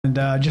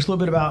And just a little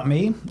bit about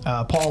me,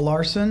 Paul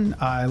Larson.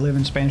 I live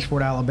in Spanish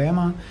Fort,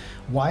 Alabama.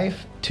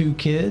 Wife, 2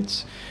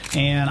 kids,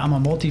 and I'm a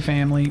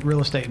multifamily real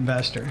estate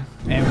investor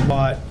and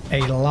bought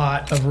a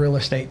lot of real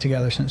estate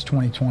together since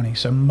 2020.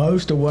 So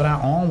most of what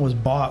I own was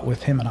bought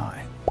with him and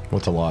I.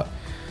 What's a lot?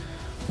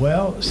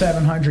 Well,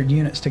 700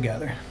 units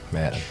together.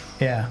 Man.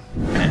 Yeah.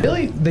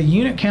 Really, the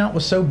unit count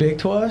was so big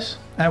to us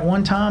at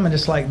one time, and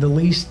it's like the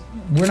least,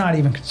 we're not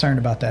even concerned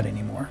about that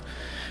anymore.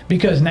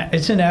 Because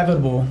it's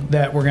inevitable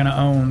that we're going to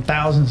own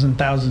thousands and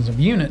thousands of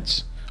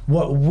units.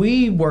 What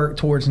we work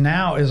towards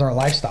now is our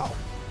lifestyle.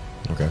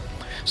 Okay.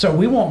 So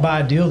we won't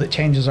buy a deal that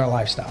changes our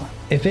lifestyle.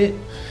 If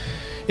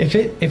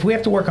we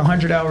have to work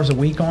 100 hours a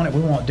week on it, we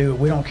won't do it.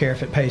 We don't care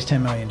if it pays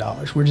 $10 million.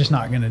 We're just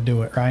not going to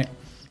do it, right?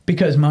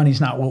 Because money's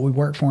not what we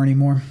work for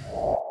anymore.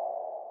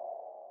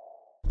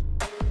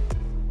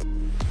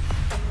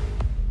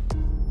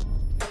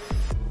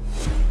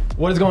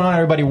 What is going on,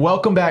 everybody?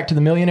 Welcome back to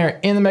the Millionaire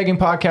in the Making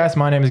podcast.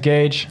 My name is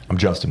Gage. I'm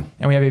Justin.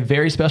 And we have a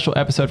very special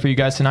episode for you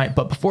guys tonight.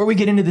 But before we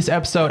get into this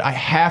episode, I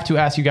have to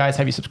ask you guys,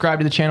 have you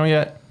subscribed to the channel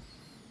yet?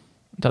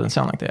 Doesn't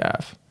sound like they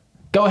have.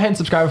 Go ahead and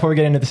subscribe before we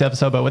get into this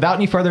episode. But without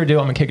any further ado,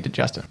 I'm going to kick it to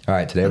Justin. All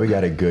right, today we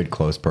got a good,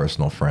 close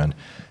personal friend.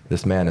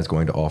 This man is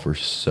going to offer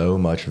so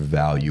much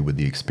value with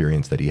the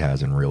experience that he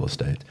has in real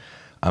estate.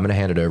 I'm going to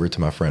hand it over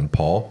to my friend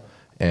Paul.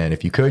 And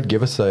if you could,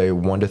 give us a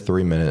 1 to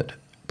 3 minute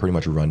pretty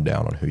much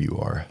rundown on who you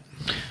are.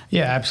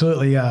 Yeah,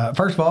 absolutely.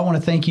 First of all, I want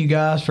to thank you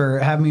guys for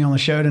having me on the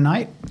show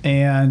tonight.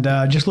 And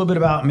just a little bit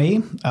about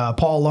me,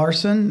 Paul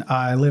Larson.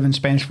 I live in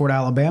Spanish Fort,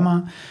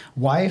 Alabama.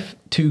 Wife,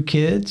 2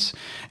 kids,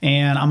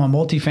 and I'm a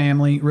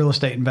multifamily real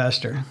estate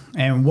investor.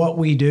 And what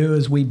we do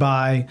is we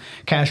buy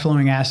cash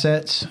flowing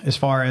assets as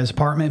far as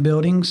apartment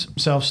buildings,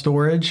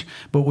 self-storage,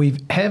 but we've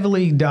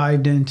heavily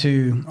dived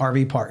into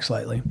RV parks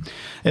lately,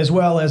 as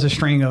well as a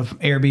string of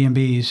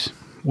Airbnbs.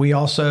 We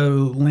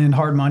also lend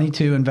hard money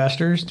to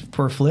investors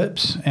for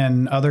flips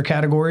and other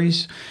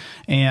categories.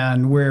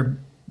 And we're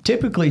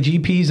typically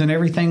GPs in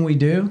everything we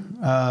do,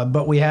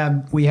 but we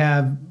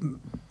have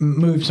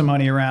moved some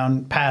money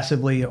around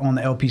passively on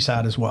the LP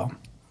side as well.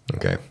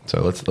 Okay, so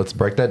let's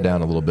break that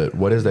down a little bit.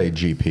 What is a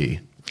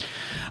GP?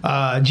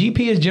 GP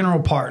is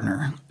general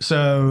partner.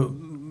 So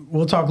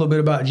we'll talk a little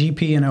bit about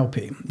GP and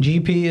LP.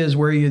 GP is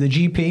where you're the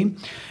GP,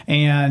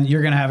 and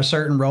you're going to have a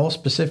certain role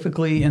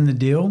specifically in the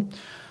deal.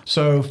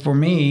 So for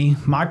me,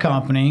 my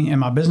company and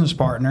my business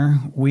partner,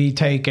 we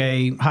take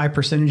a high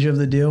percentage of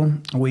the deal.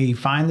 We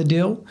find the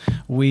deal,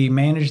 we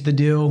manage the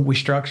deal, we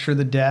structure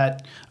the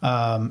debt,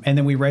 and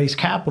then we raise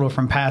capital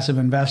from passive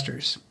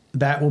investors.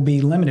 That will be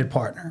limited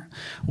partner.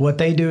 What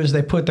they do is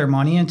they put their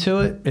money into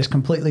it. It's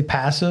completely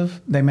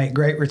passive. They make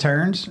great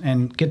returns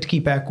and get to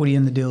keep equity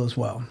in the deal as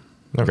well.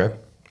 Okay.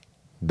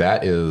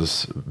 That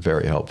is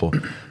very helpful.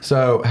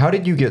 So how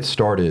did you get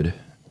started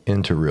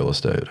into real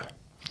estate?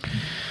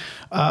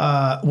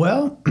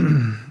 Well,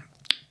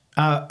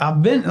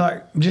 I've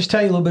been just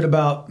tell you a little bit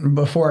about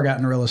before I got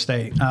into real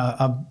estate.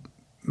 I've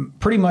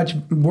pretty much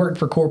worked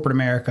for corporate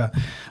America.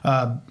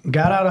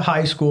 Got out of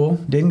high school,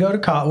 didn't go to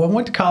college. Well,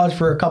 went to college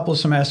for a couple of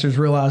semesters,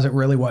 realized it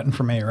really wasn't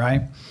for me,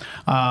 right?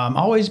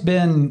 Always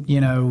been,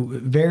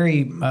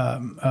 very,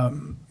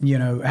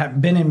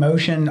 have been in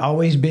motion,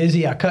 always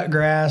busy. I cut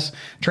grass,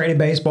 traded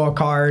baseball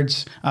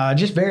cards,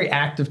 just very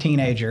active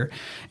teenager,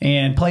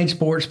 and played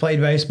sports,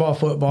 played baseball,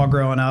 football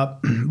growing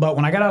up. But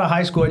when I got out of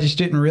high school, I just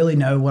didn't really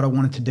know what I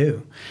wanted to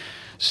do.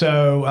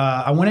 So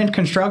I went into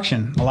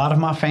construction. A lot of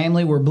my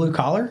family were blue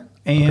collar.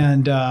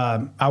 And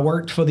I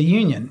worked for the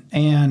union.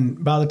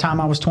 And by the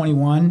time I was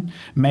 21,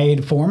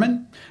 made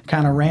foreman,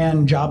 kind of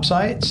ran job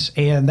sites.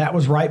 And that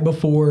was right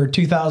before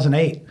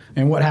 2008.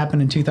 And what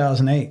happened in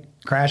 2008?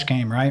 Crash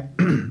came, right?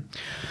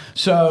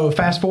 So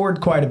fast forward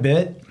quite a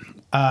bit.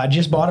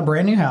 Just bought a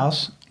brand new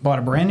house, bought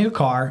a brand new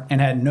car, and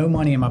had no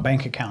money in my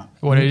bank account.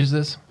 What age is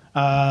this?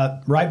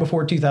 Right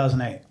before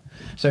 2008.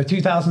 So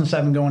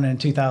 2007 going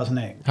into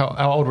 2008.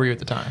 How old were you at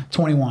the time?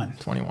 21.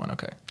 21,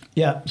 okay.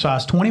 Yeah, so I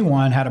was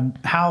 21, had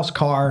a house,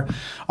 car,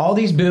 all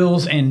these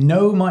bills, and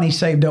no money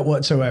saved up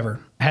whatsoever.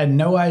 Had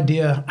no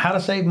idea how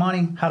to save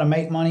money, how to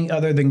make money,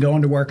 other than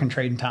going to work and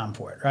trading time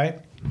for it, right?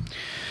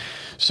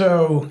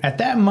 So at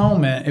that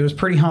moment, it was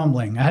pretty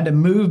humbling. I had to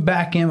move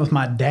back in with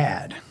my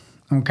dad,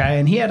 okay?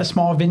 And he had a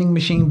small vending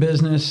machine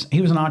business.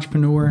 He was an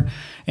entrepreneur,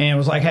 and it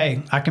was like,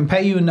 hey, I can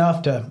pay you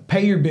enough to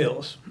pay your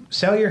bills,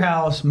 sell your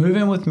house, move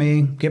in with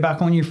me, get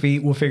back on your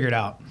feet, we'll figure it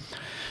out.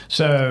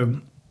 So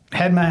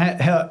hung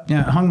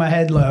my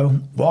head low,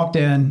 walked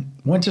in,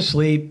 went to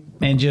sleep,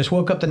 and just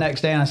woke up the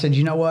next day and I said,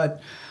 you know what?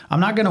 I'm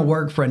not going to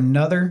work for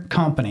another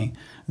company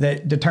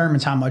that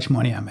determines how much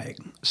money I make.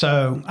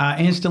 So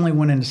I instantly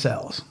went into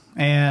sales.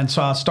 And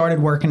so I started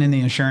working in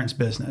the insurance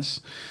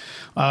business.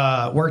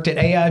 Worked at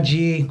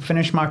AIG,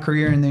 finished my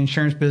career in the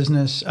insurance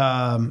business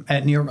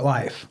at New York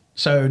Life.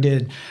 So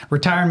did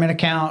retirement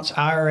accounts,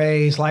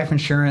 IRAs, life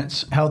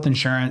insurance, health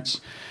insurance,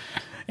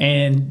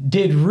 and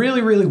did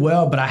really, really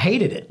well, but I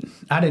hated it.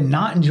 I did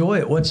not enjoy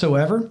it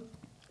whatsoever.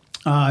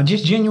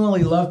 Just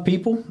genuinely love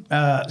people.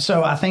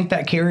 So I think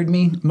that carried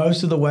me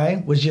most of the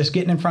way, was just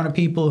getting in front of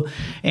people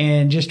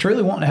and just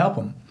truly wanting to help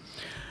them.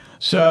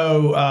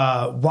 So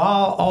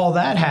while all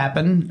that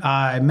happened,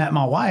 I met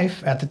my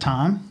wife at the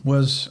time.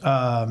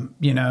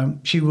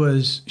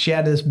 She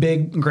had this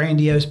big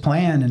grandiose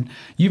plan, and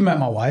you've met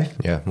my wife.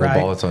 Yeah, right?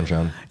 Ball of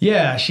sunshine.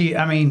 Yeah,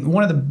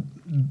 one of the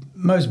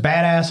most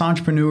badass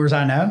entrepreneurs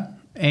I know.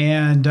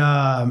 And,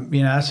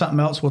 that's something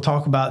else we'll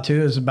talk about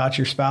too, is about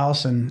your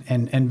spouse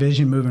and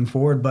vision moving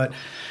forward. But,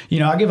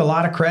 I give a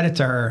lot of credit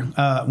to her.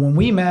 When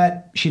we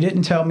met, she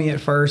didn't tell me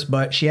at first,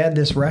 but she had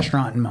this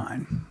restaurant in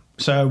mind.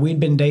 So we'd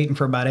been dating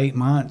for about 8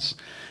 months,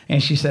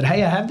 and she said,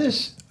 "Hey, I have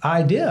this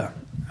idea."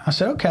 I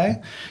said,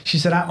 "Okay." She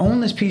said, "I own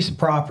this piece of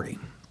property,"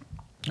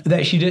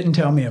 that she didn't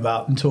tell me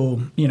about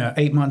until,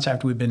 8 months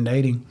after we'd been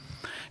dating,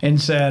 and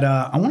said,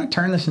 "I want to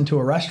turn this into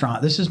a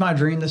restaurant. This is my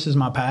dream. This is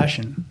my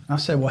passion." I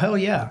said, "Well, hell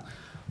yeah.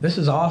 This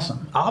is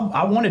awesome."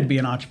 I wanted to be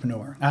an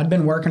entrepreneur. I'd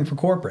been working for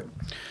corporate.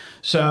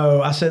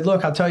 So I said,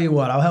 "Look, I'll tell you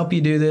what, I'll help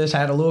you do this." I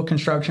had a little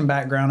construction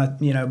background,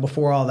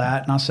 before all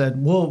that. And I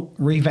said, "We'll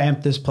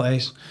revamp this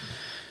place."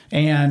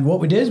 And what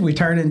we did is we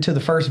turned it into the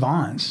first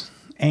Vons.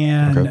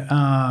 And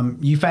Okay.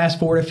 You fast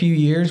forward a few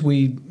years,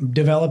 we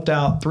developed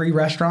out 3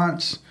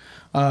 restaurants,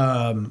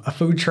 a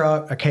food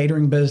truck, a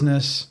catering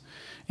business,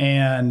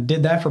 and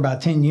did that for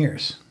about 10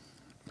 years.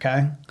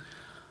 Okay.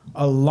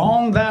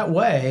 Along that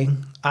way,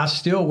 I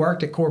still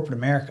worked at corporate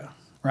America,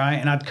 right?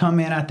 And I'd come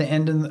in at the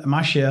end of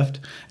my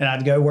shift, and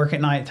I'd go work at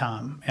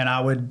nighttime, and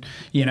I would,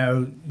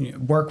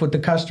 work with the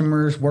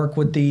customers, work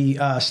with the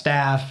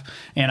staff,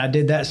 and I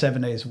did that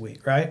 7 days a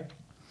week, right?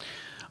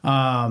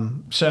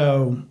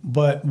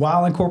 But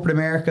while in corporate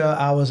America,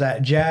 I was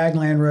at Jag,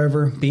 Land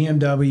Rover,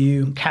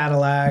 BMW,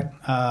 Cadillac.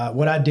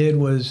 What I did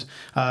was,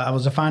 I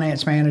was a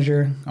finance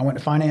manager. I went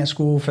to finance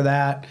school for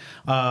that.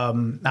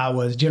 I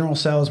was general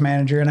sales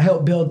manager, and I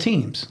helped build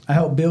teams. I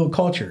helped build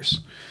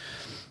cultures.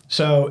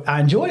 So I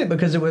enjoyed it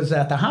because it was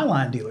at the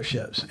Highline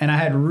dealerships, and I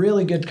had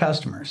really good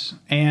customers.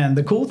 And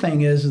the cool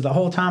thing is the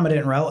whole time I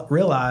didn't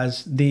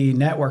realize the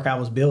network I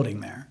was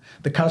building there,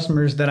 the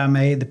customers that I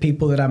made, the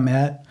people that I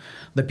met.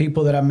 The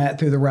people that I met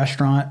through the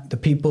restaurant, the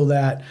people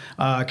that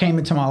came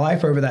into my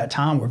life over that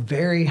time were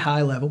very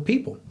high-level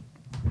people.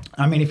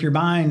 I mean, if you're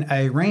buying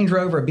a Range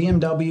Rover, a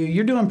BMW,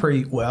 you're doing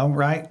pretty well,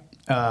 right?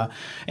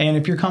 And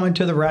if you're coming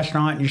to the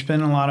restaurant, you're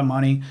spending a lot of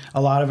money,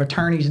 a lot of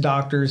attorneys,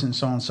 doctors, and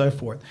so on and so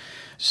forth.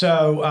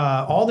 So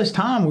all this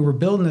time, we were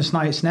building this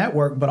nice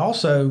network, but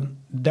also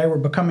they were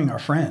becoming our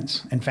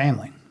friends and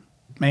family.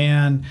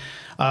 And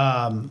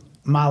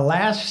my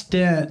last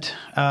stint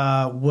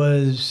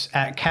was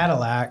at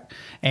Cadillac,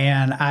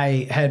 and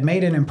I had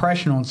made an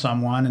impression on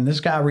someone, and this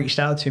guy reached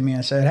out to me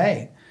and said,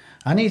 "Hey,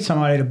 I need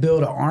somebody to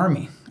build an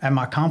army at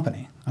my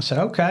company." I said,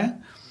 "Okay,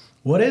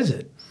 what is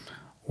it?"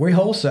 "We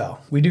wholesale.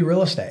 We do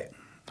real estate."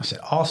 I said,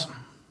 "Awesome."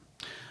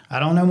 "I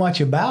don't know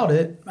much about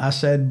it." I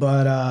said,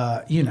 "But,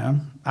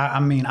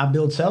 I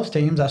build sales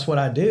teams. That's what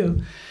I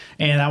do."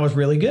 And I was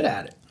really good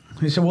at it.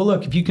 He said, "Well,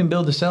 look, if you can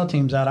build the sales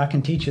teams out, I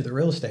can teach you the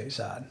real estate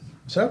side."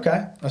 I said,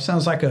 "Okay, that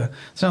sounds like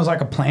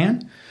a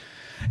plan."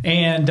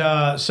 And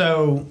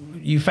so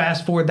you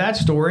fast forward that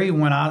story.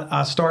 When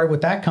I started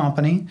with that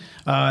company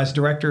as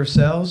director of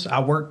sales, I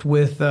worked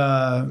with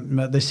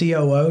the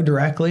COO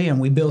directly, and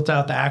we built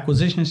out the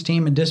acquisitions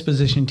team and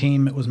disposition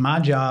team. It was my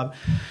job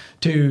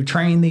to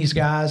train these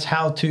guys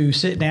how to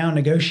sit down,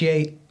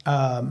 negotiate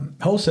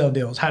wholesale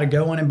deals, how to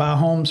go in and buy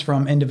homes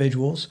from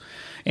individuals,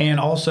 and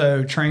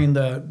also train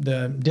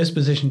the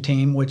disposition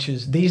team, which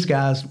is these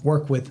guys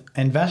work with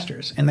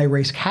investors, and they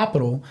raise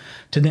capital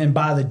to then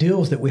buy the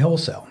deals that we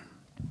wholesale.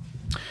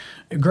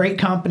 A great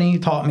company,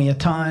 taught me a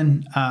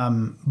ton.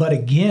 But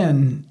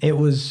again, it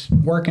was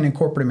working in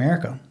corporate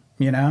America,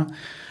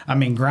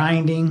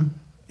 grinding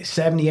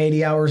 70,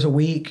 80 hours a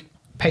week.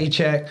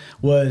 Paycheck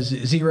was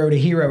 0 to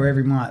hero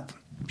every month.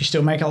 You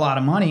still make a lot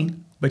of money,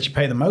 but you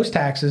pay the most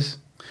taxes.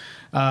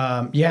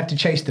 You have to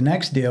chase the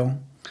next deal,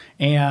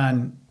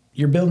 and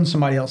you're building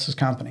somebody else's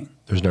company.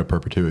 There's no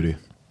perpetuity.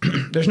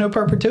 There's no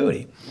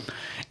perpetuity.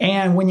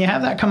 And when you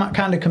have that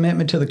kind of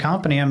commitment to the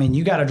company,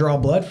 you got to draw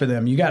blood for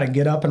them. You got to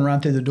get up and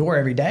run through the door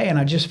every day. And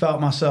I just felt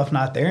myself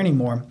not there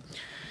anymore.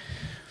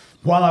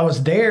 While I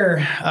was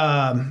there,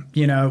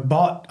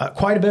 bought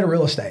quite a bit of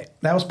real estate.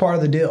 That was part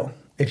of the deal.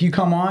 If you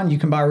come on, you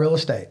can buy real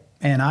estate.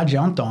 And I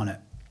jumped on it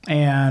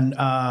and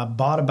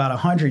bought about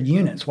 100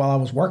 units while I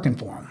was working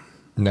for them.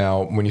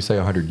 Now, when you say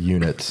 100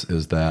 units,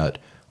 is that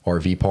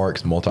RV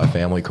parks,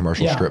 multifamily,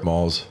 commercial strip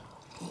malls?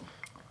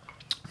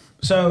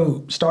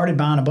 So started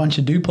buying a bunch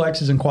of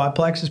duplexes and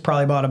quadplexes,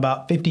 probably bought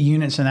about 50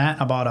 units in that.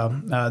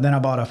 Then I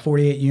bought a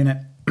 48 unit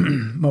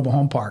mobile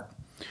home park.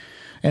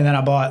 And then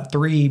I bought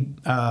 3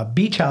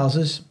 beach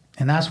houses.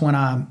 And that's when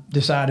I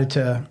decided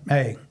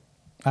hey,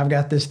 I've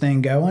got this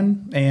thing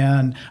going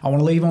and I want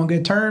to leave on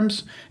good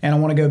terms and I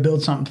want to go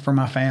build something for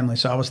my family.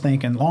 So I was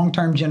thinking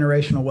long-term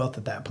generational wealth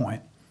at that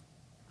point.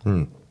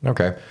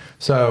 Okay.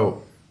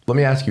 So let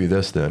me ask you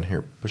this then.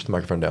 Here, push the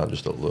microphone down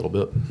just a little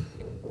bit.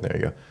 There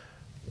you go.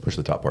 Push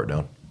the top part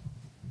down.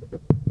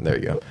 There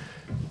you go.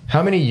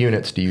 How many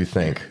units do you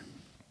think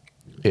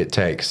it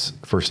takes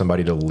for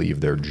somebody to leave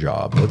their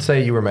job? Let's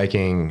say you were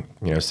making,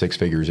 six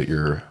figures at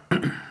your,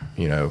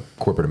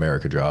 corporate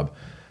America job.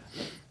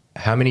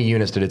 How many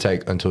units did it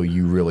take until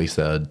you really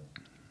said,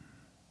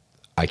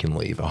 I can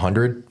leave?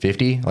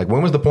 150? Like,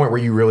 when was the point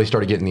where you really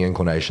started getting the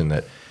inclination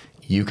that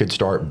you could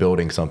start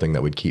building something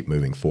that would keep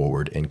moving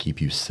forward and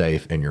keep you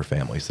safe and your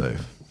family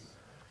safe?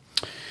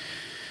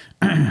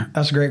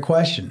 That's a great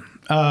question.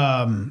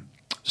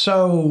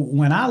 So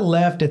when I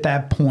left at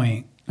that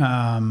point,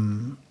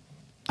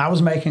 I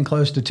was making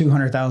close to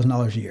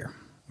 $200,000 a year.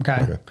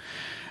 Okay.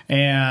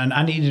 And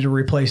I needed to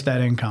replace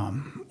that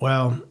income.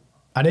 Well,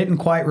 I didn't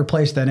quite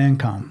replace that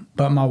income,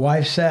 but my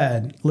wife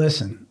said,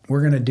 listen,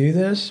 we're going to do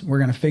this. We're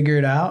going to figure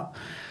it out.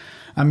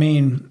 I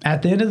mean,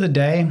 at the end of the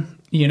day,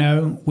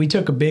 we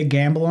took a big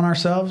gamble on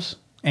ourselves,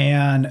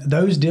 and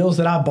those deals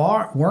that I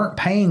bought weren't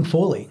paying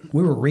fully.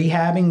 We were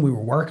rehabbing. We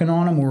were working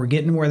on them. We were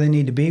getting where they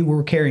need to be. We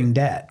were carrying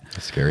debt.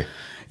 That's scary.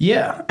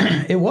 Yeah,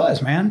 it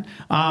was, man.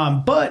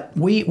 But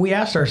we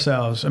asked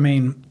ourselves, I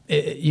mean,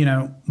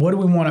 what do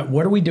we want to,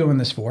 what are we doing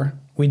this for?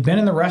 We'd been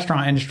in the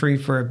restaurant industry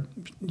for,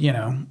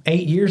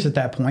 8 years at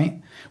that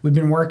point. We've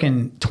been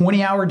working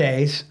 20-hour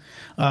days,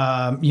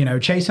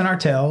 chasing our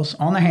tails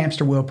on the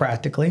hamster wheel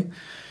practically.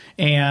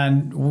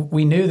 And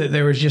we knew that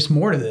there was just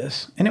more to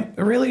this. And it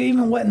really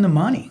even wasn't the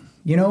money.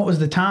 It was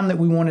the time that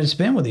we wanted to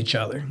spend with each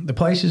other, the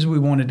places we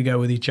wanted to go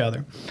with each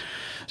other.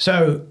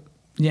 So,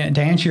 yeah,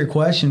 to answer your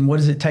question, what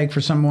does it take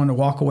for someone to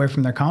walk away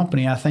from their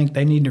company? I think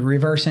they need to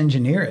reverse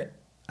engineer it.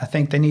 I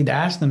think they need to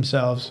ask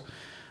themselves,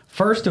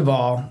 first of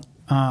all,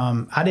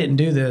 I didn't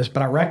do this,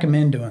 but I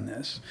recommend doing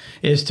this,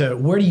 is to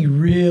where do you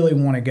really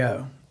want to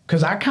go?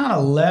 Because I kind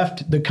of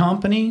left the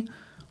company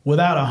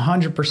without a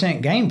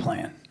 100% game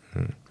plan.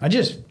 I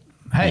just,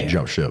 hey. You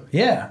jump ship.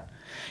 Yeah.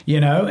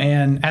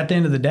 And at the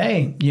end of the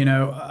day,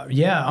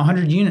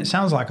 100 units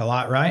sounds like a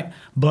lot, right?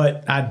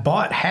 But I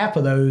bought half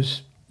of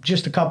those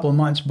just a couple of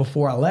months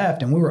before I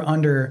left, and we were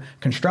under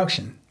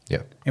construction.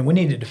 Yeah. And we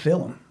needed to fill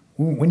them.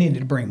 We needed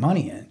to bring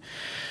money in.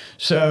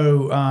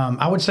 So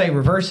I would say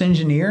reverse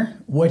engineer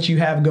what you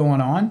have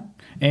going on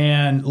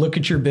and look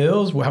at your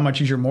bills. Well, how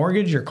much is your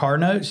mortgage, your car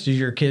notes? Do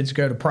your kids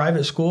go to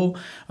private school?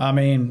 I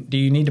mean, do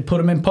you need to put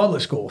them in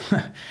public school?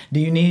 Do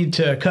you need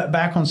to cut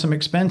back on some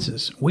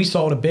expenses? We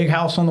sold a big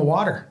house on the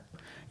water,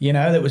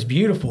 that was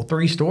beautiful,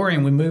 3-story,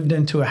 and we moved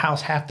into a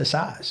house half the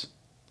size.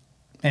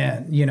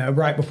 And,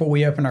 right before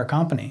we opened our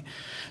company.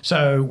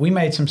 So we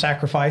made some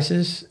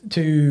sacrifices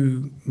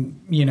to,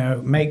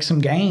 make some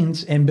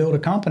gains and build a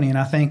company. And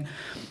I think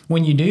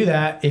when you do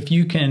that, if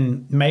you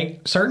can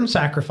make certain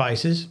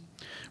sacrifices,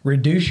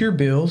 reduce your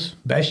bills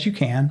best you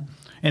can,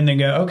 and then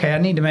go, okay, I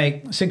need to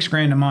make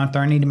 $6,000 a month, or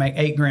I need to make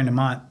 $8,000 a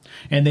month.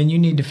 And then you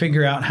need to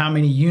figure out how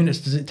many units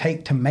does it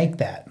take to make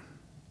that.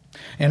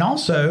 And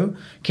also,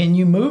 can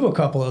you move a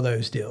couple of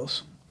those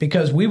deals?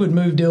 Because we would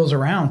move deals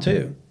around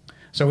too.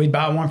 So we'd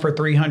buy one for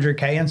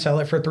 $300K and sell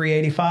it for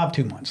 $385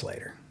 2 months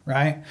later,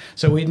 right?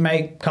 So we'd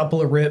make a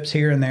couple of rips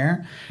here and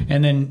there.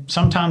 And then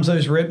sometimes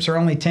those rips are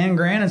only $10,000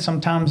 and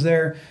sometimes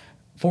they're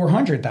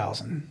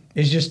 $400,000.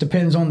 It just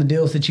depends on the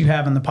deals that you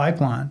have in the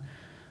pipeline.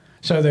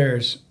 So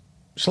there's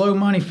slow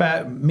money,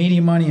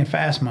 medium money, and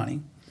fast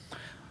money.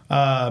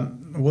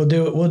 We'll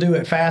do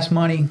it fast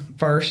money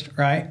first,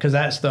 right? Because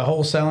that's the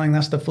wholesaling,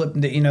 that's the flip,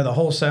 the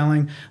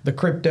wholesaling, the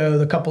crypto,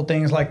 the couple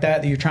things like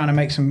that you're trying to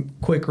make some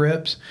quick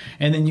rips.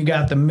 And then you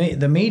got the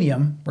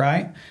medium,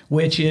 right?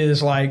 Which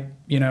is like,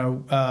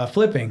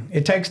 flipping.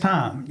 It takes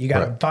time. You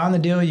got to find the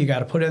deal, you got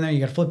to put it in there,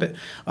 you got to flip it.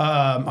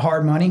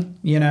 Hard money,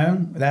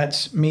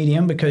 that's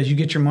medium because you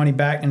get your money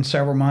back in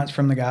several months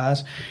from the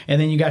guys.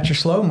 And then you got your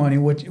slow money,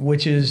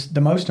 which is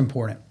the most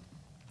important.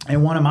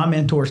 And one of my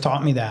mentors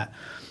taught me that.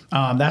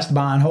 That's the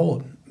buy and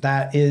hold.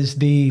 That is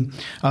the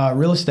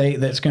real estate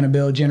that's going to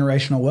build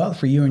generational wealth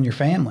for you and your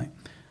family.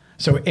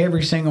 So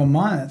every single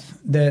month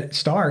that it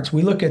starts,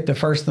 we look at the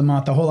first of the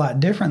month a whole lot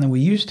different than we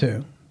used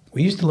to.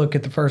 We used to look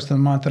at the first of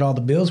the month at all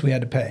the bills we had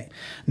to pay.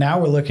 Now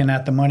we're looking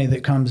at the money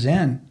that comes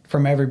in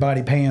from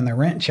everybody paying their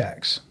rent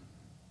checks.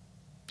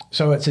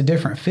 So it's a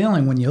different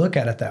feeling when you look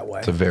at it that way.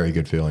 It's a very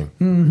good feeling.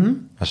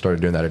 Mm-hmm. I started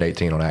doing that at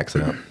 18 on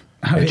accident.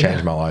 It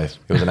changed my life.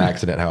 It was an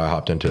accident how I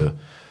hopped into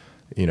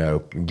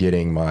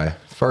getting my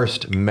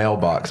first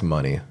mailbox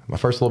money, my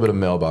first little bit of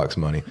mailbox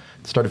money.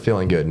 Started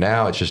feeling good.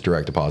 Now it's just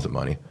direct deposit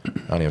money. I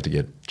don't even have to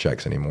get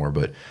checks anymore.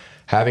 But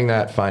having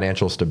that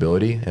financial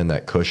stability and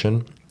that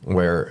cushion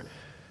where,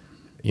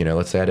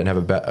 let's say I didn't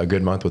have a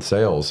good month with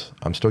sales,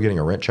 I'm still getting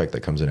a rent check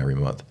that comes in every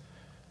month.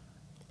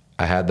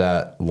 I had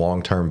that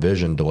long-term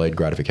vision, delayed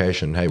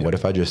gratification. Hey, what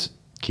if I just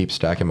keep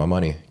stacking my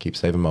money, keep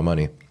saving my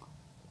money,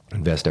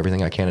 invest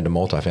everything I can into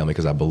multifamily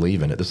because I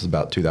believe in it. This is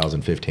about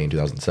 2015,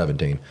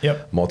 2017.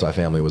 Yep.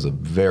 Multifamily was a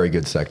very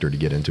good sector to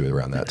get into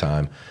around that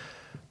time.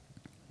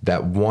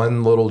 That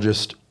one little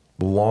just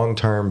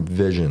long-term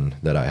vision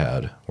that I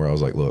had where I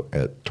was like, look,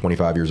 at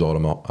 25 years old,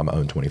 I'm going to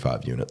own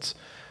 25 units.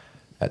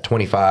 At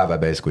 25, I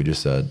basically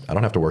just said, I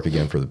don't have to work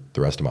again for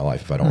the rest of my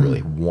life if I don't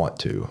really want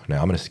to.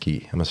 Now, I'm going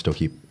to still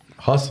keep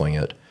hustling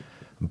it,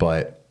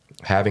 but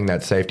having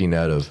that safety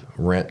net of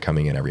rent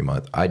coming in every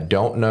month. I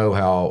don't know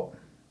how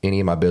any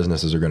of my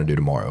businesses are going to do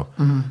tomorrow,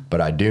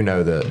 but I do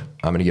know that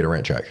I'm going to get a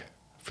rent check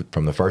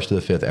from the 1st to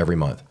the 5th every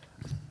month.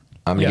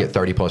 I'm going to get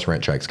 30 plus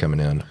rent checks coming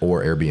in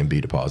or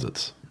Airbnb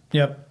deposits.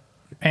 Yep.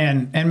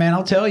 And man,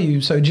 I'll tell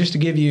you, so just to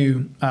give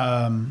you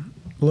a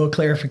little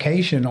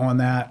clarification on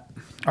that,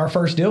 our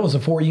first deal was a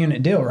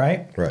 4-unit deal,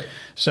 right? Right.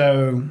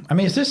 So, I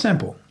mean, it's this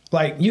simple.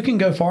 Like, you can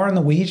go far in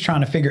the weeds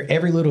trying to figure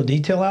every little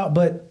detail out,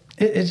 but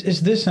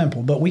it's this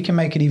simple. But we can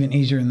make it even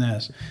easier than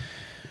this.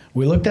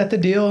 We looked at the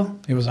deal.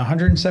 It was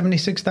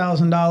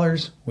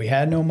 $176,000. We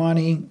had no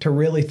money to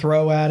really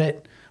throw at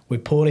it. We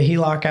pulled a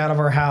HELOC out of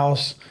our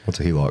house. What's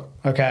a HELOC?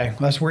 Okay,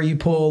 that's where you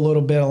pull a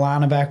little bit of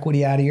line of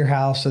equity out of your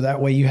house, so that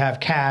way you have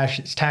cash.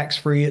 It's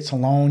tax-free. It's a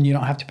loan. You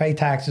don't have to pay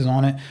taxes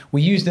on it.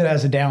 We used it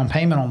as a down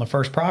payment on the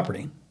first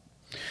property.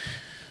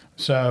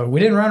 So we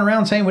didn't run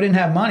around saying we didn't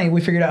have money.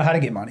 We figured out how to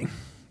get money,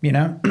 you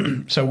know?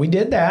 So we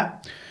did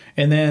that,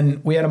 and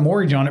then we had a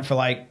mortgage on it for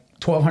like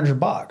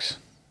 $1,200,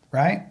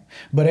 right?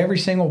 But every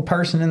single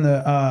person in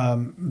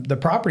the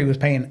property was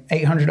paying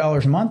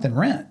 $800 a month in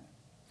rent.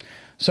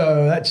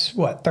 So that's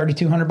what,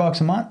 $3,200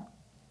 a month,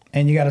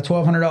 and you got a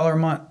 $1,200 a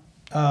month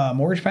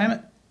mortgage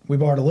payment. We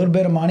borrowed a little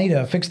bit of money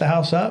to fix the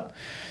house up.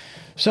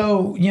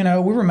 So, you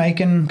know, we were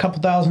making a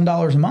couple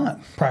 $1,000s a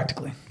month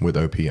practically With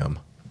OPM.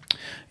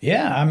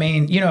 Yeah, I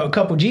mean, you know, a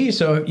couple G's.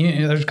 So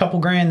you know, there's a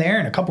couple grand there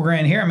and a couple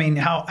grand here. I mean,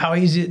 how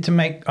easy to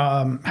make?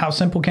 How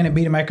simple can it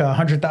be to make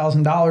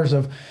 $100,000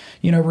 of,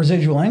 you know,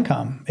 residual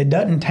income? It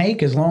doesn't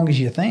take as long as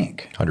you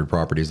think. 100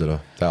 properties at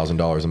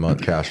 $1,000 a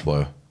month cash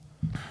flow.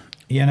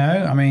 You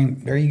know, I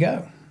mean, there you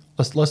go.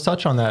 Let's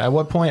touch on that. At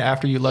what point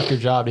after you left your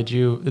job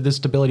did this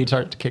stability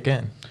start to kick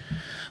in?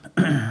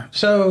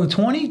 So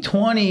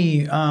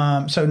 2020,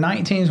 so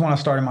 19 is when I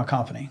started my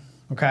company.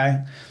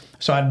 Okay.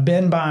 So I'd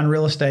been buying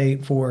real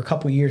estate for a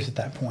couple years at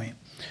that point.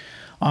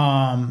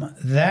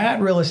 That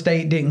real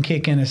estate didn't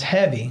kick in as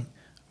heavy,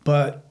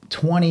 but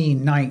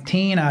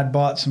 2019, I'd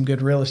bought some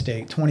good real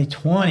estate.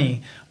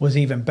 2020 was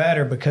even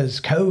better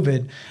because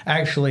COVID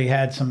actually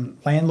had some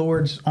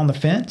landlords on the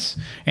fence,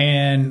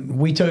 and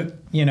we took,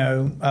 you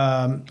know,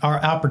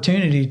 our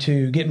opportunity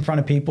to get in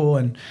front of people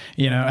and,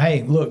 you know,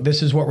 hey, look,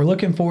 this is what we're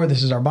looking for.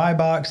 This is our buy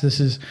box.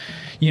 This is,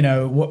 you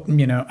know, what,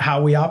 you know,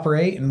 how we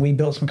operate. And we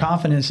built some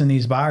confidence in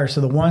these buyers.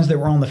 So the ones that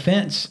were on the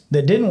fence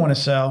that didn't want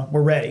to sell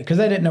were ready because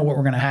they didn't know what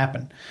were going to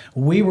happen.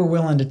 We were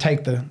willing to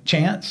take the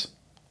chance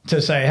to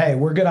say, hey,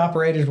 we're good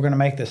operators. We're going to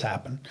make this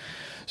happen.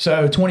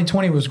 So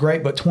 2020 was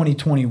great, but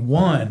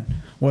 2021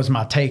 was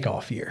my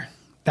takeoff year.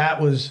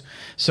 That was,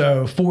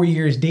 so 4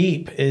 years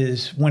deep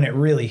is when it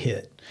really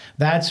hit.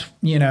 That's,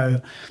 you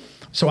know,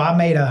 so I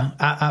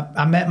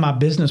met my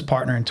business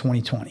partner in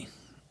 2020,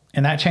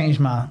 and that changed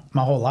my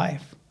whole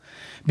life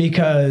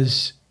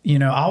because, you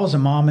know, I was a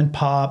mom and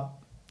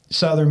pop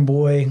Southern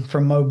boy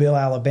from Mobile,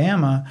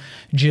 Alabama,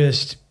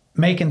 just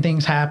making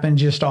things happen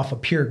just off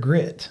of pure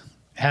grit.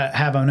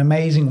 Have an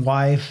amazing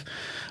wife,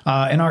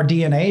 and our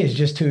DNA is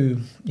just to,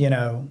 you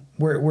know,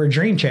 we're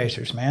dream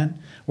chasers, man.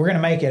 We're going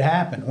to make it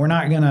happen. We're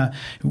not going to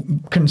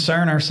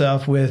concern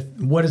ourselves with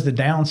what is the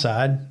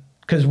downside,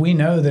 because we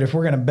know that if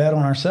we're going to bet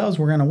on ourselves,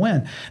 we're going to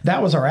win.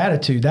 That was our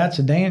attitude.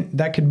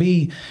 That could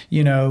be,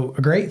 you know,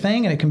 a great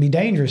thing, and it can be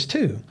dangerous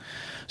too.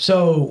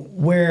 So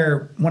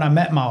when I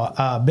met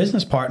my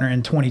business partner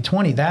in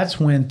 2020, that's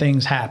when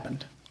things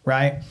happened.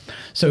 Right.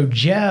 So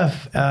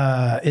Jeff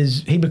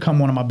he become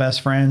one of my best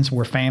friends.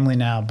 We're family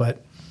now,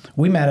 but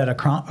we met at a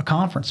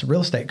conference, a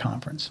real estate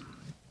conference.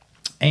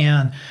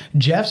 And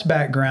Jeff's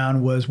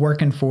background was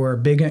working for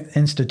big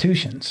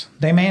institutions.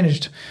 They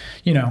managed,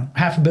 you know,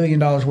 $500 million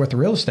worth of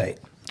real estate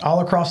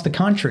all across the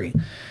country.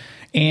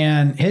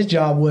 And his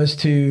job was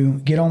to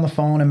get on the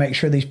phone and make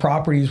sure these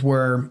properties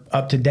were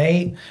up to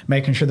date,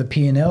 making sure the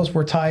P&Ls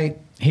were tight.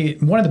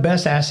 One of the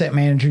best asset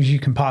managers you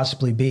can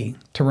possibly be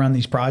to run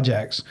these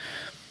projects.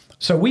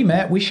 So we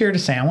met, we shared a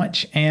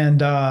sandwich,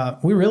 and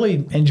we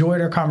really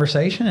enjoyed our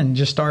conversation and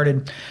just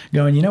started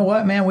going, you know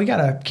what, man, we got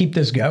to keep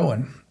this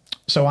going.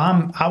 So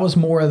I was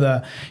more of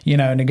the, you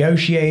know,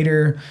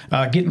 negotiator,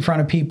 get in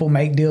front of people,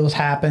 make deals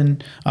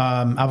happen.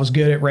 I was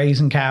good at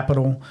raising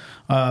capital.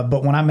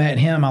 But when I met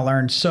him, I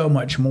learned so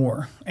much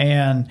more.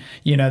 And,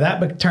 you know,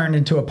 that turned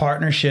into a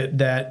partnership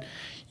that,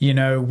 you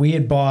know, we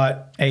had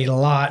bought a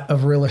lot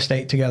of real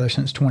estate together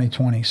since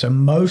 2020. So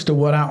most of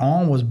what I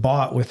own was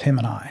bought with him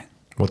and I.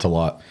 What's a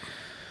lot?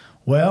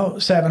 Well,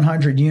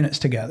 700 units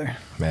together.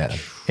 Man.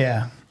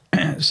 Yeah.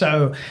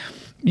 So,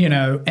 you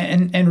know,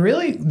 and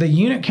really the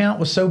unit count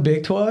was so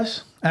big to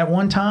us at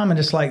one time, and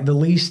it's like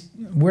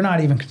we're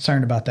not even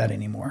concerned about that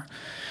anymore,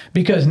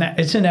 because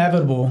it's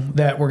inevitable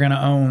that we're going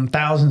to own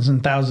thousands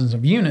and thousands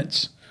of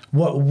units.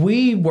 What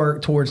we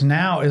work towards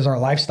now is our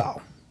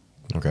lifestyle.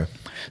 Okay.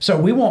 So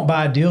we won't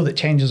buy a deal that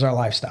changes our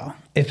lifestyle.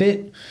 If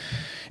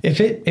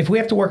we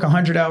have to work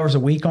 100 hours a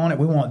week on it,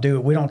 we won't do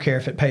it. We don't care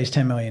if it pays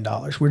 $10 million.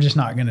 We're just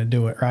not going to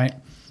do it, right?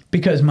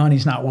 Because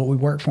money's not what we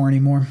work for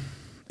anymore.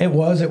 It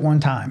was at one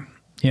time.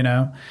 you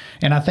know?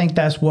 And I think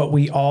that's what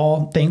we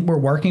all think we're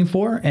working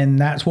for. And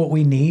that's what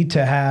we need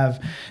to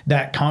have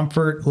that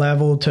comfort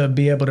level to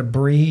be able to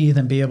breathe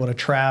and be able to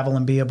travel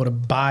and be able to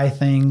buy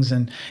things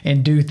and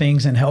do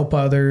things and help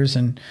others.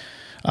 And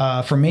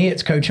for me,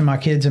 it's coaching my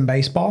kids in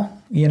baseball.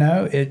 You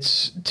know,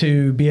 it's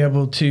to be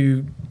able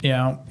to, you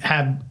know,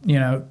 have, you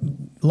know,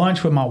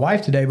 lunch with my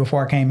wife today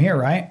before I came here,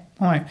 right?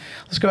 I'm like,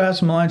 let's go have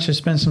some lunch, just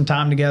spend some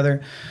time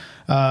together.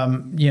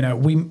 You know,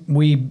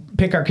 we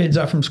pick our kids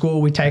up from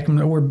school, we take them,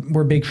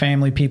 we're big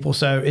family people.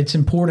 So it's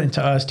important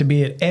to us to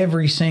be at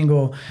every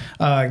single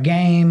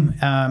game,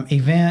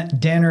 event,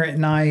 dinner at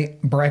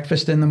night,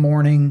 breakfast in the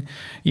morning.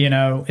 You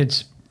know,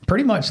 it's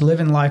pretty much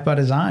living life by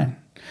design.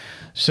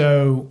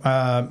 So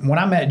when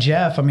I met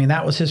Jeff, I mean,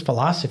 that was his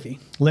philosophy,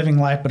 living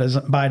life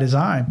by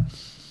design.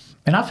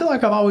 And I feel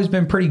like I've always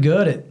been pretty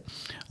good at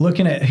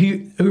looking at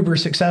uber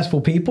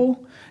successful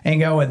people and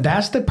going,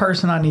 that's the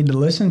person I need to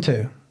listen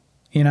to.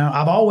 You know,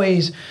 I've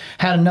always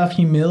had enough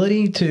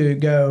humility to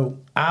go,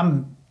 I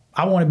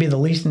want to be the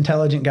least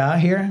intelligent guy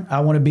here. I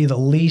want to be the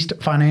least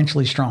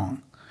financially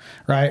strong,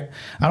 right?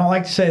 I don't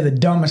like to say the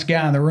dumbest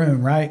guy in the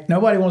room, right?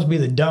 Nobody wants to be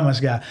the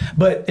dumbest guy.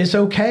 But it's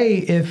okay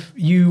if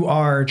you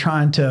are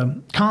trying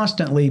to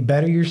constantly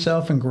better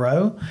yourself and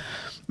grow.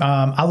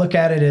 I look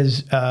at it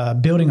as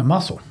building a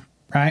muscle,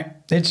 right?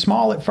 It's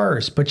small at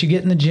first, but you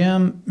get in the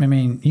gym. I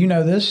mean, you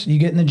know this. You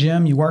get in the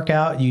gym, you work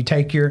out, you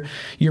take your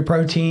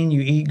protein,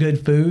 you eat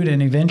good food,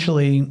 and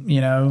eventually,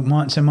 you know,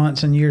 months and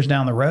months and years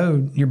down the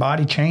road, your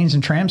body changes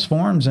and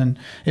transforms, and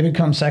it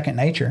becomes second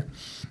nature.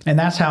 And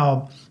that's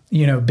how,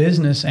 you know,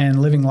 business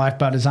and living life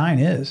by design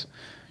is.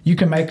 You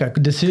can make a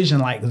decision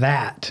like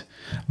that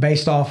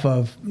based off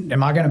of,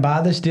 am I going to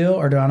buy this deal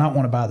or do I not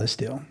want to buy this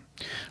deal,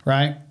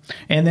 right?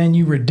 And then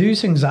you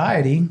reduce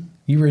anxiety.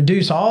 You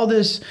reduce all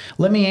this.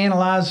 Let me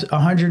analyze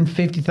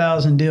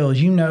 150,000 deals.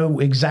 You know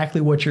exactly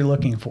what you're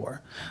looking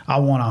for. I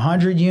want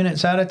 100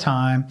 units at a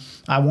time.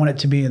 I want it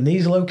to be in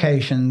these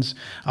locations.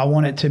 I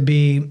want it to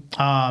be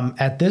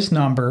at this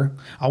number.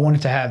 I want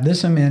it to have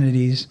this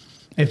amenities.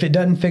 If it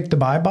doesn't fit the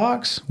buy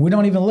box, we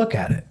don't even look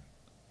at it.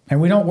 And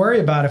we don't worry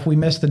about if we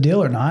miss the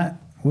deal or not.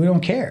 We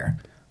don't care.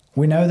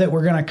 We know that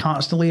we're going to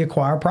constantly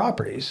acquire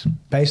properties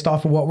based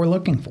off of what we're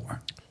looking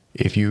for.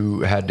 If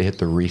you had to hit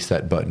the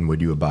reset button,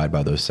 would you abide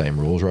by those same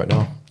rules right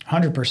now?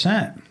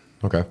 100%.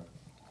 Okay.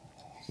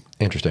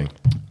 Interesting.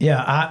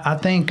 Yeah, I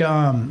think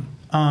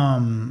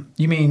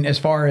you mean as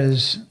far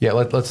as... Yeah,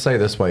 let's say it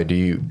this way. Do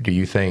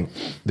you think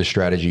the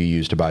strategy you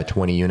use to buy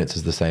 20 units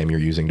is the same you're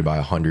using to buy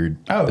 100?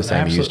 Oh, the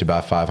same you used to buy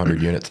 500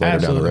 units later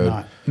down the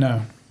road?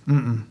 Not.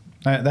 No.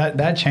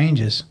 That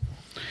changes.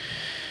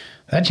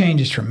 That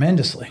changes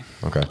tremendously.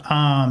 Okay.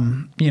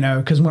 You know,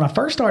 because when I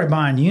first started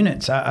buying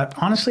units, I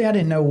honestly, I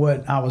didn't know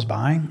what I was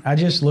buying. I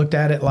just looked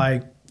at it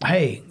like,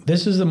 hey,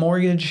 this is the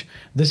mortgage.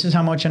 This is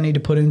how much I need to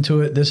put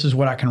into it. This is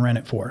what I can rent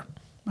it for.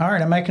 All right,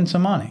 I'm making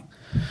some money,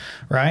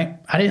 right?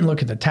 I didn't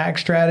look at the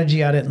tax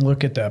strategy. I didn't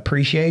look at the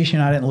appreciation.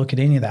 I didn't look at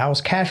any of that. I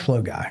was cash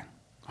flow guy,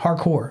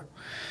 hardcore.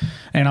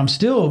 And I'm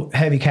still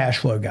heavy cash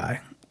flow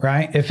guy,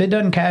 right? If it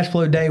doesn't cash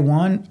flow day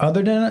one,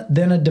 other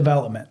than a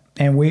development.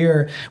 And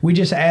we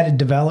just added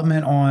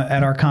development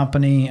at our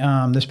company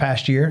this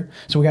past year.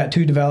 So we got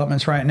 2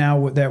 developments right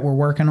now that we're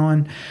working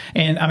on.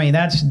 And I mean,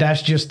 that's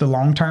just the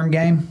long-term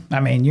game. I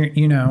mean,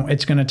 you know,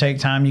 it's going to take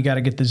time. You got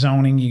to get the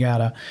zoning, you got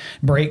to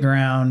break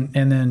ground.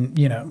 And then,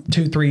 you know,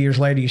 2-3 years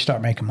later, you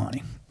start making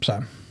money.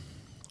 So.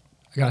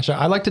 Gotcha.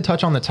 I'd like to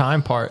touch on the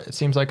time part. It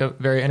seems like a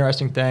very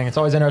interesting thing. It's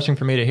always interesting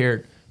for me to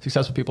hear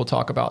successful people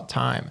talk about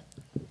time.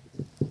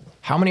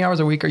 How many hours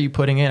a week are you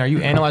putting in? Are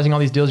you analyzing all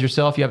these deals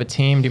yourself? You have a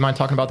team. Do you mind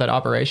talking about that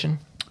operation?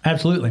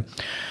 Absolutely.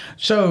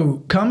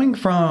 So coming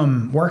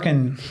from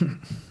working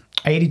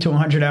 80 to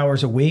 100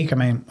 hours a week, I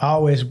mean, I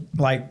always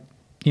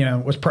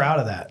was proud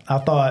of that. I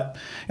thought,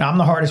 I'm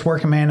the hardest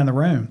working man in the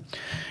room.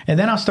 And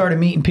then I started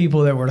meeting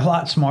people that were a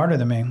lot smarter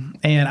than me.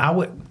 And I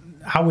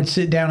would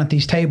sit down at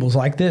these tables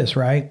like this,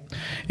 right?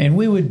 And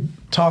we would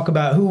talk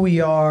about who we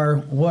are,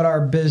 what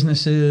our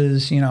business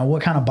is, you know,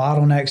 what kind of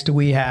bottlenecks do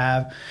we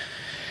have.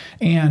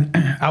 And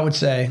I would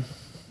say,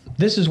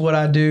 this is what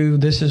I do.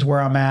 This is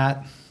where I'm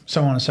at,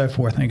 so on and so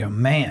forth. And they go,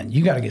 man,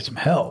 you got to get some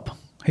help.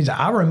 He's like,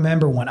 I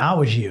remember when I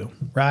was you,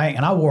 right?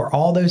 And I wore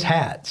all those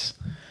hats.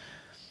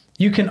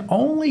 You can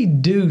only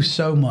do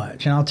so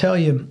much. And I'll tell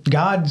you,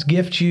 God's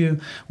gifted you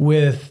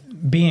with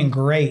being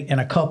great in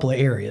a couple of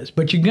areas,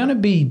 but you're going to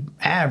be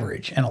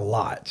average in a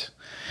lot.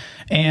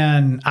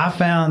 And I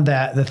found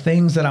that the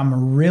things that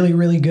I'm really,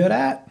 really good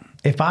at,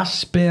 if I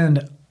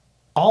spend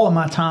all of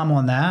my time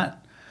on that,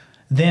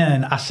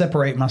 then I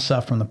separate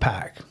myself from the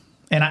pack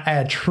and I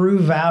add true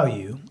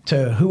value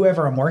to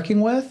whoever I'm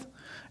working with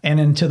and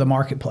into the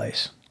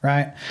marketplace,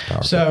 right?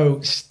 Powerful. So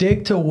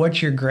stick to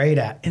what you're great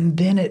at. And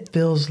then it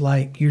feels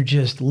like you're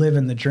just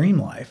living the dream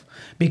life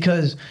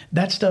because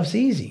that stuff's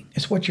easy.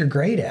 It's what you're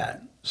great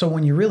at. So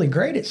when you're really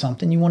great at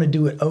something, you want to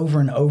do it over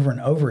and over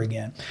and over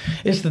again.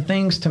 It's the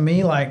things to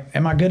me like,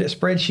 am I good at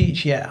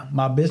spreadsheets? Yeah.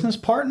 My business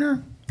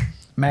partner,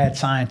 mad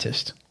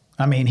scientist.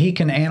 I mean, he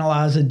can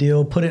analyze a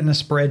deal, put it in a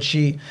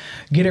spreadsheet,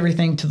 get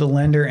everything to the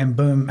lender, and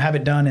boom, have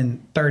it done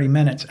in 30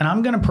 minutes. And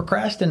I'm going to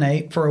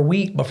procrastinate for a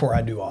week before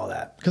I do all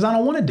that because I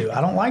don't want to do it.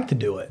 I don't like to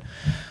do it.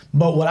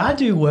 But what I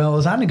do well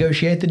is I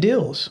negotiate the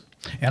deals.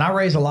 And I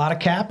raise a lot of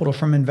capital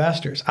from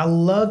investors. I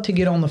love to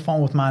get on the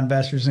phone with my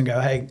investors and go,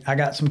 hey, I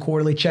got some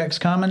quarterly checks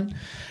coming.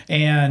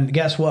 And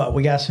guess what?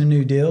 We got some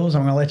new deals.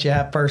 I'm going to let you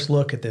have first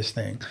look at this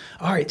thing.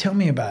 All right, tell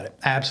me about it.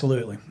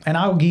 Absolutely. And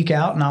I'll geek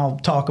out and I'll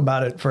talk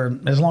about it for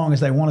as long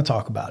as they want to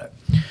talk about it.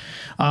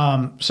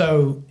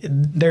 So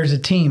there's a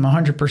team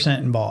 100%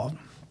 involved.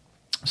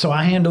 So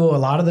I handle a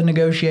lot of the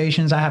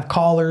negotiations. I have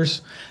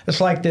callers. It's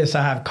like this.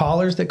 I have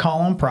callers that call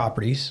on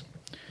properties.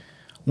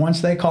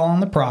 Once they call on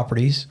the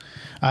properties,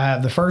 I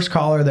have the first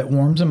caller that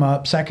warms them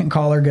up. Second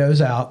caller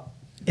goes out.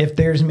 If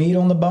there's meat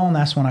on the bone,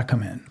 that's when I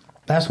come in.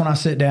 That's when I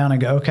sit down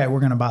and go, okay, we're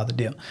going to buy the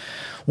deal.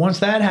 Once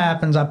that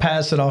happens, I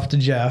pass it off to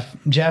Jeff.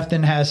 Jeff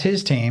then has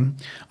his team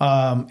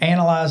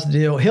analyze the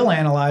deal. He'll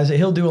analyze it.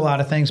 He'll do a lot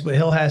of things, but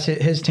he'll have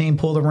his team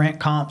pull the rent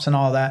comps and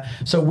all that.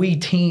 So we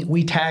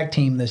tag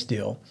team this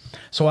deal.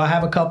 So I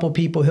have a couple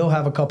people, he'll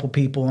have a couple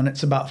people, and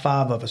it's about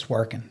 5 of us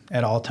working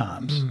at all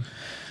times.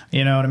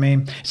 You know what I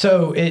mean?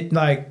 So it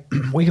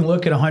we can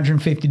look at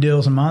 150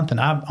 deals a month, and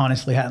I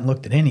honestly hadn't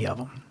looked at any of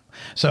them.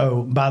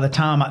 So by the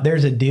time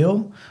there's a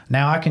deal,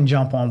 now I can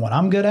jump on what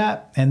I'm good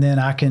at, and then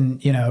I can,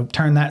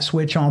 turn that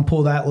switch on,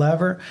 pull that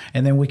lever,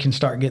 and then we can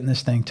start getting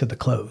this thing to the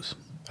close.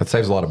 That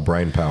saves a lot of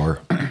brain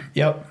power.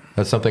 Yep.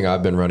 That's something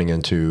I've been running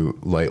into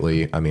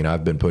lately. I mean,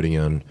 I've been putting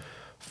in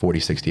 40,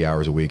 60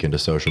 hours a week into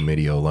social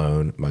media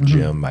alone, my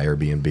gym, my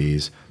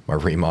Airbnbs, my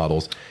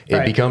remodels.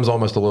 It becomes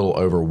almost a little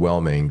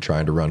overwhelming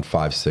trying to run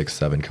 5, 6,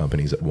 7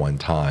 companies at one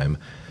time.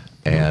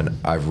 And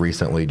I've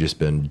recently just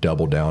been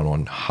double down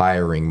on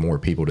hiring more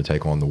people to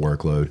take on the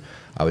workload.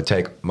 I would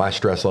take my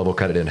stress level,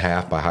 cut it in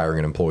half by hiring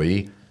an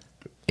employee,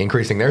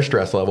 increasing their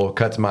stress level,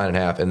 cuts mine in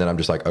half, and then I'm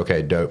just like,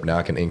 okay, dope, now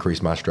I can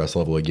increase my stress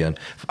level again.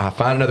 I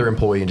find another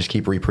employee and just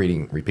keep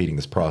repeating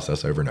this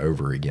process over and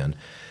over again.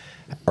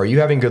 Are you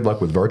having good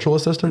luck with virtual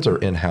assistants or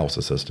in-house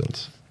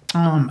assistants?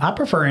 I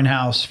prefer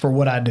in-house for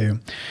what I do.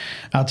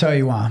 I'll tell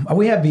you why.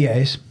 We have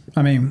VAs.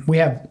 I mean, we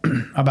have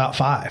about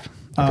 5.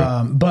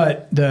 Okay.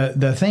 But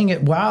the thing,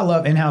 why I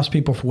love in-house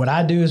people for what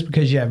I do is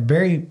because you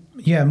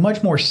have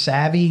much more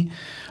savvy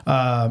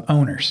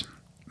owners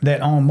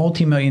that own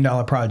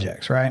multi-million-dollar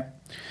projects, right?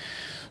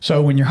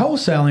 So when you're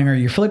wholesaling or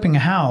you're flipping a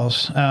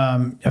house,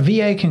 a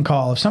VA can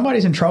call. If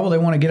somebody's in trouble, they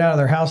want to get out of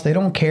their house. They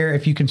don't care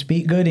if you can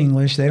speak good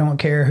English. They don't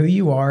care who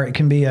you are. It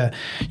can be a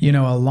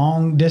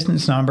long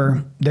distance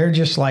number. They're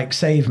just like,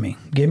 save me,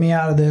 get me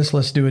out of this.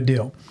 Let's do a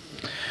deal.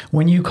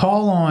 When you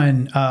call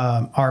on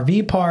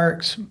RV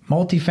parks,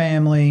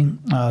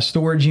 multifamily,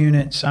 storage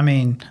units, I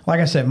mean, like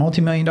I said,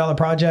 multi-million-dollar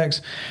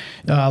projects,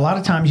 a lot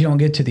of times you don't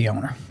get to the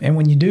owner. And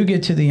when you do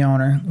get to the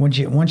owner, once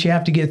you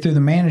have to get through the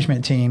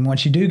management team,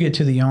 once you do get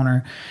to the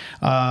owner,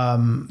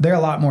 they're a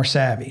lot more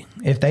savvy.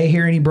 If they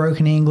hear any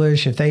broken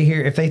English, if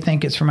they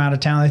think it's from out of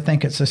town, they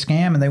think it's a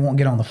scam, and they won't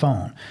get on the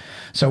phone.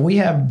 So we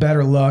have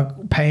better luck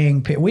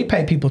we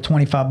pay people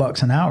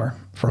 $25 an hour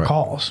for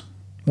calls,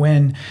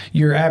 when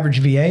your average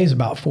VA is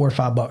about $4 or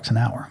 $5 an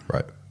hour.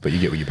 Right. But you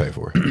get what you pay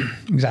for.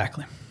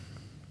 Exactly.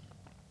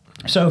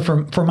 So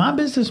for my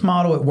business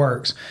model, it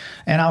works.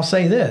 And I'll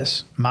say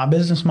this, my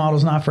business model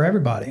is not for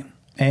everybody.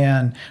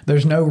 And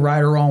there's no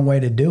right or wrong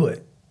way to do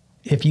it.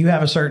 If you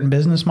have a certain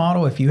business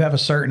model, if you have a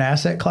certain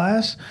asset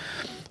class,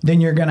 then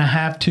you're going to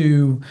have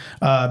to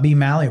be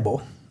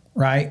malleable,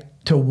 right,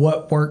 to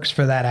what works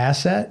for that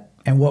asset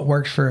and what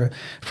works for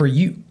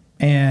you.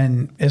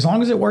 And as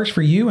long as it works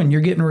for you and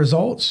you're getting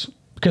results,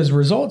 because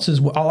results is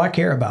all I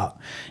care about.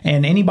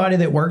 And anybody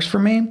that works for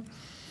me,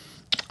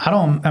 I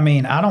don't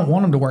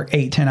want them to work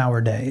 8,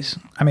 10-hour days.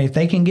 I mean, if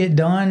they can get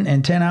done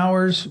in 10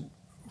 hours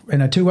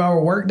in a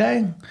 2-hour work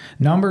day,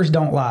 numbers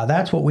don't lie.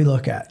 That's what we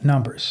look at,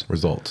 numbers.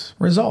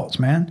 Results,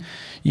 man.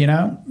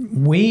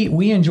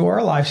 We enjoy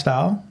our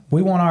lifestyle.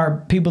 We want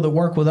our people that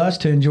work with us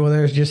to enjoy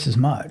theirs just as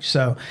much.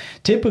 So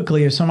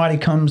typically, if somebody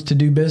comes to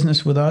do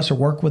business with us or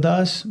work with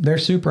us, they're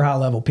super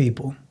high-level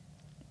people.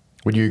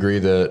 Would you agree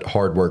that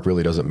hard work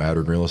really doesn't matter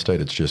in real estate?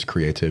 It's just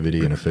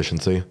creativity and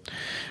efficiency?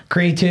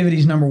 Creativity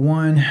is number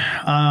one.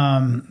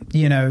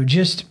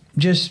 Just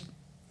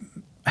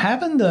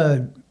having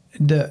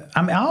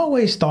I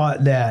always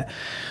thought that,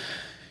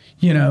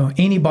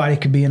 anybody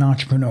could be an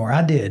entrepreneur.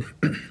 I did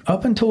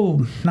up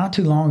until not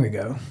too long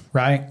ago,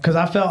 right? Because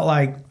I felt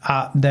like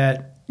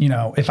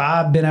if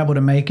I've been able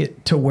to make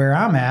it to where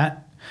I'm at,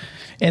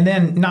 and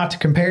then not to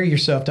compare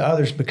yourself to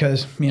others,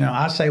 because,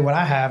 I say what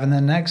I have, and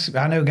then next,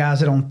 I know guys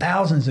that own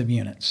thousands of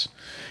units.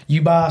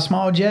 You buy a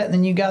small jet, and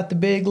then you got the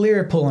big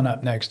Lear pulling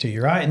up next to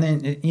you, right? And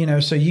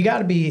then, so you got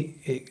to be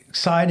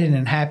excited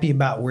and happy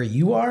about where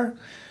you are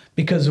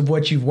because of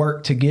what you've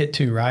worked to get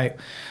to, right?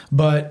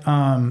 But,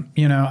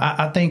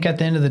 I think at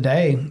the end of the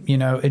day,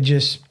 it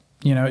just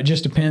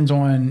depends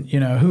on,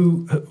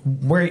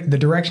 where the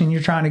direction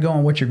you're trying to go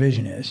and what your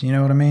vision is. You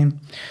know what I mean?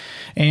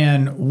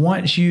 And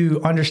once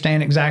you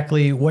understand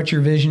exactly what your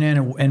vision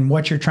is and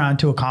what you're trying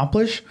to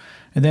accomplish,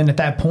 And then at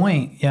that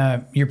point,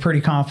 you're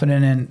pretty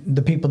confident in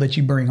the people that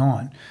you bring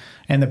on.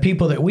 And the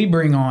people that we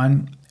bring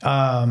on,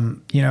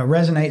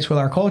 resonates with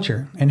our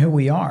culture and who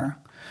we are,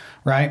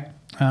 right?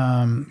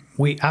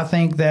 I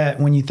think that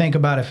when you think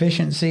about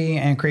efficiency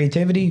and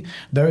creativity,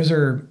 those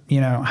are,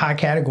 high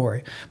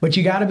category. But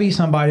you got to be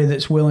somebody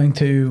that's willing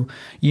to,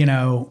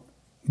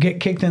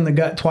 get kicked in the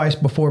gut twice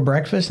before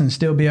breakfast and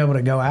still be able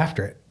to go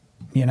after it,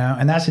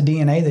 and that's a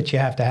DNA that you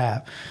have to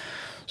have.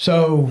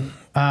 So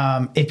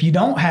if you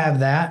don't have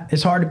that,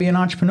 it's hard to be an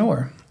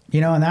entrepreneur,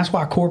 and that's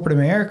why corporate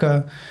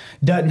America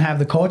doesn't have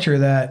the culture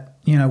that,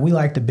 we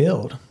like to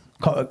build.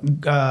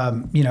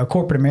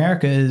 Corporate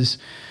America is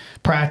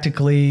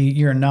practically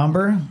your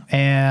number,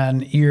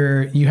 and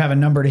you have a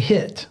number to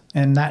hit,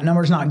 and that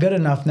number's not good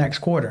enough next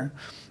quarter.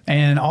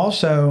 And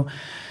also,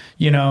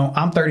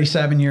 I'm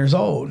 37 years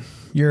old.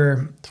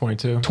 You're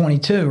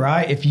 22,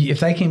 right? If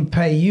they can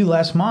pay you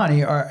less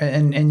money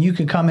and you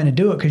can come in and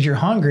do it because you're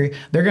hungry,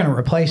 they're going to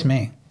replace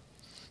me.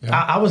 Yeah.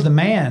 I was the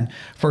man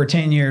for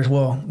 10 years.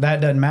 Well, that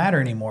doesn't matter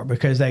anymore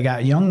because they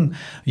got young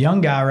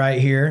guy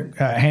right here,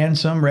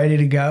 handsome, ready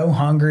to go,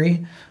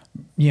 hungry,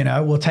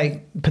 will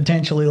take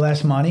potentially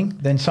less money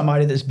than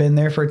somebody that's been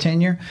there for a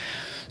tenure.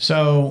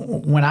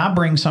 So when I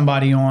bring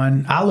somebody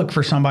on, I look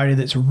for somebody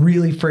that's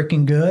really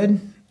freaking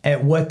good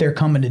at what they're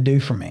coming to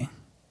do for me.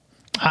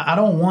 I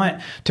don't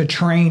want to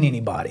train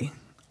anybody.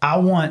 I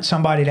want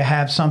somebody to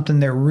have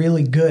something they're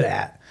really good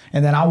at,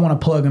 and then I want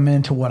to plug them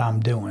into what I'm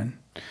doing.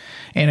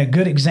 And a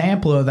good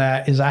example of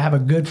that is I have a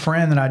good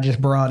friend that I just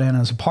brought in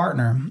as a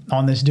partner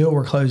on this deal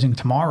we're closing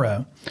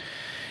tomorrow.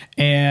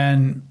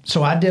 And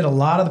so I did a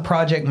lot of the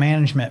project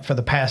management for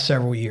the past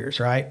several years,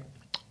 right?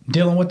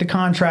 Dealing with the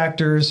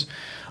contractors,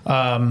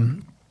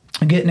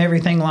 getting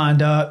everything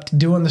lined up,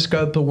 doing the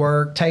scope of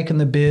work, taking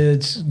the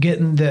bids,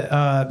 getting the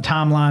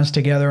timelines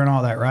together and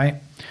all that, right?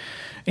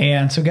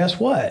 And so guess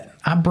what?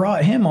 I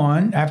brought him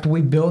on after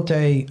we built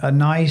a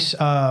nice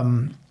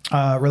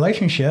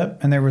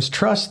relationship, and there was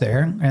trust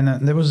there,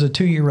 and there was a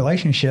 2-year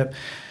relationship.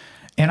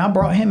 And I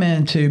brought him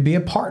in to be a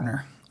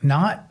partner,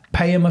 not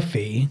pay him a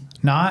fee,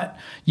 not,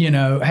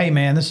 hey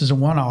man, this is a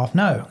one-off.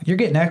 No, you're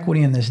getting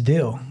equity in this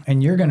deal,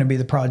 and you're going to be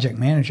the project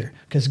manager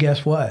because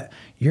guess what?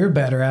 You're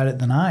better at it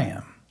than I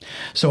am.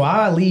 So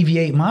I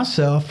alleviate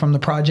myself from the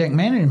project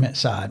management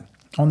side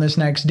on this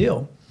next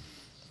deal.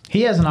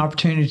 He has an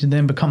opportunity to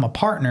then become a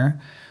partner,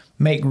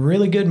 make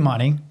really good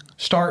money,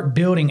 start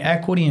building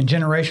equity and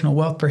generational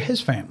wealth for his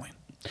family.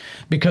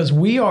 Because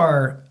we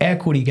are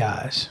equity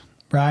guys,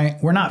 right?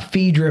 We're not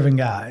fee-driven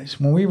guys.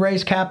 When we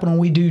raise capital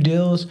and we do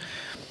deals,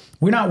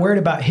 we're not worried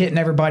about hitting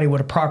everybody with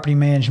a property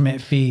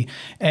management fee,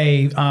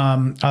 a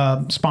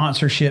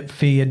sponsorship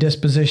fee, a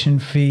disposition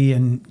fee,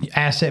 and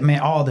asset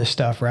man, all this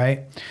stuff,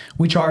 right?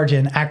 We charge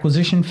an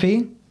acquisition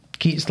fee,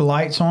 keeps the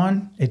lights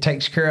on. It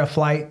takes care of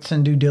flights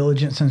and due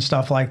diligence and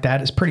stuff like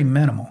that. It's pretty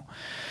minimal.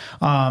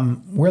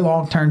 We're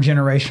long-term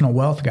generational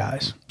wealth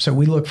guys. So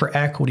we look for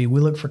equity. We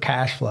look for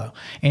cash flow.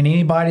 And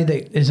anybody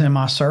that is in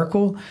my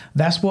circle,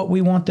 that's what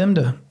we want them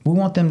to. We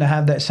want them to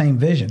have that same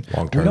vision.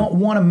 Long-term. We don't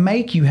want to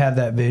make you have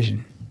that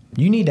vision.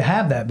 You need to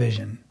have that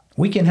vision.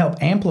 We can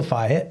help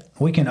amplify it.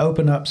 We can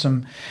open up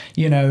some,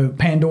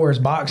 Pandora's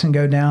box and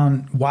go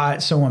down why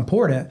it's so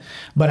important.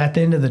 But at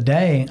the end of the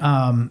day,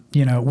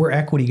 we're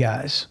equity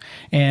guys.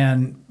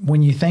 And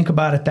when you think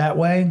about it that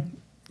way,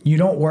 you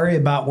don't worry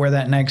about where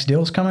that next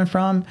deal is coming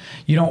from.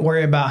 You don't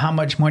worry about how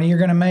much money you're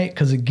going to make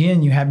because,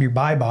 again, you have your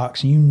buy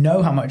box. And you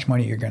know how much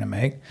money you're going to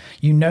make.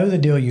 You know the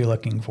deal you're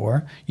looking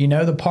for. You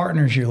know the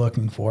partners you're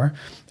looking for.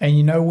 And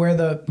you know where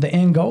the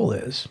end goal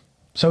is.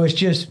 So it's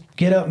just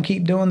get up and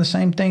keep doing the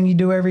same thing you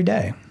do every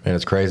day. And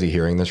it's crazy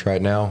hearing this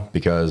right now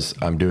because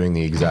I'm doing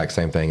the exact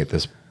same thing at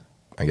this,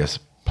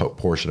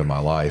 portion of my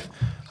life.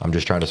 I'm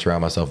just trying to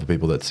surround myself with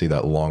people that see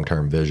that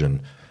long-term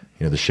vision.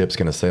 The ship's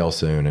going to sail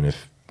soon. And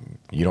if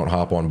you don't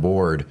hop on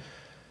board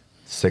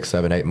 6,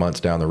 7, 8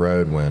 months down the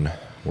road when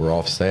we're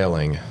off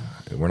sailing,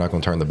 we're not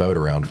going to turn the boat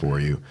around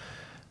for you.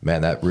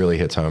 Man, that really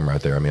hits home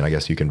right there. I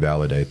guess you can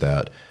validate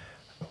that.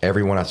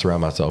 Everyone I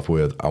surround myself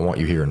with, I want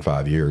you here in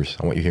 5 years.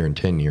 I want you here in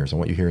 10 years. I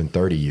want you here in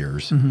 30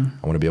 years. Mm-hmm.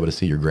 I want to be able to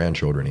see your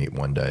grandchildren eat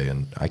one day.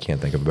 And I can't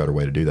think of a better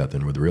way to do that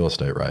than with real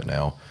estate right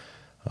now.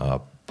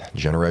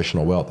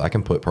 Generational wealth. I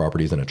can put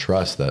properties in a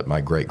trust that my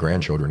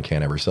great-grandchildren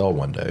can't ever sell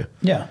one day.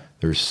 Yeah.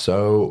 There's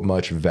so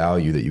much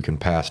value that you can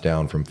pass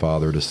down from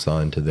father to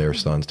son to their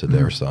sons to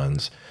their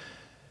sons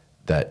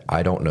that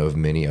I don't know of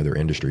many other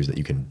industries that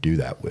you can do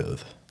that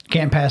with.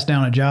 Can't pass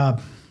down a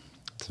job.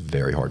 It's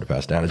very hard to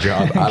pass down a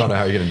job. I don't know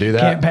how you're going to do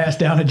that. Can't pass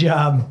down a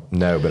job.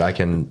 No, but I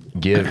can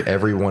give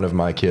every one of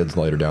my kids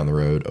later down the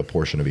road a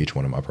portion of each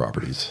one of my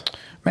properties.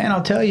 Man,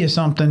 I'll tell you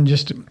something,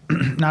 just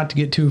not to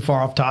get too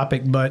far off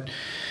topic, but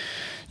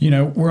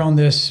we're on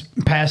this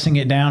passing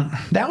it down.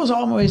 That was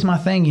always my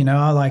thing,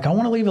 I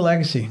want to leave a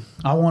legacy.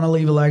 I want to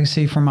leave a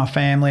legacy for my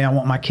family. I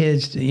want my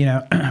kids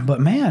to,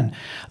 but man,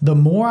 the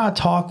more I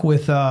talk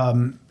with,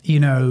 driven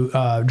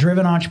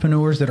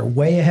entrepreneurs that are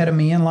way ahead of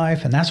me in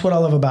life, and that's what I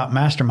love about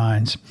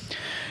masterminds.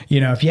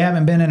 if you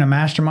haven't been in a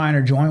mastermind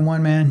or joined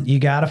one, man, you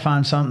got to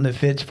find something that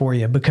fits for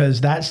you, because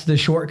that's the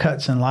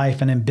shortcuts in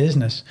life and in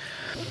business,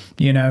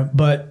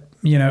 but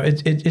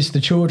it's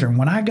the children.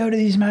 When I go to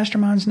these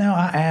masterminds now,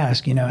 I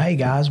ask, hey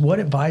guys, what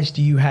advice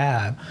do you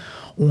have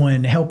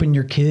on helping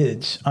your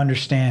kids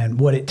understand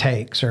what it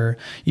takes, or,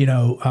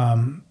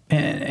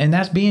 and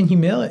that's being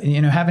humility,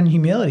 having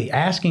humility,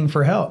 asking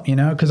for help,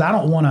 because I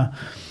don't want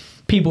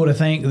people to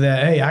think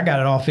that, hey, I got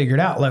it all figured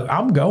out. Look,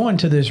 I'm going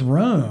to this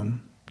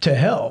room to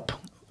help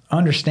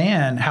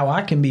understand how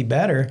I can be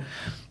better,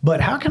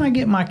 but how can I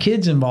get my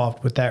kids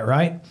involved with that,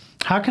 right?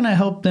 How can I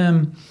help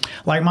them?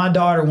 Like, my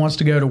daughter wants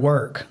to go to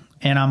work,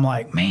 and I'm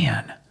like,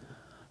 man,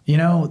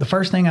 the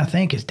first thing I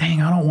think is,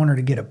 dang, I don't want her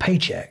to get a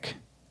paycheck.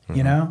 I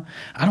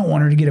don't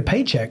want her to get a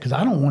paycheck because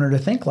I don't want her to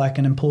think like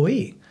an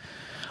employee.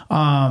 So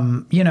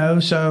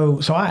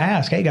I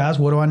ask, hey guys,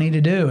 what do I need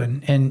to do?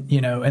 And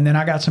then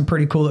I got some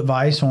pretty cool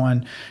advice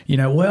on,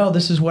 well,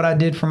 this is what I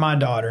did for my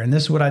daughter, and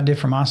this is what I did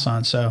for my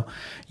son. So,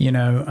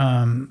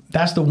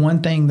 that's the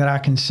one thing that I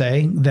can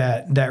say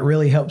that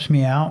really helps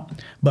me out.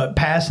 But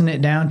passing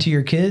it down to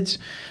your kids,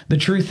 the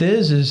truth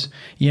is,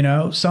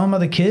 some of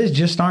the kids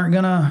just aren't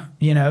gonna,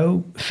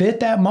 fit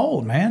that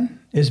mold, man,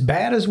 as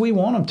bad as we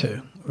want them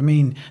to. I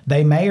mean,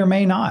 they may or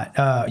may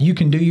not. You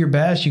can do your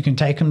best. You can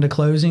take them to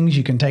closings.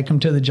 You can take them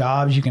to the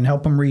jobs. You can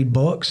help them read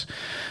books.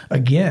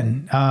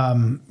 Again,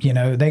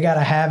 they got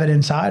to have it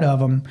inside of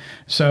them.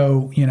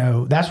 So,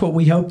 that's what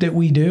we hope that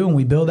we do, and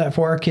we build that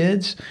for our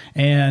kids,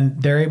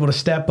 and they're able to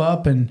step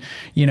up and,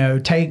 you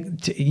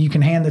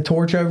can hand the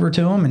torch over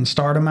to them and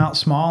start them out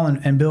small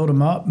and build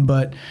them up.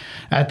 But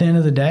at the end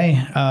of the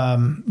day,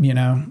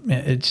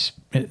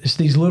 it's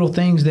these little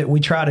things that we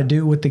try to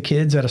do with the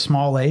kids at a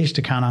small age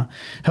to kind of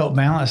help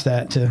balance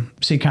that, to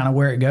see kind of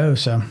where it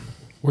goes. So,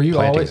 were you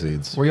always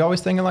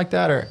thinking like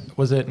that, or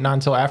was it not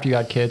until after you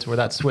had kids where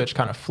that switch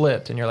kind of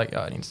flipped and you're like,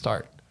 oh, I need to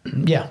start?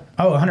 Yeah.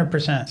 Oh,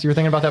 100%. So you were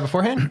thinking about that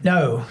beforehand?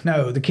 No,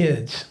 the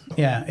kids.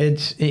 Yeah.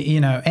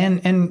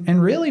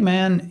 And really,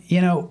 man,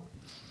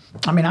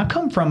 I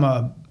come from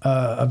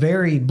a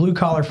very blue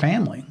collar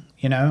family,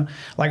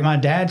 like my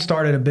dad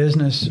started a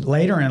business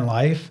later in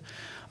life.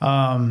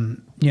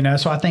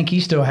 So I think he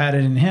still had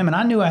it in him, and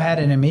I knew I had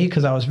it in me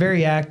because I was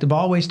very active,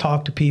 always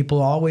talked to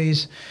people,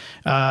 always,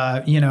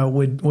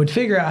 would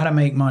figure out how to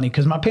make money,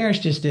 because my parents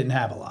just didn't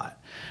have a lot.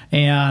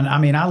 And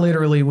I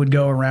literally would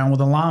go around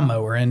with a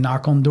lawnmower and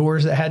knock on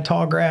doors that had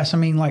tall grass.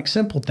 like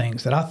simple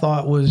things that I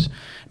thought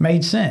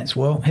made sense.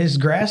 Well, his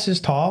grass is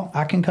tall.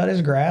 I can cut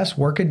his grass,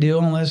 work a deal,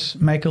 and let's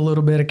make a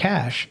little bit of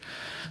cash.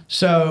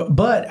 So,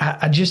 but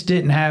I just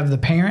didn't have the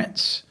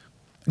parents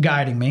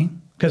guiding me,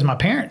 because my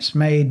parents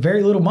made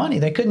very little money.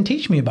 They couldn't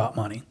teach me about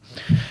money,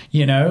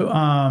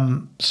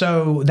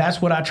 so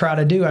that's what I try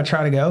to do. I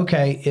try to go,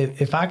 okay,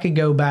 if I could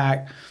go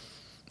back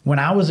when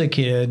I was a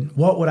kid,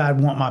 what would I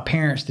want my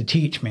parents to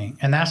teach me?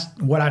 And that's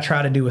what I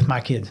try to do with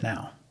my kids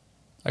now.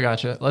 I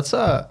gotcha. Let's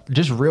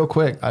just real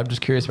quick, I'm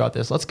just curious about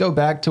this. Let's go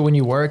back to when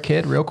you were a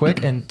kid real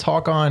quick and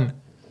talk on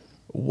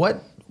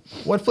what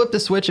flipped the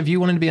switch if you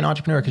wanted to be an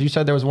entrepreneur? Because you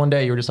said there was one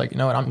day you were just like, you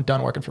know what, I'm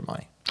done working for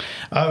money.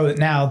 Oh,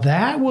 now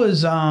that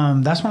was,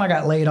 that's when I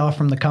got laid off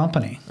from the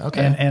company.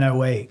 Okay. In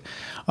 08,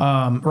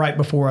 right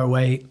before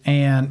 08.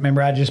 And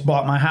remember, I just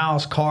bought my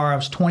house, car, I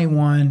was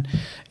 21,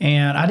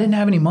 and I didn't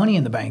have any money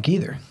in the bank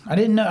either. I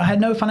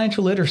had no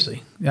financial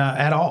literacy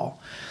at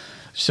all.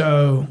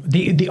 So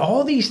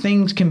all these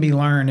things can be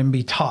learned and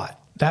be taught.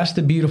 That's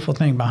the beautiful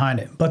thing behind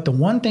it. But the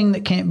one thing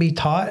that can't be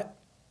taught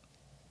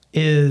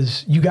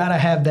is you got to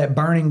have that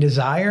burning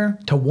desire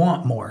to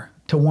want more,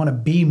 to want to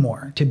be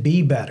more, to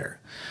be better,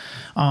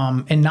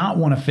 and not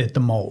want to fit the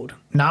mold,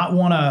 not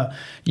want to,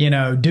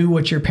 do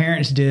what your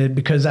parents did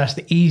because that's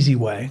the easy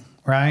way,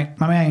 right?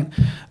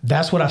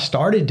 That's what I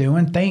started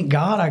doing. Thank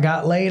God I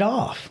got laid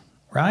off,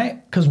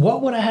 right? Because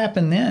what would have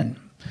happened then?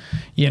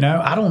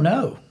 I don't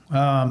know.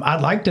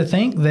 I'd like to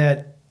think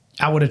that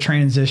I would have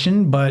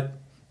transitioned, but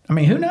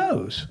who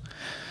knows?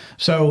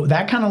 So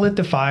that kind of lit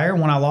the fire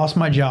when I lost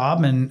my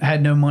job and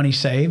had no money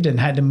saved and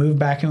had to move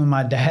back in with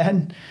my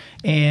dad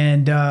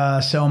and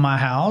sell my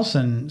house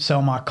and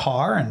sell my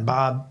car and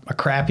buy a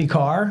crappy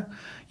car,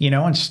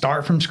 and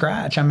start from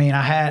scratch. What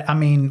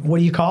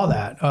do you call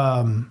that?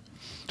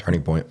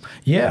 Turning point.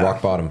 Yeah.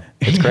 Rock bottom.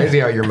 It's crazy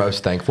how you're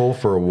most thankful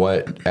for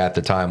what at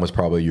the time was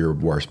probably your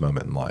worst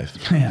moment in life.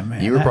 Yeah,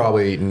 man. You were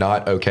probably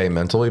not okay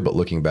mentally, but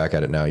looking back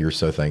at it now, you're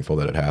so thankful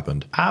that it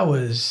happened. It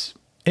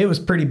was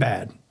pretty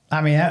bad.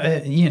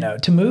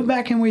 To move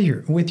back in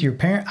with your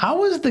parent, I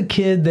was the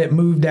kid that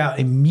moved out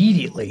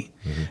immediately,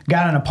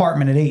 got an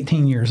apartment at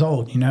 18 years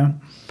old,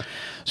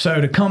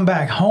 So to come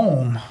back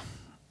home,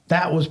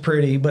 that was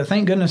pretty, but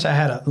thank goodness I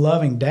had a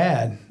loving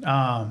dad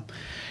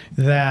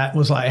that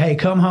was like, hey,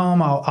 come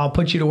home, I'll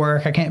put you to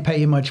work. I can't pay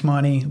you much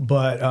money,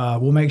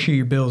 but we'll make sure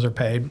your bills are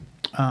paid.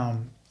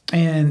 So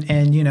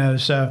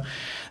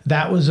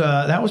that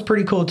was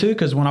pretty cool too,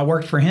 because when I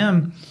worked for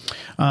him,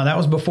 that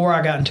was before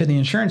I got into the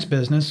insurance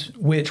business,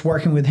 which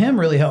working with him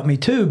really helped me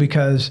too,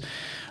 because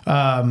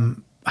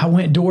I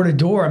went door to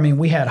door. I mean,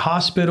 we had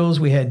hospitals,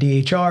 we had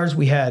DHRs,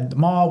 we had the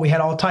mall, we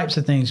had all types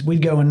of things.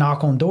 We'd go and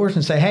knock on doors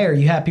and say, hey, are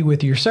you happy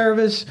with your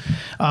service?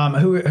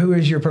 Who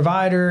is your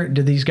provider?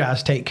 Do these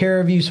guys take care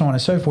of you? So on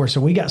and so forth.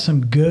 So we got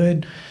some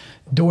good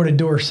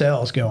door-to-door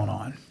sales going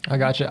on. I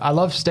gotcha. I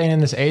love staying in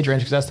this age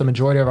range because that's the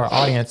majority of our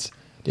audience.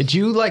 Did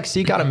you like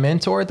seek out a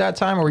mentor at that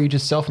time, or were you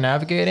just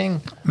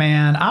self-navigating?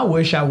 Man, I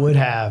wish I would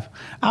have.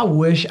 I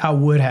wish I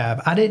would have.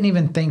 I didn't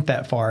even think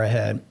that far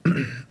ahead.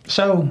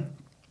 So...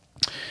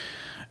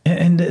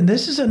 And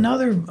this is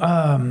another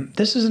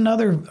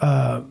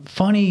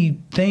funny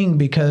thing,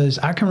 because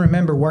I can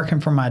remember working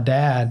for my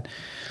dad,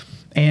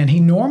 and he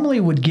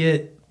normally would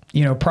get,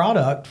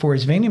 product for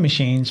his vending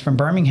machines from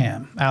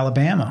Birmingham,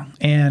 Alabama.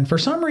 And for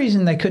some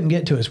reason, they couldn't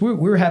get to us. We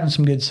were having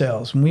some good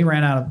sales, and we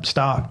ran out of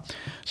stock.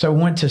 So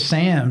we went to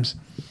Sam's,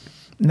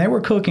 and they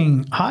were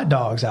cooking hot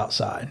dogs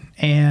outside,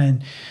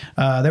 and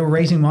they were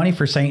raising money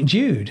for St.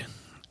 Jude.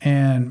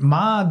 And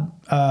my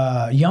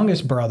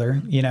youngest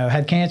brother,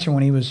 had cancer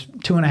when he was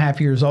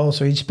 2.5 years old.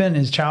 So he'd spent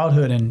his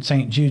childhood in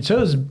St. Jude. So it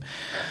was,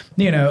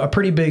 a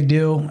pretty big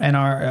deal in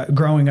our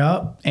growing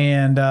up.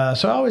 And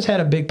so I always had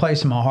a big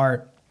place in my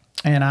heart.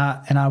 And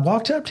I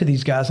walked up to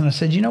these guys and I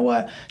said, you know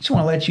what? I just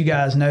want to let you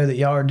guys know that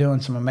y'all are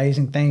doing some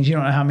amazing things. You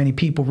don't know how many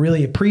people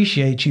really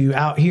appreciate you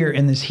out here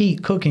in this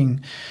heat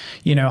cooking,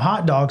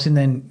 hot dogs, and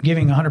then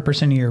giving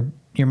 100% of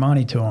your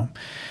money to them.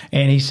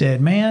 And he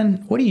said,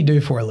 man, what do you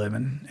do for a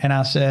living? And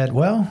I said,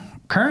 well,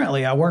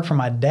 currently I work for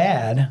my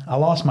dad. I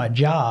lost my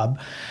job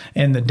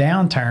in the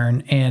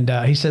downturn. And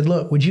he said,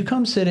 look, would you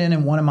come sit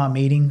in one of my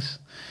meetings?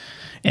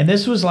 And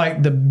this was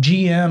like the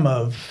GM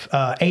of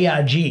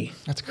AIG.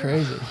 That's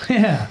crazy.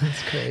 Yeah.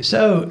 That's crazy.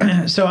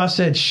 So I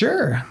said,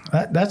 sure,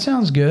 that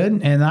sounds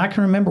good. And I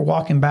can remember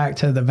walking back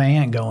to the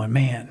van going,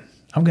 man,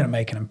 I'm going to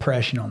make an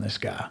impression on this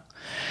guy.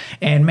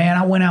 And man,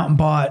 I went out and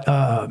bought,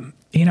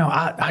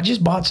 I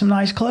just bought some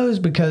nice clothes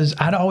because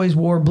I'd always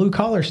wore blue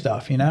collar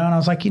stuff, and I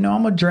was like, I'm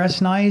going to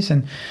dress nice,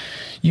 and,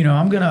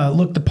 I'm going to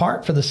look the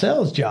part for the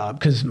sales job,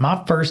 because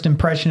my first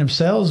impression of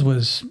sales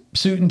was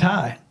suit and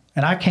tie.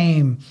 And I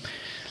came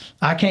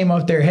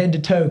up there head to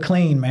toe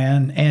clean,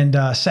 man, and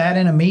sat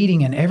in a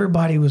meeting, and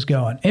everybody was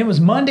going. It was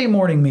Monday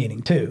morning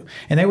meeting too.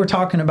 And they were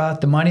talking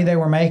about the money they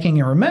were making.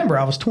 And remember,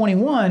 I was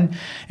 21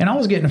 and I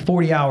was getting a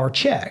 40-hour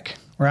check,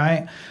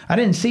 right? I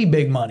didn't see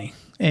big money.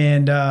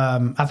 And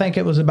I think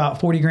it was about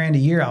 40 grand a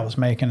year I was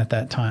making at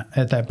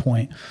that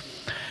point.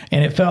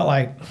 And it felt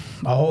like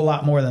a whole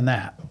lot more than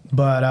that.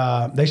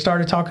 But they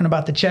started talking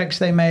about the checks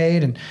they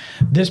made, and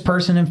this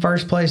person in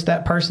first place,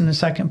 that person in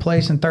second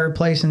place, and third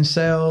place in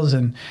sales.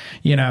 And,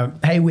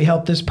 hey, we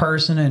helped this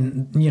person,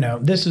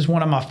 and, this is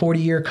one of my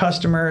 40-year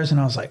customers. And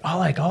I was like,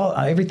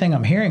 everything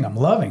I'm hearing, I'm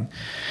loving.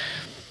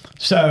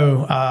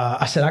 So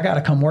I said, I got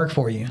to come work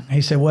for you. He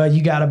said, well,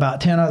 you got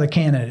about 10 other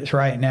candidates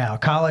right now,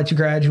 college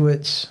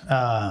graduates,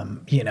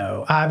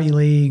 Ivy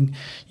League,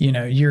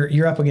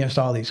 you're up against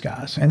all these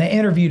guys. And they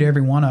interviewed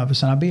every one of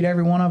us, and I beat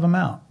every one of them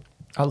out.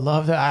 I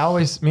love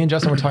that. Me and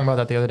Justin were talking about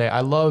that the other day. I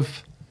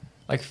love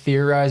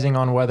theorizing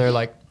on whether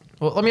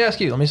well, let me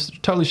ask you, let me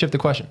totally shift the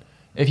question.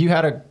 If you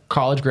had a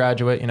college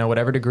graduate,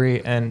 whatever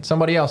degree, and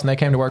somebody else, and they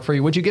came to work for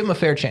you, would you give them a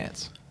fair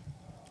chance?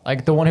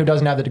 Like the one who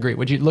doesn't have the degree,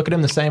 would you look at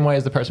him the same way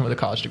as the person with a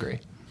college degree?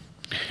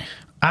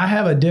 I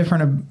have a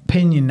different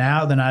opinion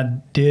now than I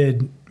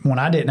did when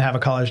I didn't have a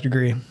college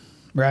degree,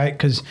 right?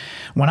 Because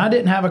when I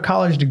didn't have a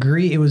college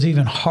degree, it was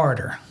even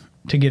harder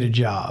to get a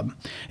job.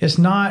 It's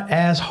not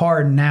as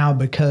hard now,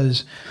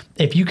 because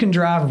if you can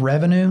drive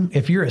revenue,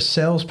 if you're a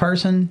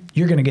salesperson,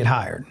 you're going to get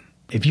hired.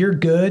 If you're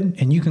good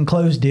and you can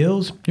close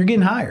deals, you're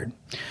getting hired.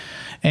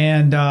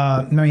 And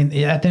at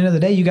the end of the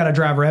day, you got to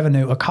drive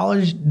revenue. A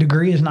college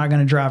degree is not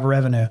going to drive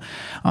revenue.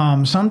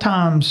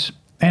 Sometimes,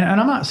 and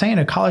I'm not saying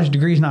a college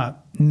degree is not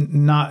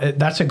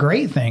that's a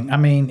great thing. I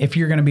mean, if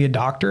you're going to be a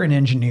doctor, an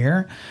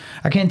engineer,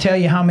 I can't tell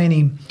you how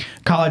many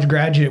college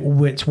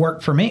graduates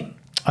worked for me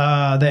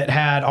that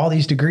had all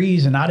these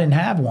degrees, and I didn't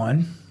have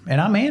one,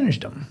 and I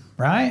managed them,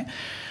 right?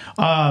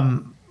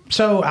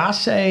 So I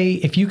say,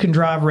 if you can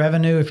drive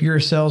revenue, if you're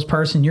a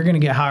salesperson, you're going to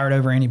get hired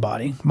over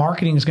anybody.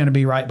 Marketing is going to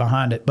be right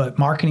behind it, but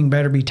marketing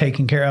better be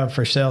taken care of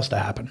for sales to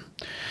happen.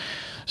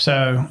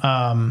 So,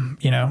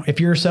 if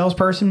you're a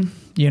salesperson,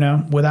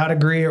 without a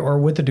degree or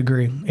with a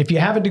degree, if you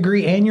have a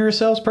degree and you're a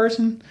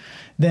salesperson,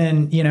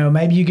 then,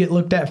 maybe you get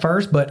looked at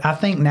first. But I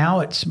think now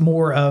it's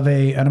more of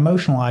an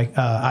emotional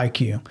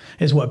IQ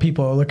is what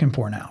people are looking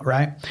for now,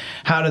 right?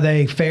 How do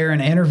they fare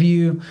in an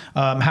interview?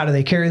 How do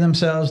they carry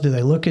themselves? Do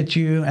they look at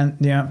you? And,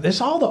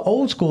 it's all the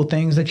old school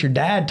things that your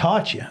dad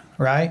taught you,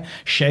 right?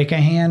 Shake a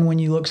hand when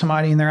you look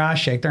somebody in their eye,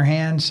 shake their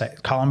hand,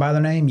 call them by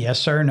their name. Yes,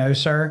 sir. No,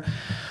 sir.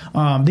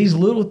 These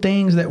little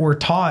things that we're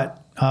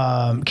taught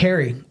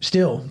carry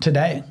still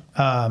today.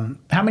 How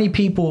many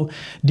people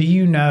do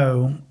you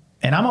know?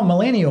 And I'm a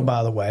millennial,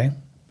 by the way.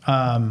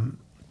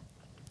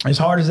 as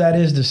hard as that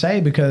is to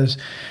say, because,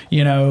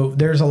 you know,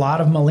 there's a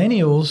lot of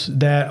millennials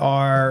that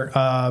are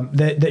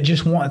that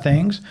just want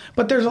things,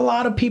 but there's a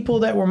lot of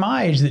people that were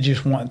my age that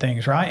just want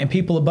things, right? And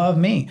people above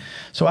me.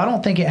 So I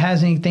don't think it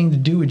has anything to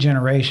do with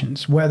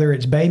generations, whether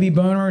it's baby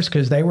boomers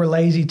because they were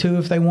lazy too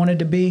if they wanted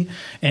to be,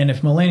 and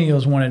if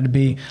millennials wanted to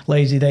be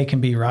lazy, they can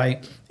be,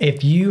 right?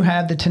 If you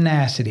have the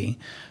tenacity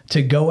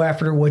to go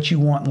after what you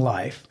want in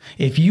life,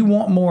 if you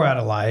want more out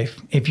of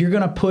life, if you're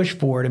going to push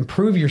for it and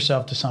prove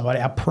yourself to somebody,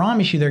 I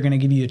promise you they're going to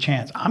give you a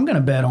chance. I'm going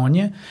to bet on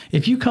you.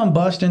 If you come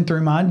busting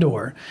through my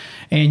door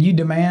and you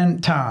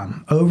demand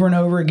time over and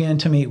over again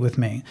to meet with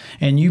me,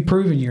 and you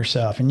prove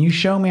yourself and you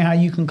show me how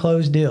you can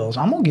close deals,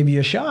 I'm going to give you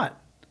a shot.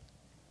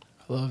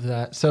 I love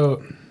that.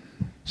 So,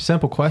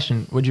 simple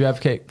question. Would you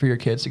advocate for your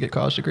kids to get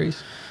college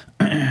degrees?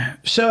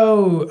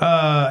 So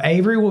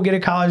Avery will get a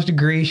college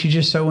degree. She's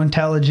just so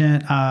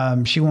intelligent.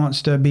 She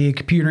wants to be a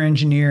computer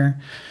engineer.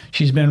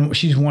 She's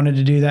wanted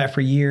to do that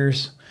for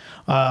years.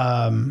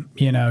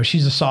 You know,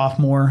 she's a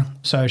sophomore,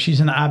 so she's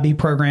in the IB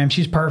program.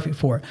 She's perfect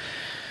for it.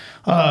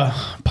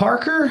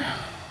 Parker,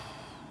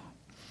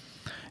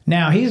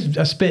 now he's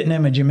a spitting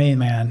image of me,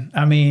 man.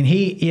 I mean,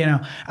 you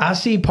know, I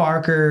see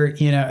Parker,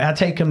 you know, I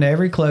take him to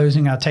every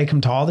closing. I take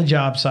him to all the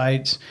job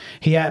sites.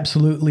 He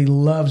absolutely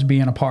loves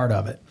being a part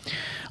of it.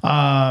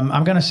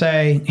 I'm going to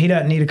say he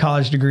doesn't need a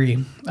college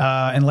degree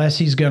unless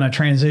he's going to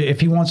transit.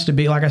 If he wants to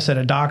be, like I said,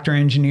 a doctor,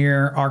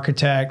 engineer,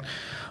 architect,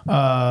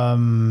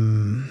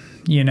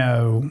 you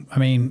know, I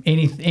mean,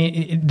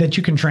 anything that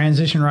you can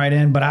transition right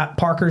in. But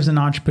Parker's an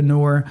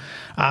entrepreneur,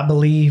 I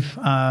believe.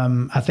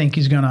 I think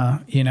he's going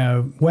to, you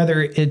know,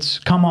 whether it's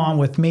come on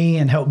with me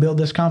and help build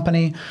this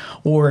company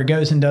or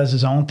goes and does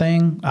his own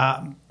thing.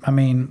 I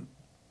mean,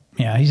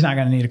 yeah, he's not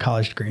going to need a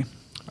college degree.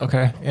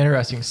 Okay,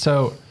 interesting.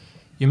 So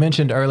you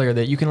mentioned earlier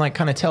that you can like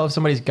kind of tell if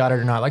somebody's got it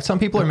or not. Like some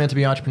people are meant to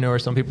be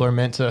entrepreneurs. Some people are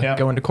meant to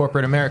go into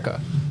corporate America.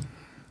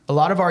 A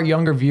lot of our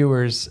younger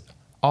viewers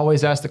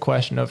always ask the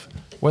question of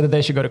whether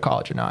they should go to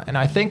college or not. And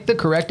I think the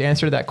correct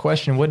answer to that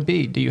question would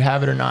be, do you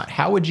have it or not?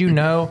 How would you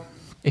know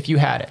if you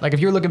had it? Like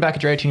if you're looking back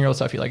at your 18-year-old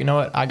self, you're like, you know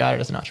what? I got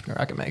it as an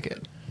entrepreneur. I can make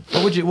it.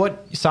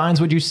 What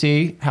signs would you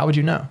see? How would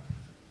you know?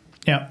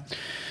 Yeah.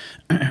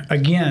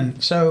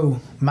 Again, so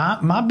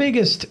my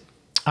biggest,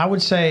 I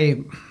would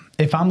say,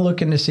 if I'm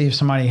looking to see if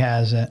somebody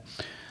has it,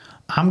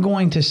 I'm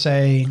going to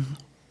say,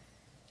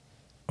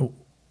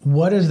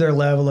 what is their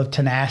level of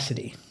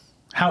tenacity?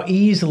 How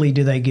easily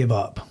do they give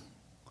up?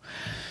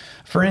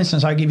 For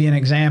instance, I'll give you an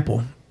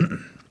example.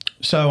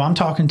 So I'm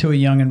talking to a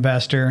young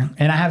investor,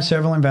 and I have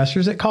several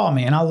investors that call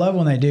me, and I love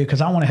when they do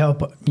because I want to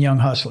help young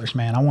hustlers,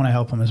 man. I want to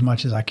help them as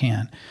much as I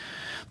can.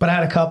 But I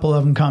had a couple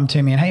of them come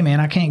to me and, hey, man,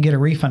 I can't get a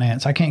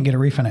refinance. I can't get a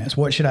refinance.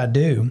 What should I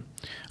do?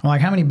 I'm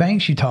like, how many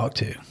banks you talk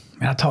to?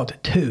 And I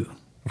talked to 2.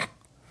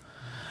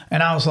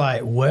 And I was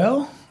like,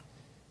 well,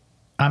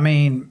 I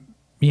mean,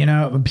 you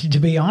know, to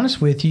be honest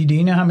with you, do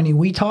you know how many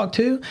we talked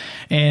to?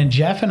 And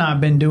Jeff and I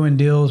have been doing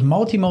deals,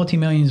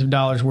 multi-millions of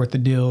dollars worth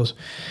of deals.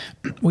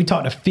 We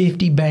talked to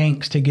 50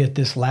 banks to get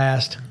this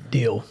last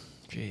deal.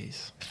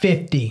 Jeez.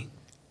 50.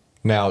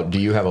 Now, do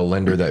you have a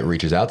lender that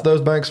reaches out to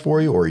those banks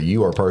for you, or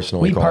you are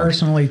personally calling?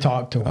 Personally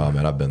talked to them. Oh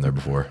man, I've been there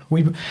before.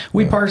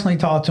 We personally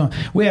talked to them.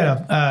 We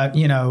had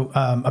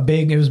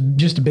it was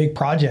just a big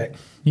project,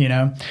 you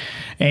know,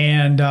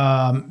 and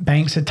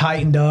banks had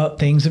tightened up,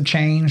 things have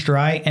changed,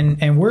 right?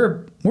 And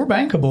we're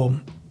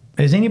bankable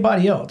as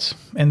anybody else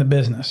in the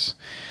business.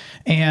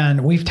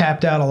 And we've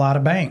tapped out a lot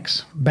of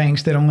banks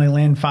that only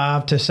lend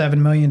 $5 to $7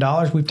 million.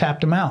 We've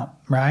tapped them out,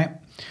 right?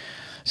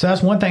 So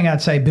that's one thing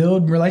I'd say,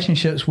 build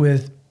relationships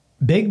with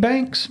big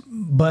banks,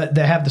 but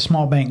they have the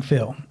small bank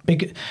feel,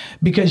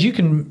 because you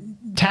can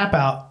tap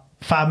out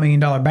 $5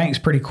 million banks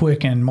pretty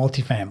quick in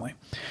multifamily.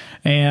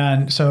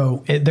 And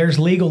so there's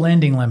legal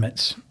lending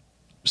limits.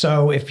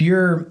 So if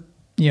you're,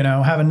 you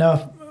know, have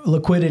enough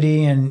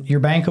liquidity and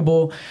you're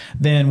bankable,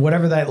 then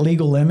whatever that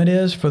legal limit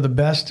is for the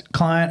best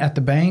client at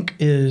the bank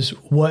is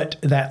what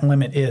that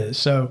limit is.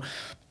 So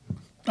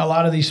a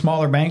lot of these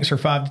smaller banks are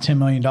 $5 to $10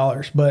 million,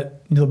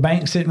 but the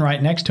bank sitting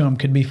right next to them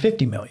could be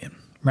 50 million,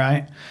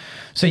 right?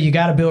 So you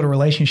got to build a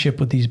relationship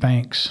with these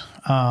banks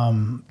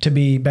to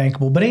be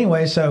bankable. But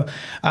anyway, so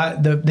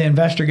the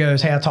investor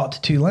goes, hey, I talked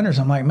to 2 lenders.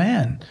 I'm like,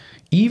 man,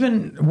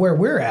 even where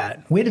we're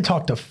at, we had to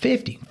talk to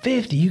 50.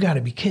 50, you got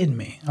to be kidding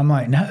me. I'm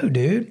like, no,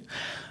 dude,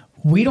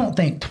 we don't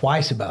think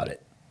twice about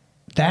it.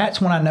 That's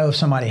when I know if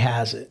somebody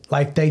has it.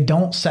 Like they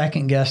don't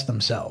second guess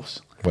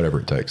themselves. Whatever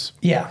it takes.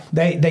 Yeah,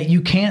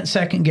 you can't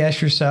second guess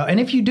yourself. And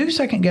if you do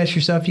second guess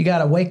yourself, you got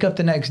to wake up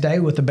the next day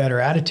with a better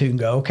attitude and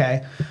go,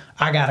 okay,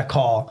 I got to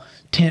call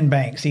 10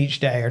 banks each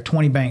day or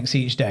 20 banks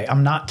each day.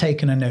 I'm not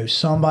taking a no.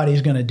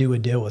 Somebody's going to do a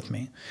deal with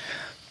me.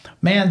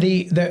 Man,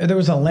 there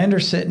was a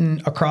lender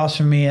sitting across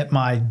from me at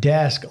my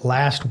desk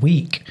last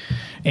week,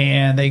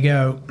 and they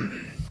go,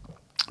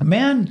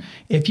 man,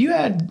 if you've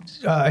had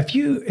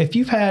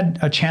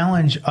a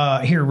challenge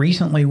here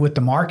recently with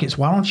the markets,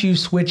 why don't you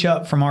switch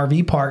up from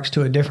RV parks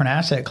to a different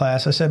asset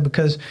class? I said,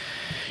 because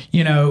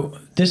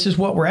this is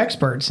what we're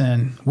experts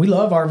in. We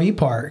love RV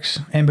parks.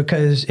 And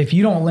because if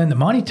you don't lend the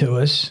money to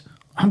us,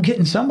 I'm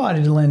getting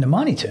somebody to lend the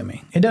money to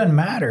me. It doesn't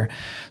matter.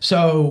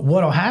 So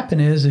what'll happen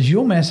is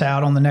you'll miss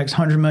out on the next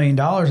 $100 million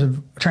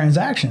of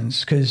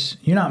transactions because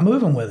you're not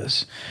moving with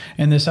us.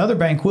 And this other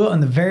bank will.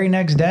 And the very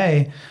next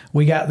day,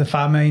 we got the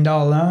 $5 million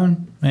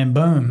loan, and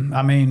boom.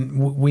 I mean,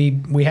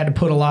 we had to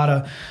put a lot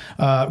of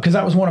because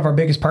that was one of our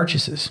biggest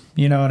purchases.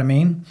 You know what I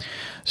mean?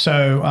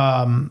 So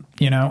and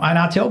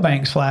I tell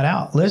banks flat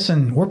out,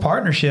 listen, we're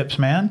partnerships,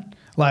 man.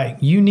 Like,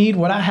 you need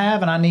what I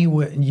have and I need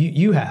what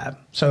you have.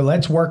 So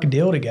let's work a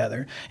deal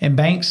together. And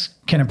banks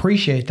can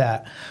appreciate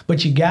that.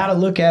 But you got to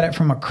look at it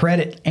from a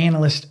credit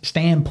analyst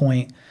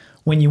standpoint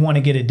when you want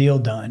to get a deal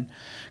done.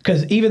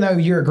 Because even though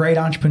you're a great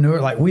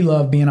entrepreneur, like, we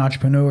love being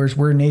entrepreneurs,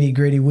 we're nitty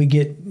gritty, we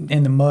get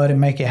in the mud and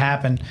make it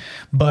happen.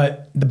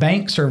 But the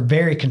banks are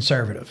very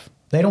conservative.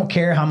 They don't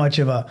care how much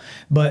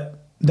but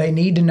they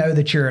need to know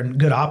that you're a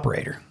good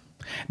operator.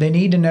 They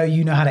need to know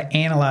you know how to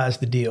analyze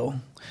the deal.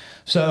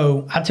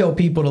 So I tell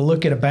people to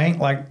look at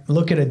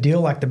a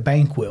deal like the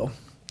bank will.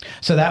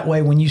 So that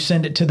way, when you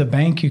send it to the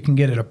bank, you can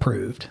get it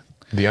approved.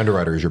 The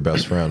underwriter is your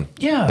best friend.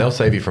 Yeah. They'll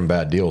save you from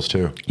bad deals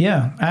too.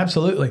 Yeah,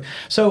 absolutely.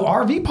 So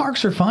RV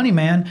parks are funny,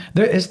 man.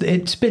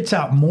 It spits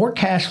out more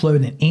cash flow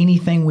than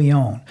anything we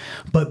own.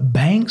 But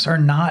banks are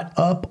not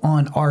up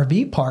on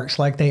RV parks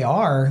like they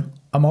are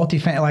a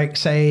multifamily, like,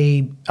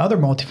 say, other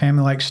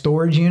multifamily, like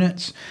storage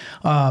units,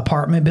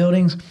 apartment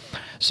buildings.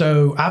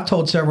 So I've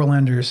told several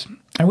lenders,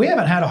 and we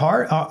haven't had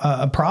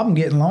a problem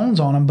getting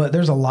loans on them, but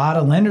there's a lot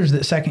of lenders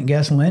that second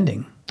guess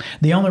lending.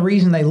 The only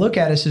reason they look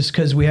at us is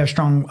because we have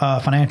strong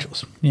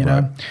financials.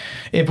 Right.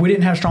 If we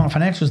didn't have strong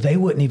financials, they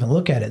wouldn't even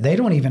look at it. They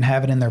don't even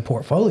have it in their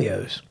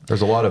portfolios.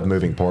 There's a lot of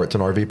moving parts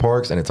in RV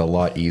parks, and it's a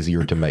lot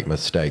easier to make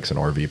mistakes in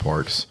RV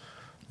parks.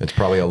 It's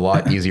probably a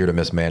lot easier to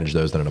mismanage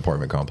those than an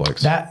apartment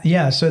complex.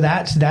 So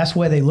that's the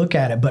way they look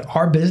at it. But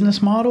our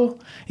business model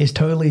is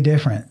totally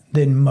different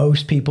than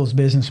most people's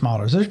business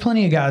models. There's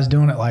plenty of guys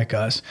doing it like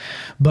us,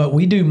 but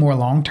we do more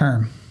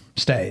long-term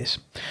stays.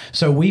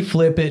 So we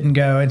flip it and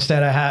go,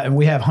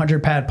 we have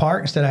 100 pad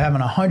park, instead of having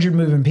 100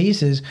 moving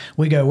pieces,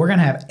 we're going to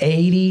have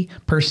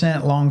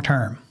 80%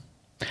 long-term.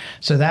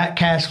 So that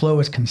cash flow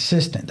is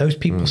consistent. Those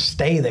people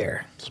stay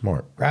there.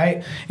 Smart.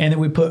 Right? And then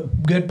we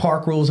put good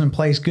park rules in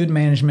place, good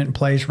management in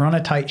place, run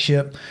a tight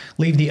ship,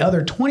 leave the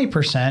other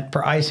 20%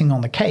 for icing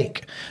on the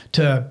cake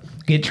to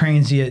get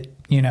transient,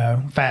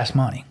 fast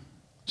money.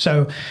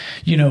 So,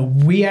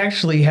 we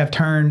actually have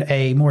turned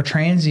a more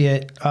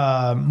transient,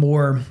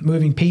 more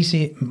moving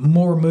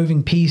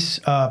piece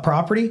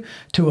property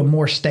to a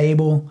more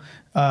stable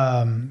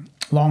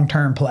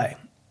long-term play.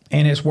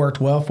 And it's worked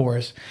well for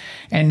us.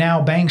 And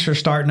now banks are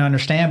starting to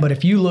understand. But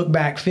if you look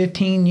back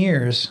 15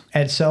 years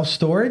at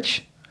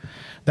self-storage,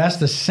 that's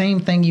the same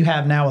thing you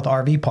have now with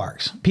RV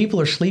parks. People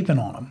are sleeping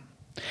on them.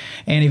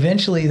 And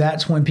eventually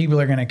that's when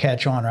people are going to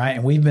catch on, right?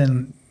 And we've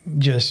been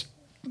just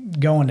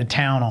going to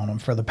town on them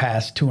for the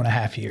past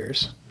 2.5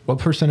 years. What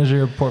percentage of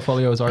your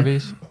portfolio is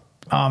RVs?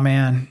 Oh,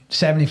 man,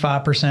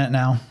 75%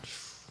 now.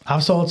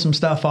 I've sold some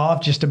stuff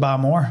off just to buy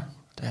more.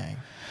 Dang.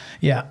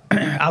 Yeah,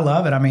 I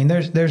love it. I mean,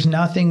 there's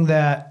nothing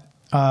that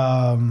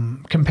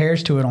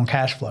compares to it on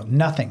cash flow.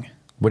 Nothing.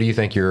 What do you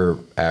think your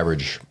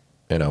average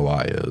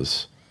NOI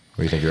is? What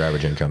do you think your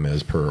average income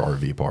is per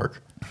RV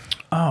park?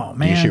 Oh,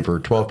 man. Do you shoot for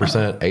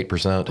 12%,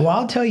 8%? Well,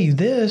 I'll tell you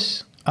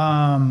this.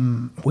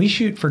 We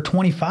shoot for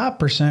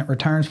 25%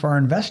 returns for our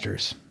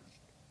investors.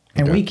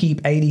 And we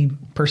keep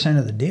 80%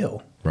 of the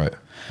deal. Right.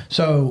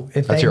 So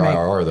if that's your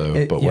IRR,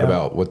 though. But what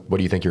about, what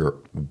do you think your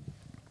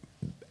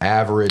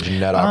average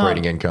net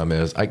operating income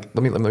is? Let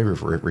me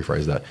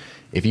rephrase that.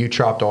 If you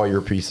chopped all your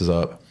pieces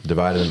up,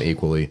 divided them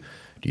equally,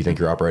 do you think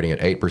you're operating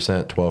at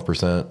 8%,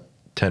 12%,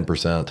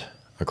 10%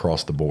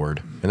 across the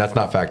board? And that's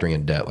not factoring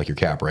in debt, like your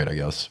cap rate, I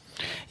guess.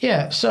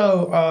 Yeah.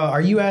 So are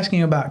you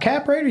asking about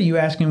cap rate, or are you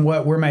asking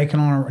what we're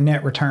making on a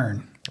net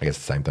return? I guess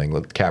the same thing.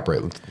 Cap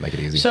rate, let's make it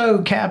easy.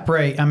 So cap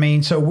rate, I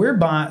mean, so we're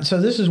buying, so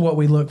this is what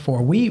we look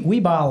for. We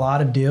buy a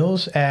lot of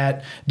deals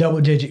at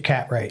double-digit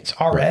cap rates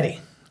already.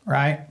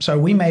 Right. So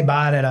we may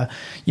buy it at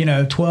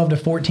a, 12 to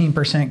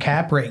 14%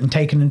 cap rate and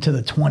take it into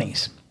the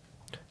 20s.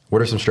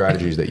 What are some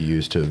strategies that you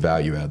use to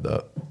value add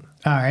that?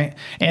 All right.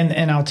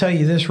 And I'll tell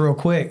you this real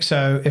quick.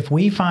 So if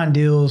we find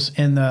deals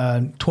in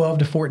the 12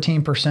 to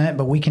 14%,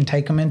 but we can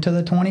take them into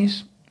the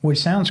 20s, which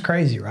sounds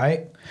crazy,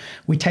 right?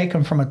 We take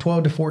them from a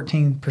 12 to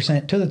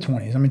 14% to the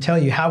 20s. Let me tell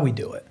you how we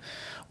do it.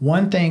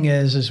 One thing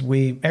is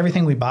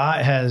everything we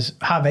buy has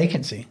high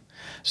vacancy.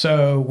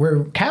 So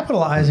we're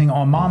capitalizing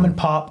on mom and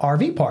pop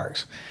RV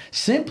parks.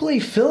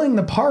 Simply filling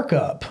the park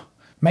up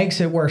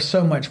makes it worth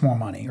so much more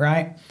money,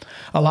 right?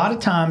 A lot of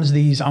times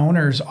these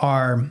owners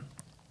are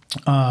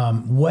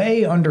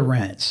way under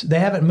rents. They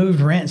haven't moved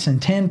rents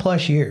in 10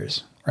 plus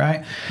years,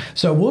 right?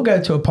 So we'll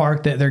go to a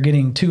park that they're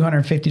getting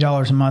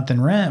 $250 a month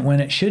in rent when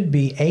it should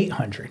be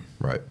 $800.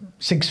 Right.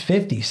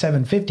 $650,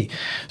 $750.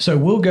 So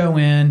we'll go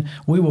in,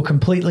 we will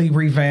completely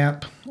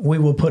revamp. We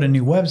will put a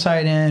new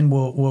website in.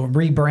 We'll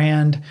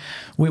rebrand.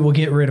 We will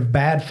get rid of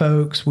bad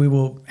folks. We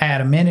will add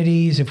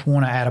amenities if we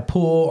want to add a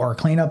pool or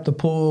clean up the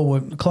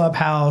pool,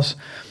 clubhouse.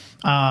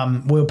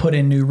 We'll put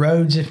in new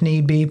roads if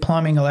need be,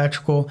 plumbing,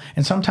 electrical.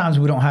 And sometimes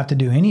we don't have to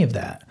do any of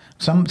that.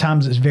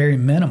 Sometimes it's very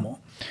minimal.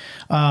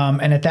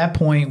 And at that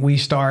point, we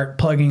start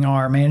plugging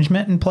our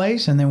management in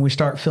place, and then we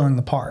start filling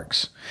the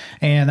parks.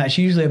 And that's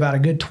usually about a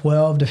good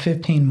 12 to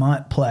 15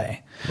 month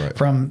play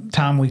from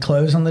time we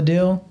close on the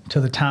deal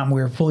to the time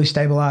we're fully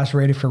stabilized,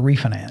 ready for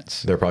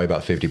refinance. They're probably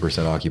about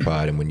 50%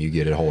 occupied, and when you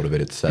get a hold of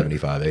it, it's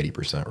 75,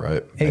 80%,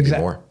 right? Maybe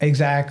more.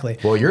 Exactly.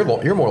 Well, you're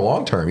more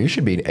long-term. You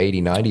should be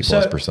 80, 90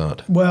 plus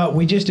percent. Well,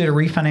 we just did a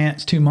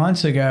refinance 2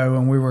 months ago,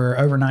 and we were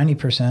over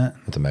 90%.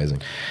 That's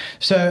amazing.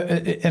 So,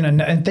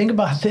 and think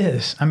about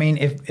this. I mean,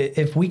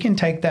 if we can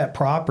take that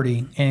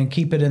property and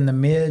keep it in the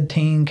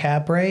mid-teen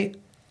cap rate,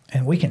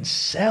 and we can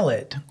sell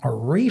it or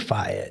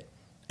refi it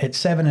at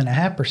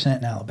 7.5%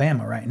 in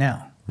Alabama right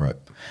now. Right.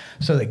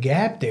 So the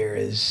gap there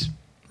is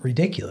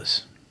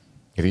ridiculous.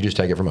 If you just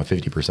take it from a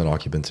 50%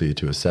 occupancy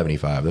to a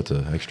 75, that's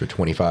an extra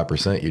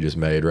 25% you just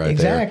made right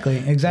there.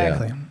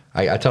 Exactly.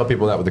 Yeah. I tell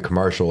people that with the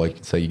commercial,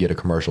 like say you get a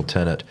commercial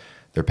tenant,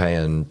 they're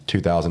paying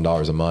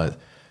 $2,000 a month.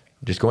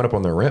 Just going up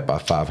on their rent by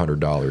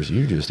 $500,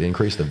 you just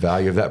increase the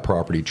value of that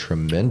property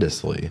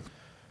tremendously.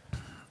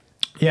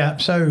 Yeah.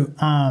 So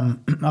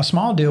a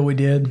small deal we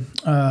did,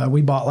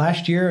 we bought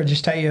last year. I'll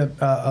just tell you,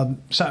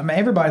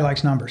 everybody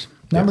likes numbers.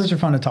 Numbers are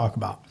fun to talk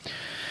about.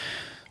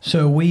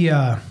 So we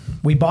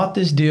bought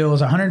this deal. It was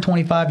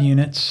 125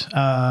 units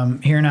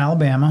here in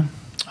Alabama.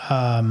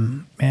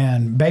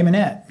 And Bay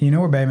Minette, you know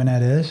where Bay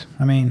Minette is.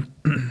 I mean,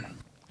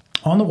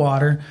 on the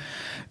water,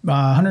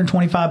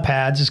 125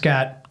 pads. It's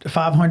got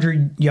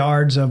 500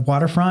 yards of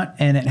waterfront,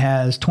 and it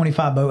has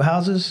 25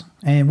 boathouses.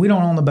 And we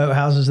don't own the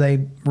boathouses;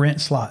 they rent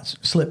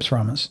slips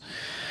from us.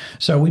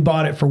 So we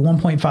bought it for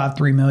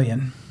 $1.53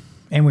 million,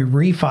 and we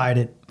refied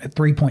it at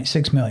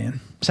 $3.6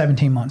 million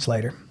 17 months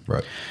later.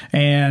 Right.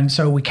 And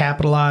so we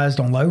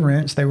capitalized on low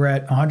rents. They were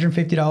at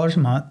 $150 a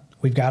month.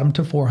 We've got them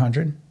to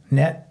 $400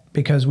 net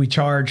because we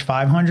charge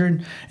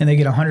 $500, and they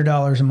get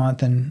 $100 a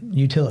month in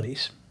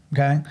utilities.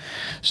 Okay,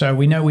 so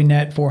we know we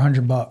net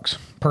 $400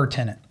 per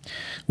tenant.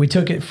 We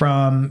took it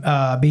from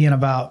being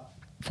about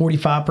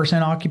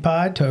 45%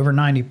 occupied to over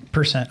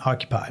 90%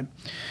 occupied.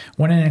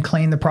 Went in and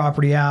cleaned the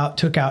property out,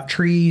 took out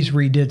trees,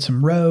 redid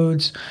some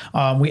roads.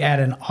 We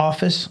added an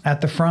office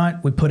at the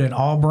front. We put in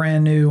all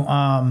brand new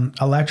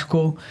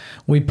electrical.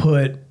 We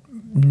put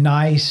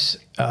nice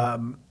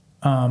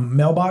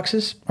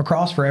mailboxes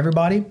across for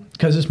everybody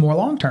because it's more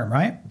long term,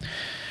 right?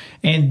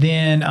 And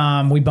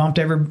then we bumped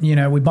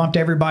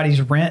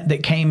everybody's rent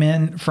that came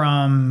in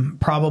from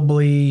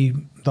probably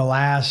the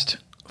last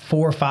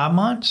 4 or 5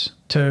 months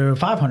to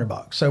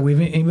 $500. So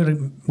we've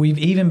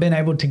even been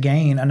able to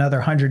gain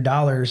another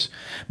 $100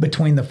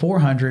 between the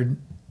 400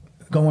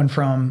 going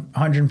from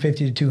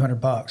 150 to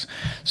 $200.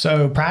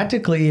 So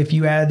practically, if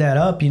you add that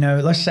up,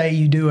 let's say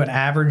you do an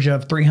average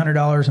of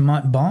 $300 a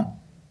month bump,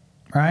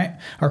 right,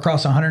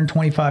 across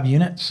 125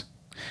 units.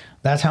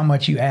 That's how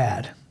much you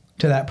add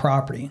to that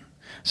property.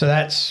 So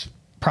that's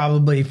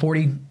probably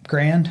 40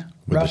 grand.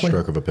 With roughly. the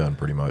stroke of a pen,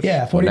 pretty much.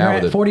 Yeah, 40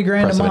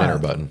 grand a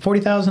month. Button.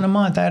 40,000 a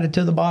month added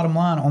to the bottom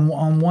line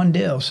on one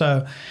deal.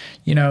 So,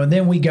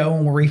 then we go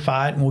and we'll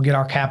refi it and we'll get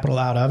our capital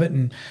out of it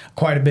and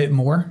quite a bit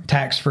more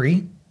tax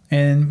free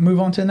and move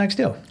on to the next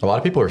deal. A lot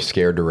of people are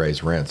scared to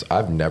raise rents.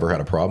 I've never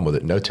had a problem with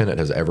it. No tenant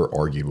has ever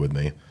argued with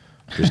me.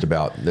 Just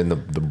about. Then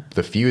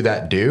the few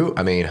that do,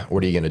 I mean,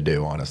 what are you going to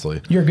do?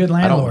 Honestly, you're a good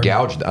landlord.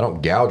 I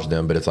don't gouge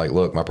them, but it's like,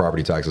 look, my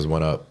property taxes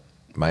went up.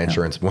 My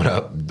insurance went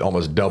up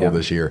almost double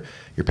this year.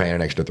 You're paying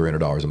an extra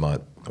 $300 a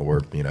month,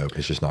 or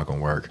it's just not going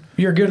to work.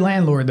 You're a good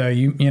landlord, though.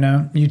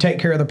 You take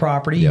care of the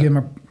property. You give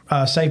them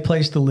a safe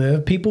place to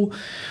live. People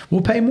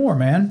will pay more,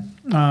 man.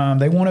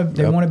 They want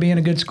to be in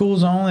a good school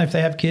zone. If they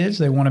have kids,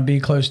 they want to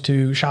be close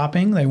to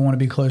shopping. They want to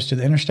be close to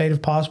the interstate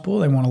if possible.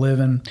 They want to live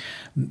in.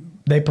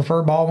 They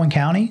prefer Baldwin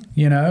County.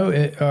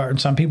 Or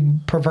some people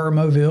prefer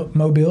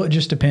Mobile. It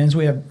just depends.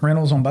 We have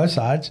rentals on both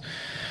sides.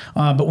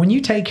 But when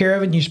you take care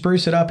of it and you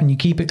spruce it up and you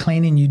keep it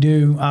clean and you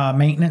do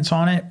maintenance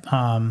on it,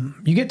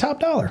 you get top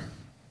dollar.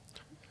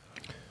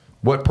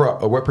 What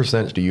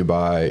percentage do you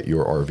buy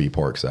your RV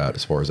parks at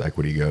as far as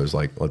equity goes?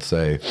 Like, let's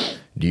say,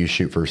 do you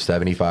shoot for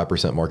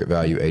 75% market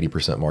value,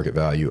 80% market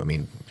value? I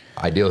mean,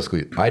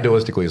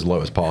 idealistically as low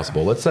as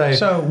possible. Let's say.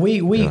 So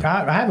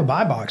I have a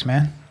buy box,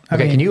 man.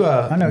 Okay, can you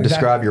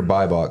describe your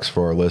buy box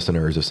for our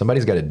listeners? If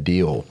somebody's got a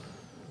deal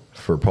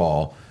for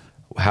Paul,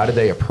 how do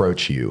they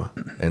approach you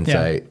and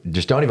say,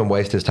 just don't even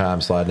waste his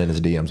time sliding in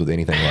his DMs with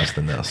anything less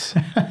than this?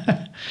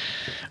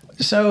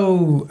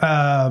 So,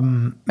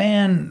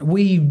 man,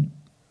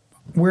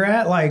 we're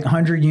at like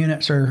 100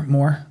 units or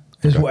more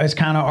is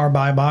kind of our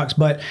buy box.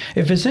 But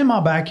if it's in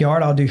my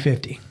backyard, I'll do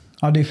 50.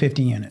 I'll do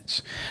 50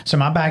 units. So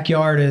my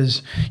backyard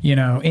is,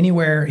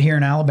 anywhere here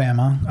in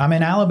Alabama. I'm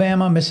in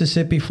Alabama,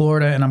 Mississippi,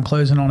 Florida, and I'm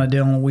closing on a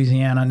deal in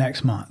Louisiana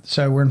next month.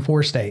 So we're in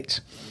 4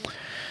 states.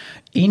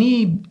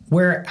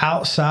 Anywhere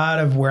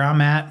outside of where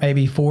I'm at,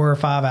 maybe 4 or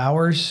 5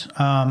 hours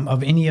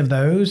of any of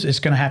those, it's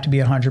going to have to be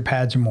 100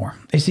 pads or more.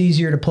 It's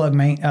easier to plug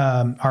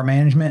our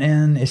management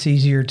in. It's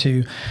easier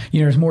to,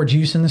 there's more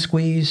juice in the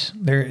squeeze.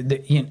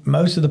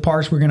 Most of the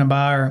parks we're going to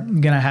buy are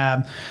going to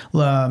have,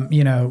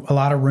 a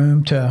lot of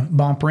room to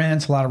bump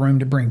rents, a lot of room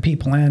to bring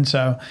people in.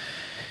 So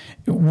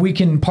we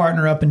can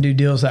partner up and do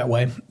deals that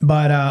way.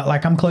 But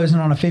like I'm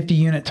closing on a 50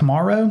 unit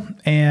tomorrow,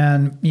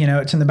 and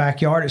it's in the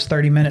backyard. It's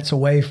 30 minutes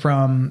away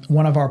from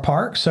one of our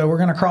parks. So we're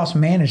going to cross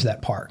manage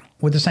that park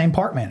with the same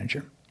park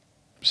manager.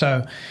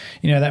 So,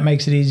 that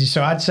makes it easy.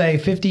 So I'd say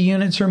 50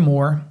 units or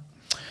more.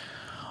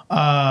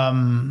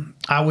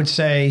 I would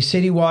say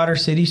city water,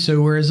 city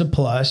sewer is a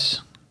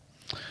plus.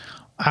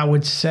 I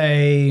would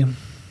say,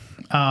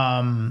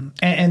 and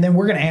then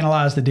we're going to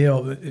analyze the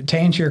deal. To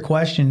answer your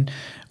question,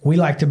 we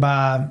like to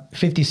buy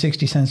 50,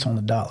 60 cents on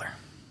the dollar.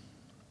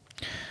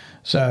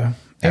 So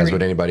as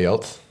would anybody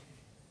else?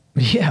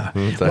 Yeah.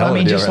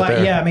 Well, just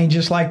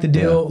like the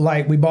deal,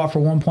 like we bought for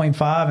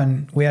 1.5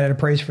 and we had it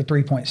appraised for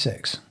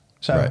 3.6.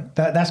 So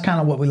that's kind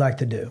of what we like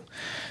to do.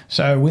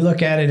 So we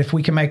look at it, if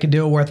we can make a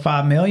deal worth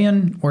 $5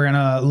 million, we're going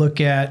to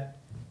look at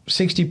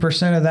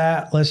 60% of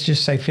that. Let's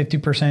just say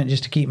 50%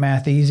 just to keep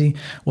math easy.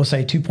 We'll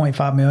say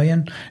 2.5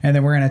 million. And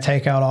then we're going to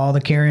take out all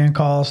the carrying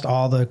cost,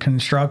 all the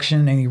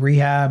construction, any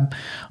rehab,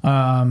 so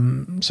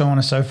on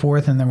and so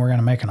forth. And then we're going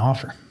to make an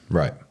offer.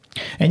 Right.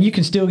 And you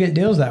can still get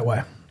deals that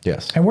way.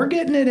 Yes. And we're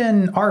getting it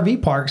in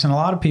RV parks, and a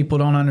lot of people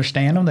don't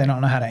understand them. They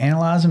don't know how to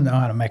analyze them. They don't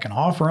know how to make an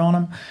offer on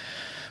them.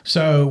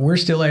 So we're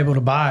still able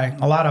to buy.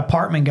 A lot of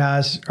apartment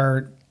guys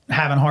are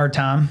having a hard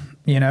time,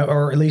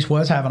 or at least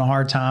was having a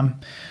hard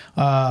time.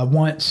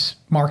 Once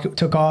market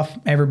took off,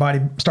 everybody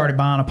started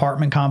buying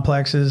apartment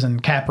complexes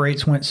and cap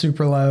rates went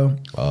super low.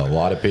 A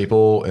lot of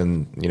people,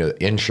 and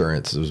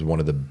insurance was one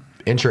of the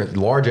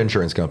large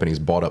insurance companies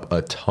bought up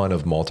a ton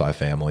of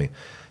multifamily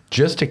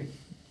just to,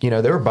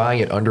 they were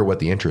buying it under what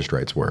the interest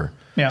rates were,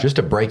 just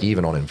to break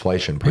even on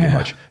inflation pretty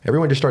much.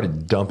 Everyone just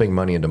started dumping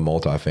money into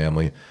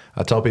multifamily.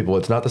 I tell people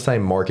it's not the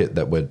same market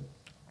that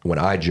when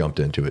I jumped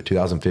into it,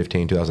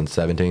 2015,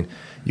 2017,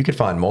 you could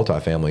find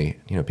multifamily,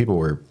 people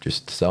were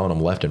just selling them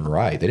left and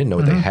right. They didn't know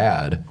what they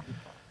had.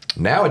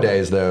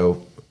 Nowadays,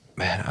 though,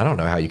 man, I don't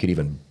know how you could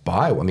even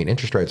buy. I mean,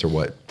 interest rates are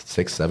what,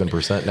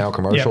 6-7% now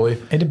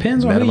commercially? It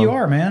depends on who you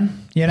are,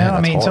 man.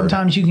 Hard.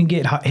 Sometimes you can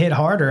get hit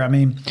harder. I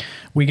mean,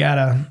 we got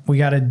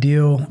a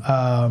deal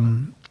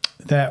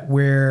that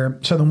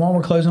so the one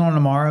we're closing on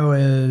tomorrow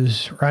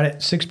is right at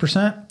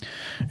 6%.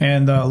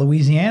 And the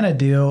Louisiana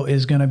deal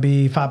is going to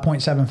be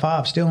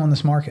 5.75, still in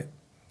this market.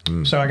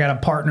 So I got a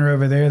partner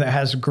over there that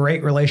has a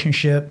great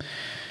relationship.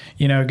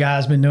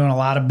 Guy's been doing a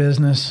lot of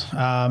business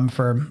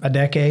for a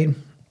decade.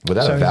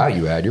 Without a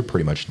value add, you're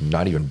pretty much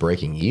not even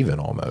breaking even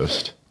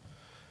almost.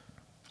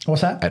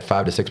 What's that? At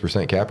 5 to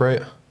 6% cap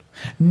rate?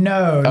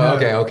 No. Oh,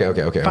 okay.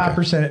 5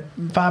 or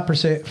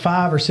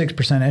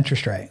 6%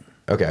 interest rate.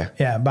 Okay.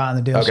 Yeah, buying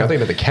the deal. Okay, I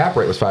think that the cap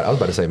rate was 5. I was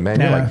about to say, man,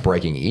 you're like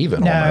breaking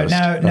even almost.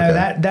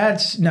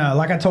 That's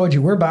like I told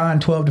you, we're buying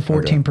 12 to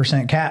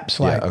 14% caps.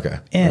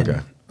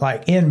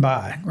 In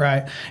buy,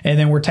 right? And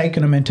then we're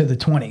taking them into the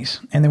 20s,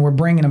 and then we're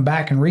bringing them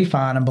back and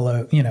refining them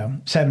below,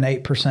 7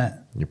 to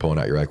 8%. You're pulling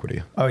out your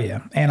equity. Oh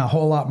yeah, and a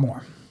whole lot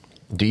more.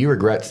 Do you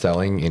regret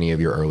selling any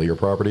of your earlier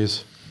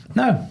properties?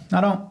 No,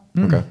 I don't.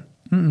 Okay.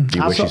 Do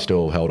you wish you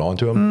still held on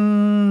to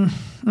them?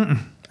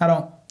 I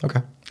don't.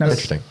 Okay.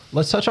 Interesting.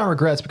 Let's touch on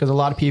regrets, because a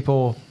lot of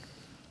people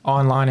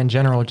online in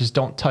general just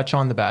don't touch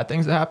on the bad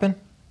things that happen.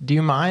 Do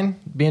you mind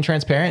being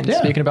transparent and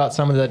speaking about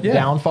some of the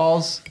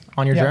downfalls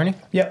on your journey?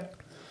 Yep.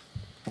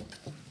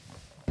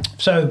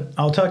 So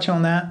I'll touch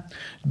on that,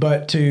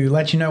 but to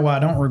let you know why I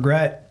don't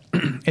regret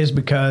is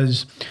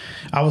because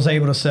I was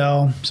able to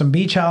sell some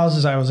beach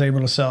houses. I was able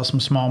to sell some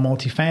small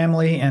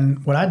multifamily.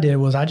 And what I did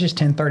was I just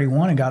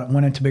 1031 and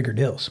went into bigger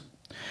deals.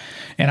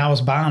 And I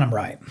was buying them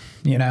right,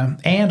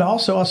 And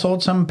also I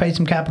sold some, paid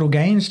some capital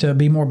gains to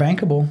be more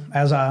bankable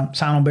as I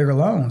sign on bigger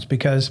loans.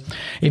 Because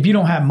if you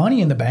don't have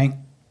money in the bank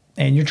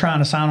and you're trying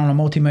to sign on a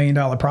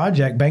multi-million-dollar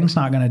project, bank's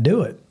not going to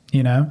do it.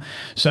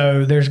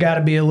 So there's got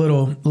to be a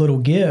little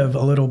give,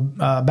 a little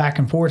back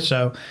and forth.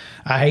 So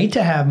I hate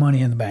to have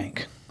money in the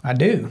bank. I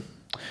do.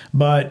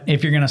 But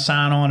if you're going to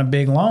sign on a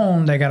big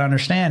loan, they got to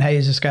understand, hey,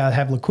 does this guy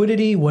have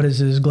liquidity? What is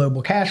his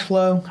global cash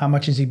flow? How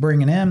much is he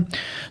bringing in?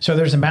 So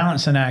there's a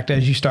balancing act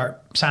as you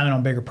start signing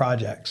on bigger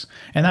projects.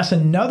 And that's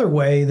another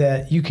way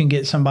that you can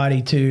get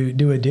somebody to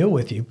do a deal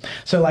with you.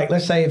 So like,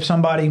 let's say if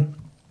somebody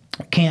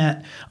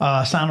can't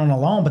sign on a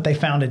loan, but they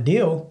found a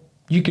deal,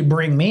 you could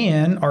bring me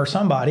in or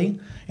somebody,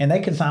 and they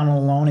could sign on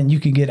a loan, and you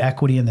could get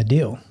equity in the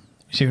deal.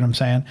 You see what I'm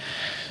saying?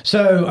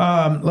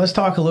 So let's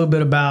talk a little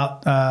bit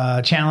about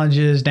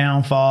challenges,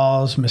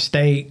 downfalls,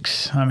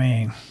 mistakes. I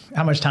mean,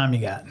 how much time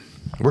you got?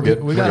 We're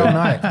good. We got all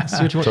night.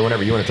 So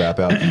whenever you want to tap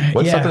out,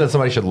 what's Yeah. something that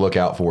somebody should look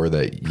out for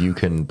that you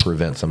can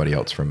prevent somebody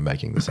else from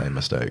making the same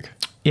mistake?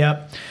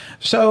 Yep.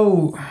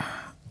 So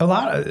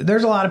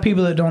there's a lot of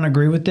people that don't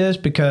agree with this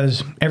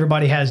because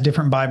everybody has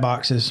different buy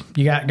boxes.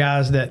 You got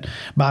guys that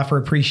buy for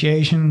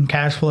appreciation,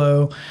 cash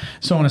flow,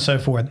 so on and so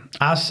forth.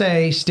 I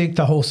say stick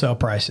to wholesale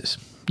prices.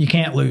 You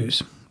can't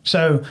lose.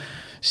 So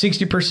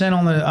 60%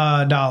 on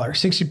the dollar,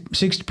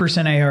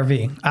 60%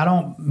 ARV. I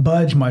don't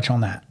budge much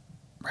on that.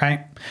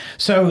 Right.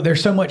 So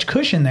there's so much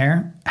cushion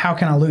there. How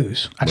can I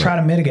lose? I try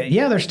to mitigate.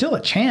 Yeah, there's still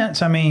a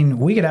chance. I mean,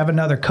 we could have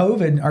another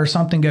COVID or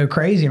something go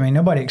crazy. I mean,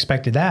 nobody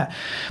expected that.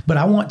 But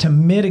I want to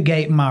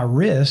mitigate my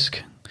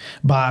risk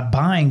by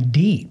buying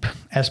deep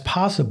as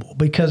possible,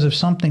 because if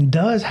something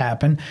does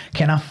happen,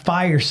 can I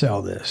fire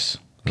sell this?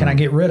 Can I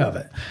get rid of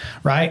it?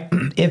 Right.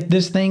 If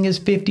this thing is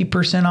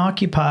 50%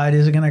 occupied,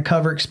 is it going to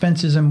cover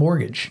expenses and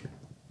mortgage?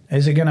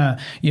 Is it gonna,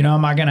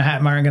 am I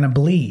gonna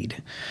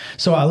bleed?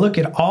 So I look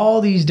at all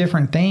these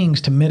different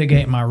things to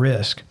mitigate my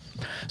risk.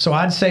 So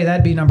I'd say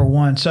that'd be number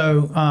one.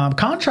 So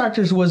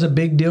contractors was a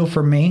big deal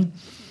for me.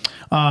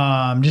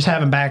 Just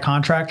having bad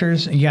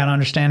contractors, you got to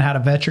understand how to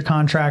vet your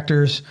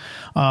contractors,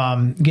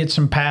 get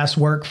some past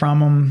work from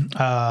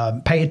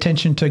them, pay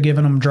attention to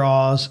giving them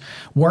draws,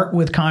 work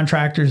with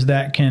contractors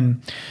that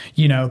can,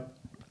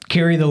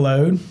 carry the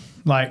load.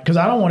 Like, because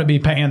I don't want to be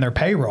paying their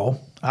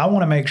payroll. I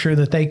want to make sure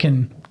that they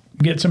can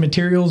get some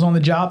materials on the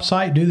job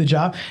site, do the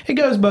job. It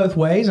goes both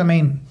ways. I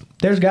mean,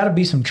 there's got to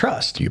be some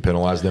trust. Do you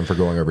penalize them for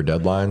going over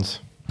deadlines?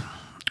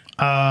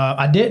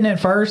 I didn't at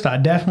first. I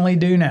definitely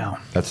do now.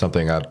 That's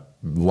something I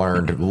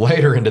learned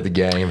later into the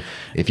game.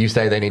 If you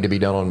say they need to be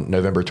done on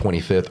November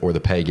 25th or the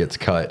pay gets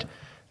cut,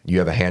 you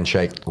have a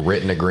handshake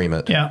written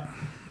agreement. Yeah.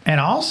 And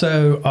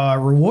also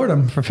reward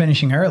them for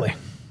finishing early.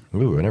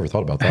 Ooh, I never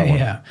thought about that one.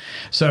 Yeah.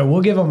 So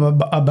we'll give them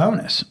a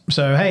bonus.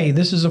 So, hey,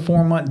 this is a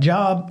 4-month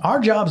job. Our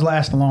jobs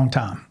last a long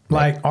time.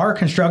 Like our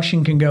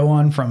construction can go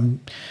on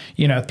from,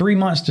 3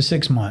 months to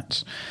 6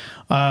 months.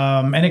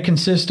 And it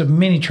consists of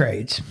many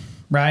trades,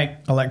 right?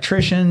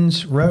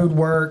 Electricians, road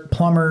work,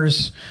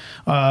 plumbers,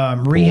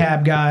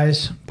 rehab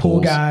guys,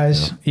 pool Pools,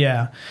 guys.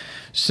 Yeah.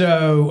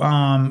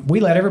 So we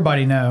let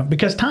everybody know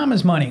because time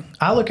is money.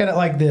 I look at it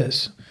like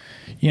this,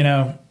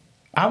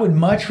 I would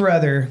much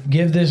rather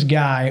give this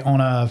guy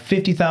on a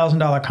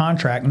 $50,000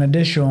 contract an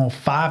additional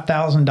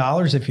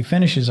 $5,000 if he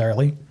finishes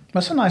early.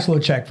 That's a nice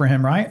little check for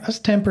him, right? That's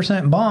a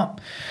 10%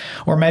 bump.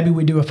 Or maybe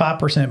we do a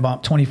 5%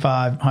 bump,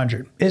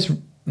 $2,500. It's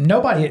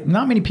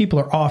not many people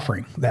are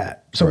offering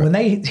that. So when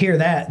they hear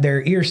that,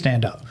 their ears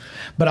stand up.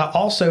 But I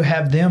also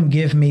have them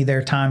give me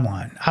their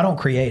timeline. I don't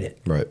create it.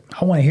 Right.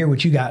 I want to hear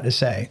what you got to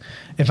say.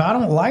 If I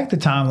don't like the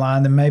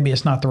timeline, then maybe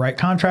it's not the right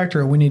contractor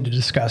or we need to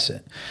discuss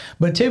it.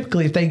 But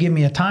typically if they give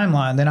me a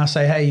timeline, then I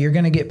say, hey, you're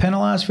going to get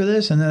penalized for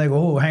this. And then they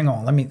go, oh, hang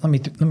on. Let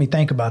me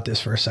think about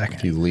this for a second.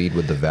 If you lead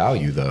with the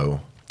value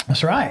though.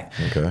 That's right.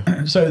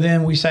 Okay. So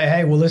then we say,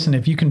 hey, well, listen,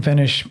 if you can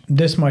finish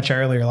this much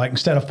earlier, like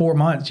instead of 4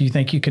 months, you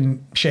think you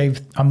can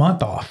shave a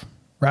month off,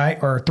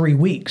 right? Or 3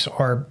 weeks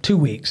or 2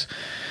 weeks.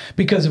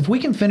 Because if we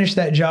can finish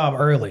that job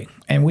early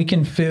and we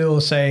can fill,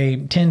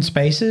 say, 10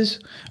 spaces,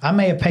 I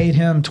may have paid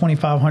him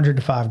 $2,500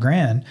 to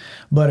 $5,000.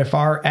 But if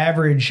our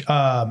average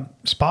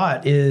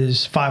spot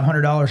is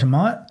 $500 a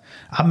month,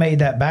 I made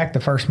that back the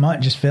first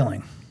month just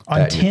filling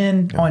on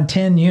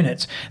 10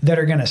 units that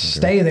are going to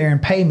stay there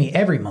and pay me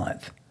every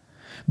month.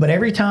 But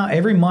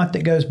every month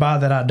that goes by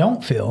that I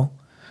don't fill,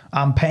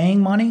 I'm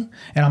paying money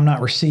and I'm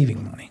not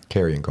receiving money.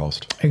 Carrying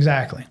cost.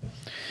 Exactly.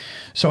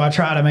 So I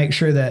try to make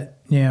sure that,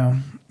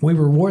 we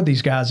reward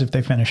these guys if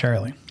they finish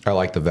early. I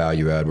like the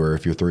value add where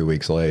if you're 3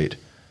 weeks late,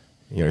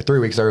 3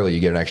 weeks early, you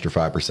get an extra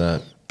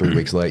 5%. 3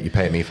 weeks late, you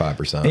pay me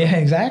 5%. Yeah,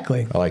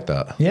 exactly. I like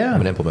that. Yeah. I'm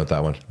going to implement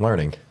that one.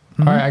 Learning.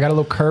 All right, I got a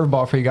little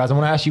curveball for you guys. I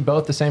want to ask you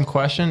both the same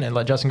question and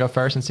let Justin go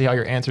first and see how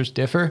your answers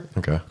differ.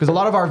 Okay. Because a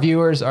lot of our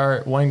viewers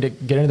are wanting to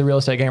get into the real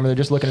estate game or they're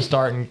just looking to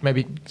start and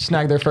maybe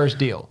snag their first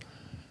deal.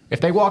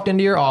 If they walked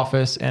into your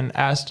office and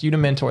asked you to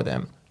mentor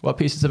them, what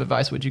pieces of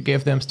advice would you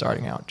give them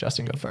starting out?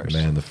 Justin, go first.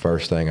 Man, the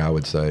first thing I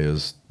would say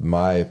is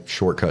my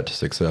shortcut to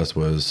success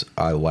was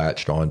I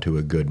latched onto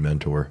a good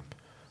mentor.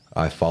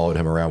 I followed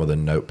him around with a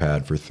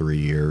notepad for 3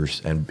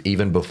 years. And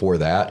even before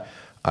that,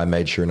 I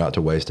made sure not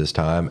to waste his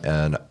time.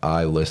 And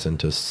I listened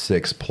to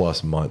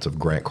 6+ months of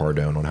Grant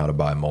Cardone on how to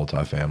buy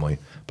multifamily.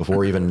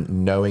 Before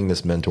even knowing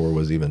this mentor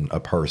was even a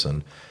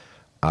person,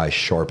 I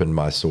sharpened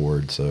my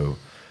sword. So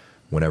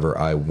whenever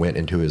I went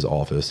into his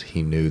office,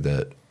 he knew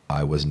that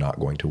I was not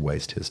going to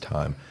waste his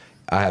time.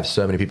 I have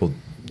so many people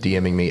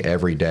DMing me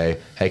every day.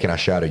 Hey, can I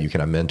shadow you?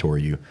 Can I mentor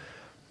you?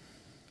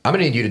 I'm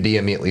going to need you to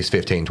DM me at least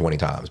 15, 20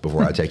 times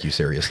before I take you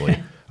seriously.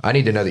 I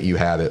need to know that you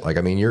have it. Like,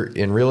 I mean, you're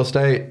in real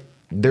estate,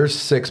 there's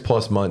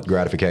 6+ month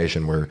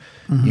gratification where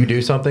you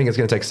do something, it's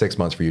going to take 6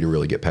 months for you to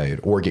really get paid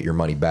or get your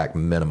money back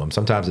minimum.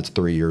 Sometimes it's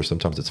 3 years,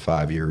 sometimes it's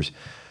 5 years.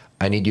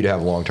 I need you to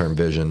have long-term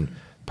vision,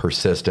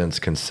 persistence,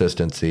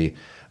 consistency.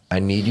 I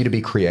need you to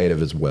be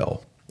creative as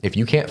well. If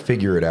you can't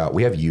figure it out,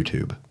 we have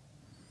YouTube.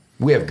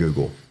 We have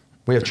Google.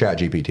 We have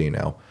ChatGPT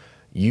now.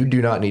 You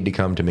do not need to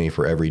come to me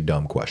for every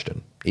dumb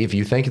question. If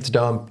you think it's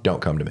dumb,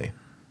 don't come to me.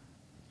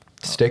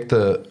 Stick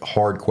the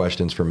hard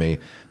questions for me.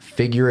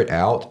 Figure it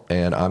out,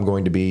 and I'm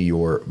going to be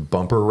your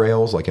bumper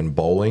rails like in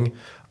bowling.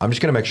 I'm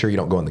just going to make sure you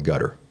don't go in the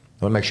gutter.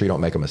 I want to make sure you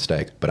don't make a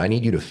mistake, but I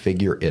need you to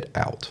figure it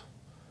out.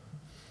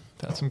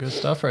 That's some good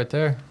stuff right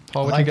there.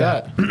 Paul, what like you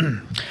got?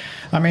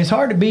 I mean, it's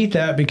hard to beat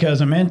that because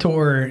a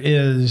mentor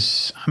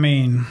is, I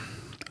mean,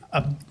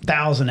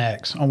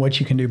 1,000x on what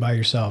you can do by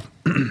yourself.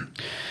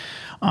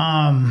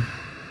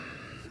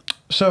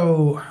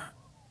 So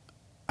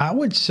I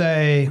would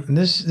say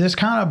this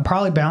kind of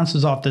probably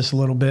bounces off this a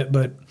little bit,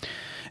 but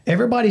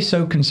everybody's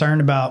so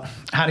concerned about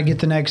how to get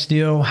the next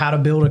deal, how to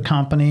build a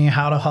company,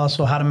 how to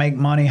hustle, how to make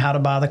money, how to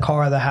buy the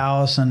car or the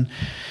house, and,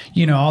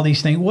 you know, all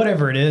these things,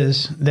 whatever it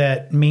is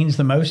that means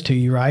the most to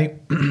you, right?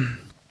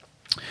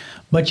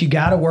 But you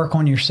got to work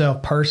on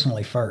yourself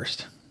personally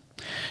first.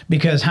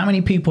 Because how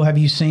many people have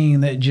you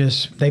seen that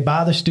just, they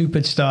buy the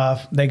stupid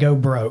stuff, they go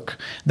broke.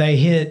 They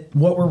hit,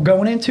 what we're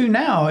going into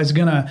now is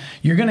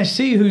you're going to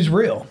see who's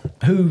real,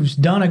 who's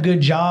done a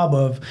good job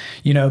of,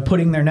 you know,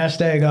 putting their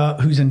nest egg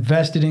up, who's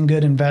invested in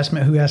good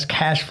investment, who has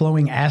cash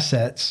flowing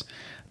assets.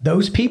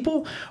 Those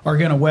people are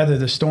going to weather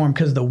the storm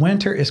because the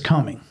winter is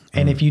coming.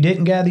 And if you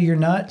didn't gather your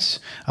nuts,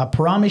 I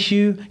promise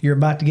you, you're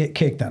about to get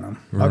kicked in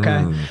them.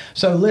 Okay.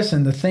 So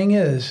listen, the thing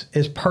is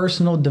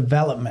personal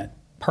development.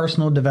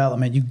 Personal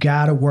development. You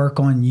got to work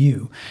on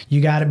you.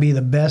 You got to be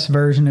the best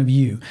version of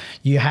you.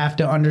 You have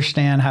to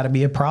understand how to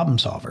be a problem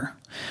solver.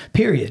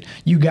 Period.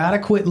 You got to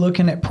quit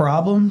looking at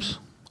problems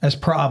as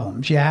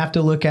problems. You have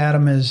to look at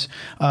them as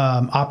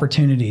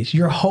opportunities.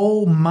 Your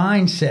whole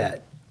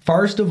mindset,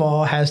 first of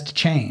all, has to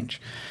change.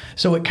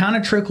 So it kind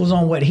of trickles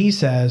on what he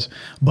says,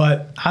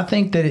 but I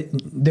think that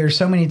there's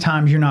so many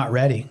times you're not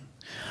ready.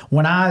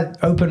 When I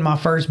opened my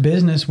first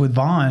business with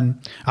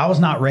Vaughn, I was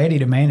not ready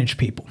to manage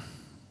people.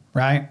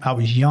 Right? I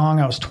was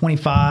young. I was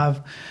 25.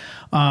 You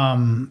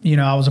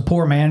know, I was a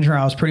poor manager.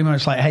 I was pretty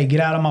much like, hey, get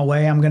out of my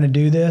way. I'm going to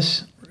do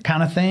this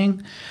kind of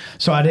thing.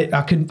 So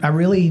I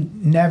really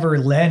never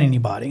led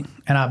anybody,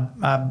 and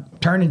I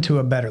turned into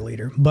a better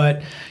leader.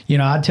 But, you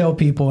know, I tell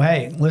people,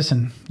 hey,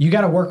 listen, you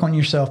got to work on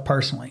yourself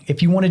personally.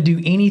 If you want to do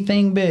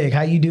anything big,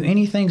 how you do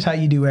anything is how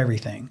you do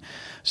everything.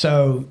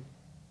 So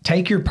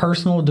take your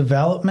personal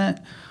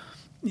development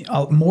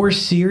more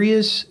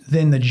serious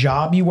than the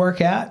job you work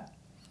at.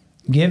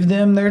 Give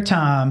them their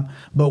time,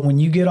 but when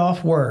you get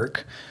off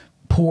work,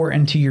 pour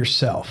into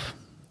yourself,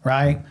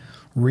 right?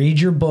 Read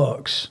your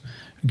books,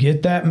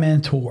 get that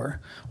mentor,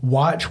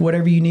 watch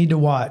whatever you need to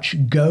watch,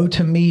 go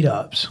to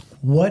meetups.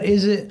 What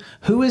is it?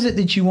 Who is it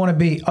that you want to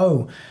be?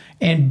 Oh,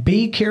 and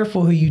be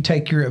careful who you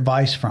take your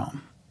advice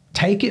from.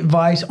 Take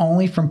advice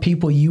only from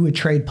people you would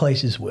trade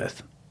places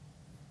with.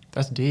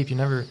 That's deep. You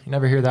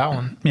never hear that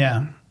one.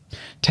 Yeah.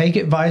 Take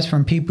advice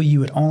from people you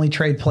would only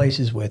trade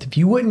places with. If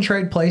you wouldn't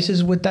trade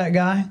places with that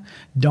guy,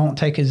 don't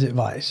take his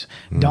advice.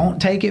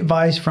 Don't take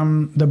advice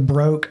from the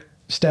broke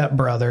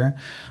stepbrother,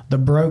 the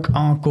broke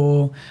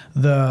uncle,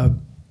 the,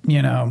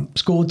 you know,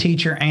 school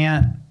teacher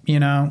aunt.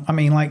 You know, I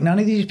mean, like, none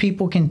of these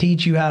people can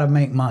teach you how to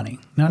make money.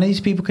 None of these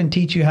people can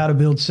teach you how to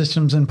build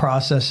systems and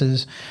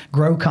processes,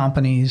 grow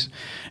companies,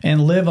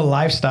 and live a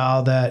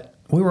lifestyle that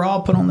we were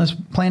all put on this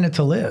planet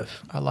to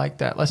live. I like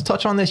that. Let's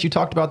touch on this. You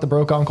talked about the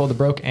broke uncle, the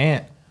broke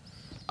aunt.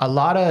 A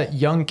lot of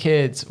young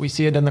kids, we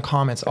see it in the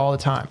comments all the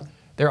time.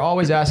 They're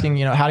always asking,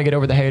 you know, how to get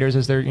over the haters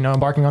as they're, you know,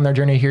 embarking on their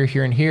journey here,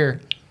 here, and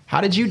here. How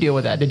did you deal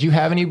with that? Did you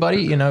have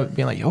anybody, you know,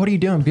 being like, yo, what are you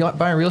doing?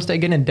 Buying real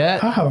estate, getting in debt?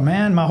 Oh,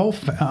 man, all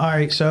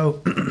right,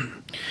 so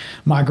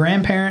my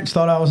grandparents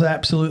thought I was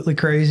absolutely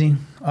crazy.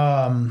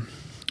 My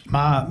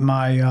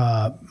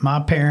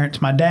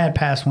parents, my dad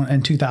passed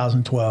in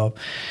 2012.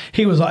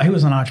 He was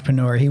an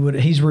entrepreneur.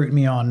 He's rooting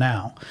me on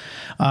now.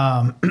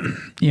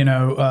 You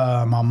know,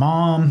 my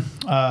mom,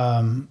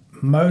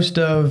 most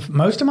of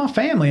my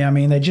family, I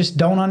mean, they just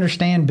don't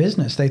understand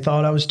business. They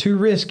thought I was too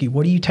risky.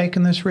 What are you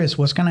taking this risk?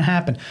 What's going to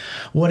happen?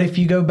 What if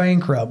you go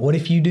bankrupt? What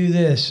if you do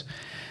this?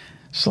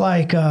 It's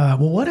like, well,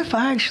 what if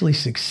I actually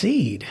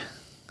succeed?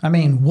 I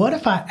mean, what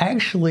if I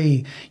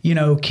actually, you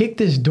know, kick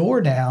this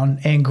door down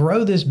and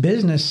grow this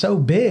business so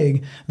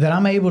big that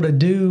I'm able to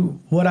do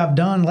what I've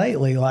done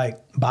lately, like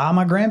buy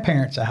my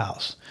grandparents a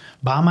house,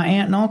 buy my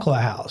aunt and uncle a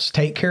house,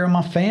 take care of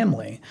my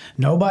family.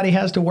 Nobody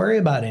has to worry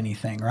about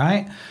anything,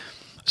 right?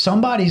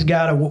 Somebody's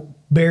got to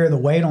bear the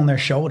weight on their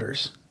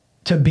shoulders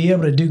to be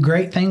able to do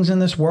great things in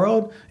this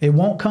world. It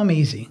won't come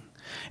easy,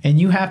 and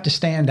you have to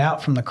stand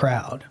out from the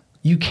crowd.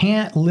 You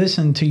can't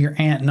listen to your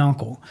aunt and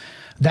uncle.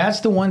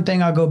 That's the one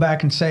thing I'll go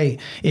back and say.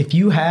 If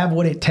you have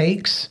what it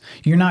takes,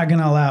 you're not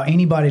going to allow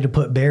anybody to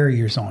put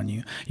barriers on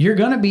you. You're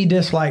going to be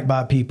disliked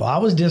by people. I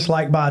was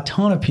disliked by a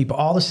ton of people.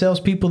 All the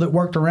salespeople that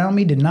worked around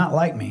me did not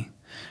like me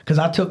because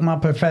I took my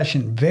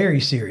profession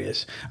very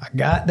serious. I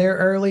got there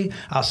early.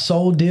 I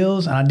sold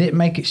deals, and I didn't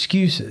make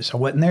excuses. I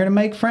wasn't there to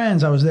make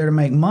friends. I was there to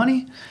make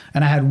money,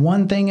 and I had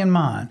one thing in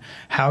mind.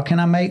 How can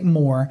I make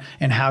more,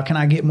 and how can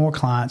I get more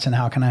clients, and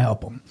how can I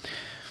help them?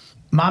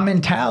 My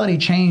mentality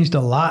changed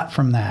a lot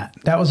from that.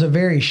 That was a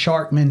very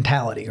sharp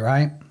mentality,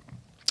 right?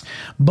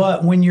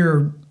 But when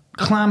you're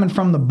climbing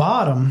from the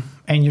bottom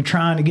and you're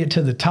trying to get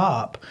to the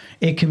top,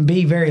 it can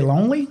be very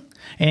lonely,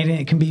 and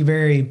it can be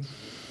very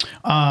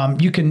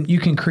you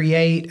can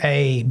create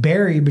a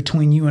barrier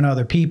between you and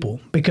other people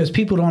because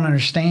people don't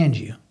understand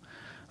you.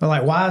 They're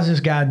like, why is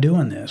this guy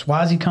doing this?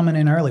 Why is he coming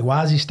in early?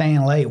 Why is he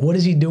staying late? What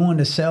is he doing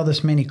to sell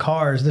this many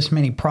cars, this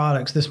many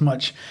products, this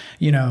much,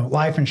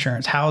 life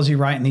insurance? How is he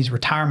writing these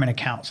retirement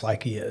accounts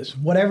like he is?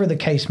 Whatever the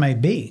case may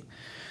be.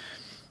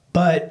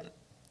 But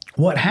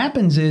what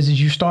happens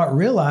is you start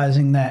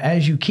realizing that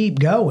as you keep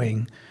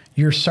going,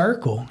 your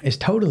circle is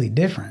totally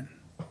different.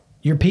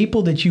 Your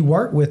people that you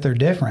work with are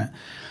different.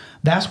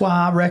 That's why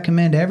I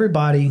recommend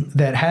everybody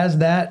that has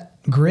that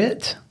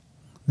grit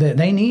that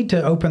they need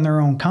to open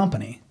their own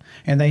company.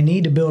 And they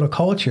need to build a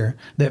culture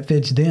that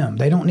fits them.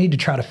 They don't need to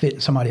try to fit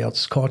in somebody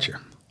else's culture.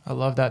 I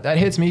love that. That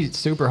hits me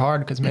super hard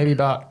because maybe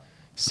about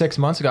 6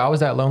 months ago, I was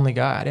that lonely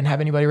guy. I didn't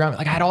have anybody around me.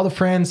 Like I had all the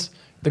friends,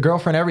 the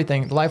girlfriend,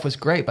 everything. Life was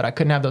great, but I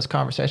couldn't have those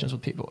conversations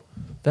with people.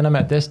 Then I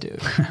met this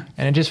dude.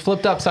 And it just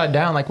flipped upside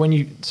down. Like when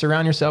you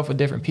surround yourself with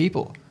different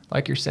people,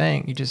 like you're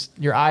saying,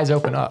 your eyes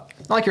open up.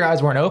 Not like your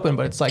eyes weren't open,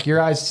 but it's like your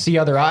eyes see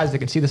other eyes that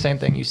can see the same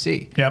thing you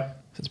see. Yep.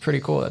 It's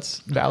pretty cool. That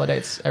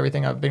validates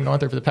everything I've been going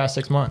through for the past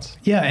 6 months.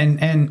 Yeah,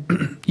 and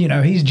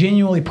he's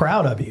genuinely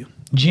proud of you.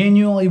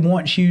 Genuinely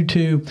wants you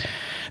to.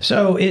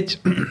 So it's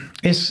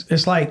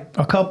like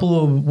a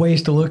couple of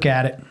ways to look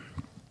at it.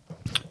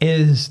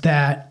 Is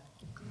that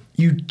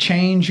you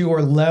change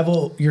your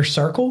level, your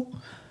circle.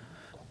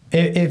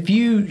 If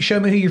you show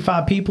me who your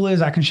 5 people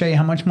is, I can show you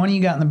how much money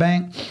you got in the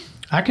bank.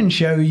 I can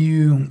show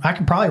you, I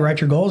can probably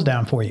write your goals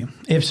down for you.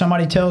 If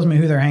somebody tells me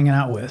who they're hanging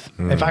out with,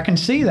 if I can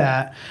see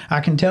that, I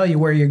can tell you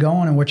where you're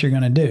going and what you're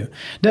going to do.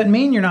 Doesn't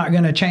mean you're not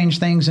going to change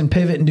things and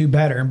pivot and do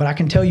better, but I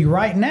can tell you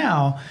right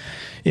now,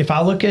 if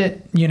I look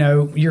at,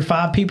 your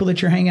 5 people that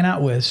you're hanging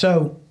out with,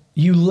 so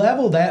you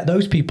level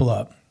those people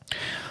up.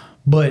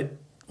 But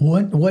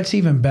what's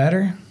even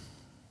better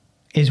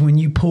is when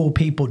you pull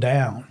people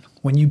down,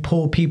 when you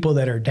pull people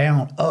that are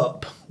down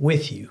up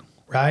with you,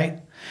 right?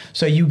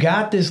 So you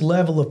got this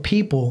level of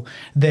people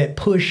that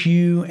push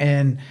you,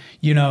 and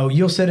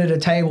you'll sit at a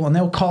table and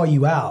they'll call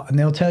you out and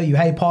they'll tell you,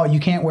 hey, Paul, you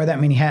can't wear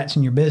that many hats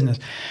in your business.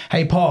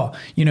 Hey, Paul,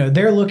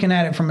 they're looking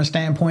at it from a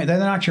standpoint, they're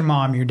not your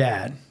mom, your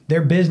dad.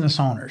 They're business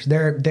owners.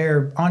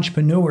 They're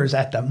entrepreneurs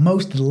at the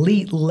most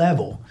elite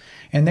level.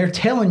 And they're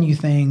telling you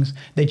things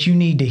that you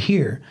need to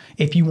hear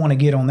if you want to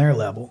get on their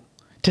level.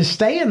 To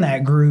stay in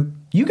that group,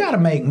 you got to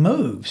make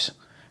moves.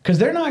 Because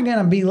they're not going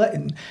to be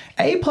letting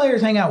A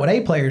players hang out with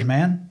A players,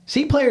 man.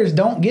 C players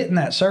don't get in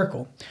that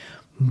circle.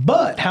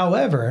 But,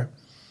 however,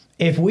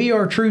 if we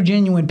are true,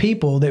 genuine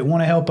people that want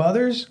to help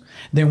others,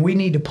 then we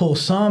need to pull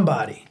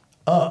somebody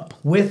up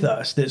with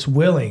us that's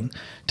willing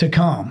to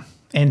come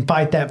and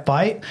fight that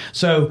fight.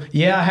 So,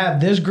 yeah, I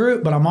have this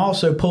group, but I'm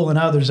also pulling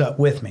others up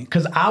with me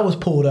because I was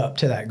pulled up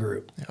to that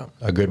group. Yeah.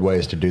 A good way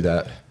is to do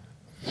that.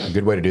 A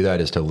good way to do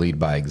that is to lead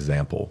by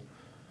example.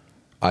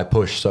 I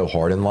push so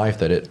hard in life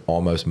that it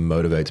almost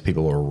motivates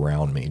people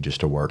around me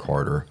just to work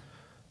harder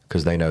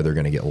because they know they're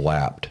going to get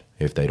lapped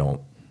if they don't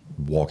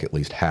walk at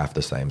least half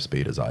the same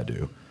speed as I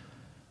do.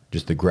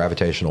 Just the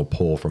gravitational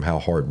pull from how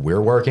hard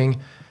we're working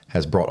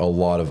has brought a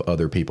lot of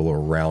other people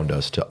around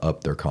us to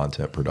up their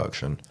content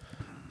production,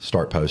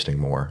 start posting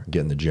more, get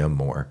in the gym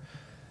more.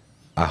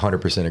 I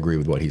 100% agree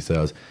with what he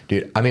says.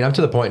 Dude, I mean, I'm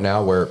to the point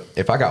now where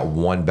if I got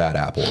one bad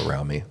apple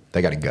around me,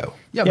 they got to go.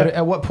 Yeah, but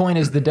at what point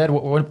is at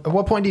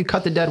what point do you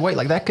cut the dead weight?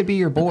 Like, that could be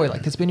your boy.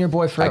 Like, it's been your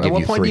boy forever. At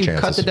what point do you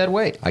cut the dead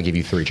weight? I give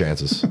you 3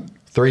 chances.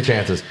 3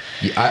 chances.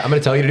 I'm going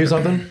to tell you to do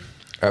something.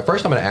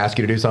 First, I'm going to ask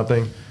you to do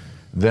something.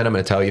 Then I'm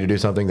going to tell you to do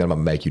something. Then I'm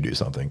going to make you do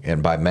something.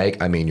 And by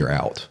make, I mean you're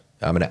out.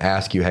 I'm going to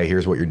ask you, hey,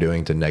 here's what you're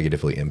doing to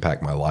negatively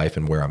impact my life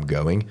and where I'm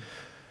going.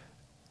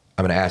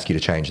 I'm going to ask you to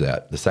change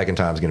that. The second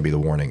time is going to be the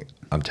warning.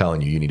 I'm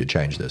telling you, you need to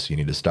change this. You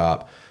need to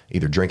stop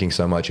either drinking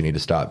so much. You need to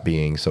stop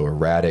being so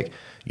erratic.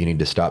 You need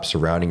to stop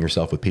surrounding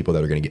yourself with people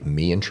that are going to get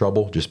me in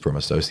trouble just from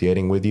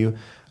associating with you.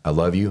 I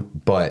love you,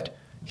 but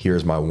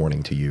here's my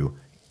warning to you.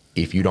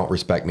 If you don't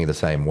respect me the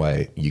same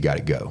way, you got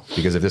to go.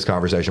 Because if this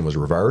conversation was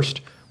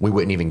reversed, we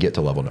wouldn't even get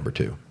to level number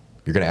 2.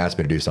 You're going to ask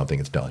me to do something,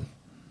 it's done.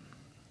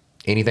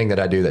 Anything that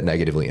I do that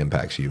negatively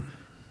impacts you,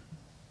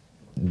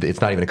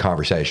 it's not even a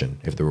conversation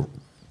if the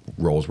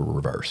roles were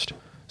reversed.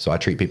 So I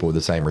treat people with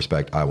the same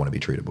respect I want to be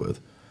treated with.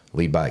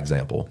 Lead by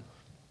example.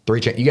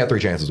 You got 3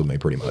 chances with me,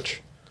 pretty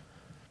much.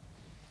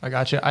 I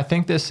got you. I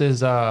think this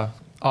is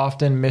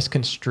often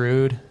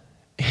misconstrued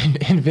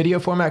in video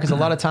format because a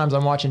lot of times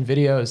I'm watching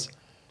videos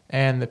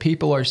and the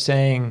people are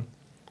saying,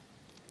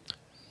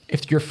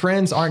 if your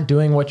friends aren't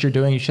doing what you're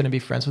doing, you shouldn't be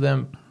friends with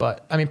them.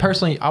 But I mean,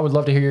 personally, I would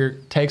love to hear your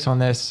takes on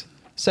this.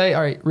 Say,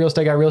 all right, real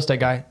estate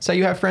guy. Say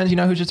you have friends,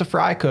 who's just a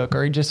fry cook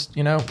or he just,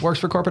 works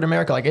for corporate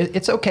America. Like,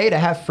 it's okay to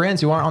have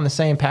friends who aren't on the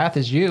same path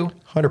as you.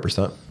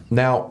 100%.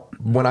 Now,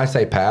 when I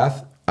say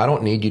path, I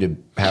don't need you to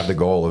have the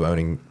goal of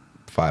owning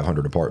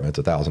 500 apartments,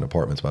 1,000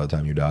 apartments by the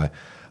time you die.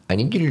 I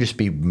need you to just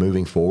be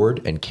moving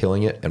forward and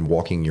killing it and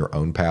walking your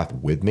own path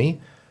with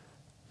me.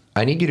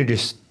 I need you to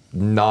just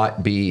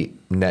not be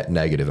net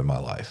negative in my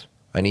life.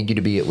 I need you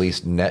to be at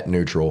least net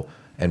neutral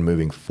and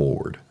moving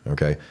forward.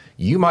 Okay.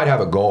 You might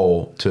have a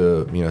goal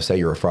to, say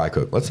you're a fry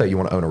cook. Let's say you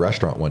want to own a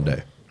restaurant one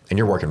day and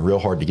you're working real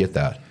hard to get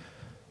that.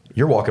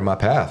 You're walking my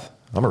path.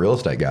 I'm a real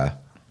estate guy.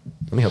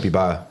 Let me help you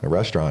buy a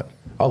restaurant.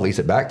 I'll lease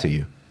it back to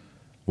you.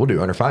 We'll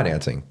do under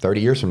financing.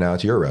 30 years from now,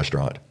 it's your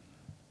restaurant.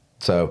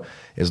 So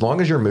as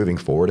long as you're moving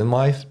forward in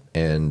life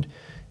and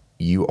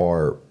you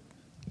are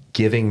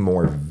giving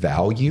more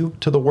value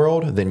to the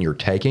world than you're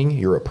taking,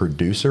 you're a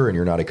producer and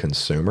you're not a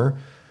consumer,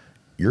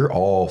 you're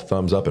all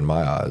thumbs up in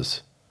my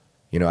eyes.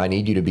 I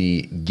need you to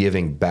be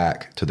giving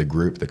back to the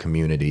group, the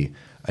community.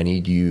 I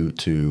need you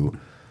to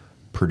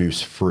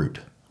produce fruit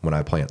when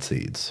I plant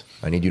seeds.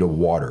 I need you to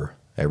water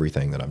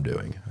everything that I'm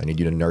doing. I need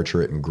you to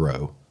nurture it and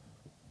grow.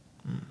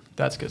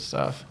 That's good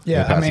stuff.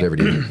 Yeah. Pass it over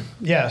to you.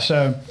 Yeah.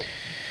 So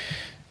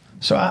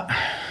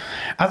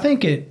I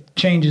think it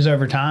changes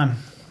over time.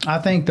 I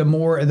think the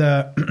more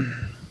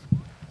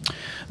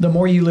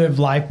you live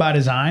life by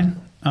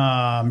design,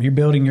 you're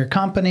building your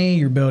company,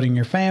 you're building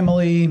your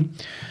family,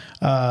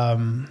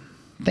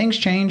 things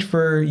change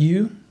for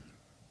you.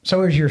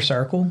 So is your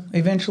circle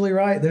eventually,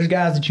 right? There's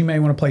guys that you may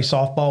want to play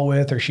softball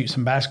with or shoot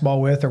some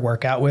basketball with or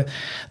work out with.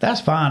 That's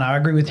fine. I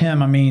agree with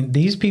him. I mean,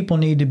 these people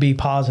need to be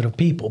positive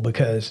people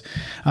because,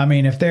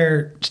 if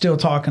they're still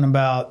talking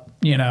about,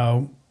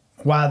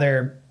 why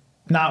they're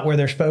not where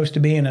they're supposed to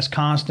be and it's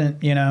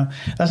constant,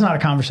 that's not a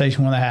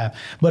conversation we want to have.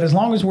 But as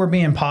long as we're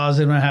being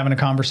positive and having a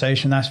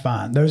conversation, that's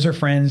fine. Those are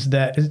friends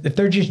that, if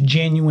they're just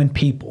genuine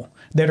people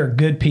that are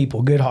good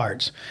people, good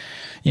hearts,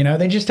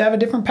 they just have a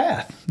different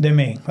path than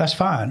me. That's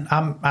fine.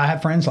 I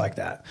have friends like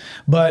that.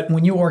 But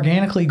when you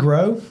organically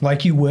grow,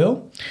 like you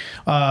will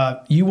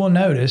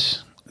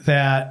notice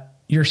that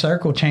your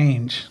circle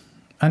change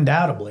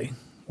undoubtedly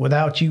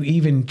without you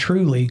even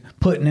truly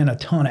putting in a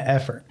ton of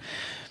effort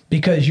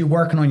because you're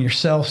working on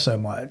yourself so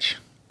much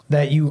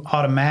that you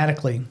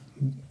automatically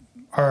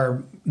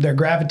are their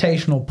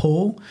gravitational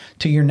pull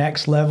to your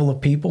next level of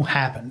people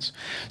happens.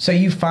 So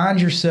you find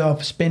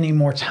yourself spending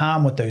more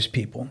time with those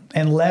people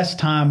and less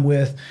time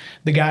with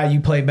the guy you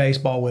play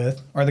baseball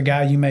with or the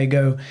guy you may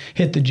go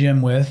hit the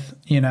gym with,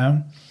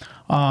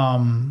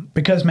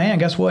 because man,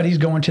 guess what? He's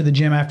going to the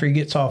gym after he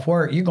gets off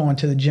work. You're going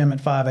to the gym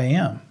at 5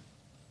 a.m.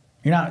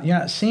 You're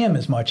not seeing him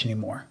as much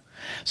anymore.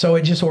 So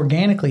it just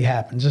organically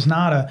happens. It's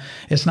not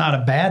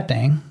a bad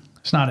thing.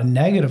 It's not a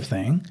negative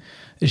thing.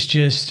 It's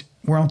just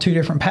we're on two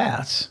different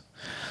paths.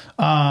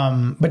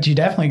 But you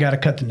definitely got to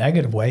cut the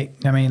negative weight.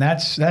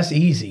 That's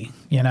easy.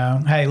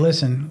 Hey,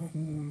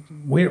 listen,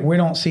 we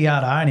don't see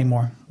eye to eye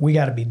anymore. We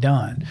got to be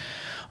done.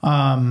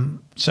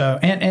 So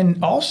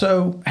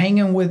also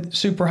hanging with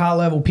super high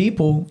level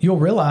people, you'll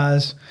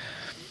realize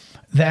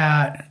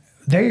that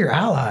they're your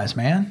allies,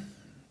 man.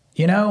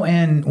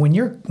 And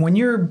when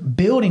you're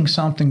building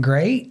something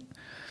great,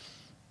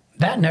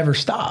 that never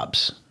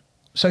stops.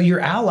 So your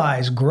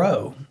allies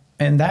grow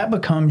and that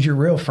becomes your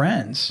real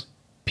friends.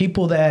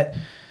 People that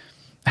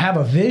have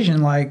a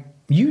vision like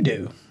you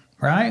do,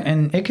 right?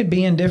 And it could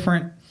be in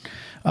different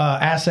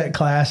asset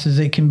classes.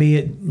 It can be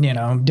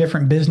at,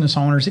 different business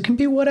owners. It can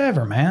be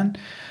whatever, man.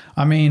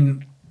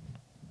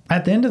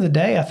 At the end of the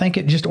day, I think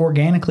it just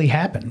organically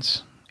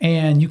happens.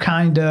 And you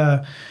kind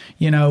of,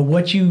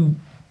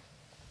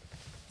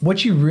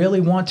 what you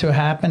really want to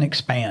happen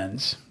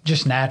expands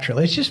just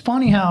naturally. It's just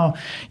funny how,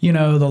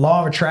 the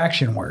law of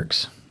attraction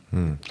works.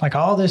 Like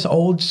all this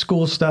old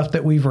school stuff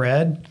that we've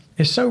read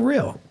is so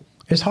real.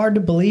 It's hard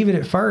to believe it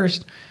at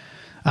first.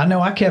 I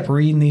know I kept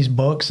reading these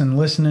books and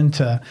listening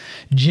to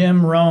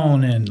Jim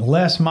Rohn and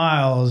Les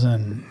Miles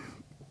and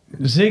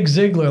Zig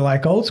Ziglar,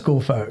 like old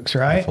school folks,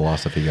 right?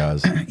 Philosophy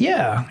guys.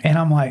 Yeah. And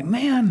I'm like,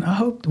 man, I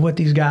hope what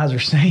these guys are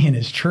saying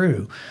is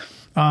true.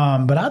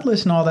 But I'd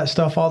listen to all that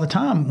stuff all the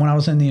time when I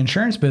was in the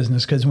insurance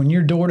business, because when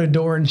you're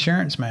door-to-door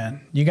insurance,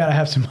 man, you got to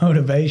have some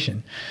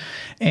motivation.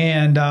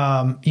 And,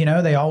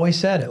 they always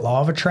said it,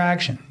 law of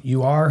attraction.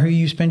 You are who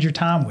you spend your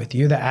time with.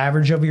 You're the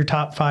average of your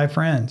top 5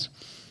 friends.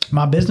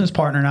 My business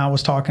partner and I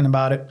was talking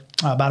about it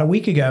about a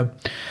week ago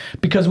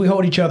because we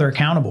hold each other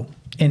accountable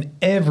in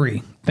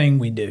everything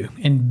we do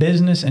in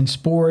business and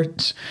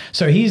sports.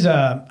 So he's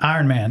a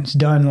Ironman. He's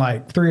done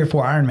like 3 or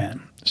 4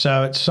 Ironman.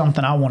 So it's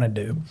something I want to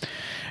do.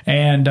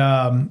 And,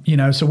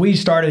 so we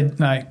started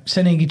like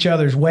sending each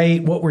other's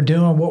weight, what we're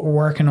doing, what we're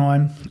working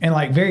on, and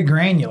like very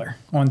granular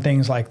on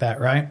things like that.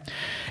 Right.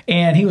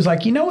 And he was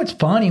like, it's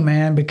funny,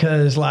 man,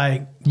 because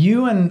like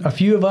you and a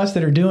few of us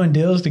that are doing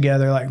deals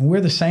together, like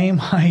we're the same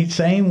height,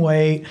 same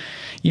weight,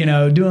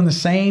 doing the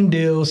same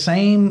deals,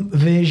 same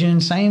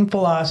vision, same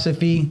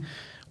philosophy.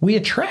 We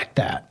attract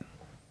that.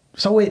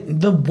 So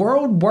the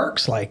world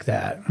works like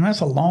that. And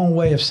that's a long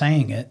way of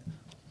saying it.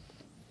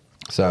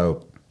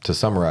 So to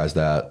summarize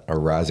that, a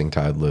rising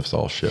tide lifts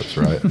all ships,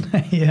 right?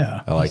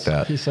 Yeah. I like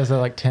that. He says that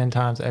like 10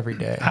 times every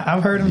day.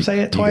 I've heard him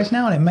say it twice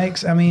now, and it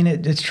makes,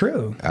 it's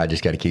true. I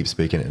just got to keep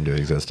speaking it into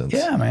existence.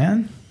 Yeah,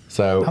 man.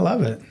 So I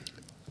love it.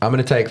 I'm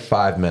going to take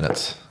 5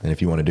 minutes, and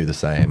if you want to do the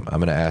same, I'm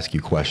going to ask you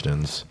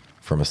questions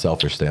from a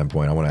selfish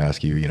standpoint, I want to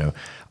ask you, you know,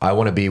 I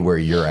want to be where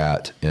you're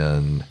at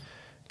in,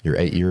 you're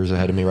 8 years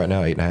ahead of me right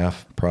now,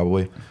 8.5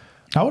 probably.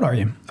 How old are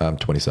you? I'm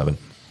 27.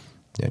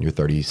 Yeah, and you're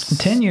 30.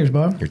 10 years,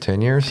 bro. You're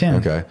 10 years? 10.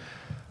 Okay.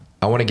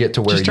 I want to get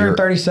to where Just you're... turned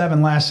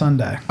 37 last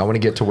Sunday. I want to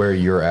get to where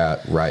you're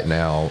at right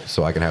now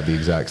so I can have the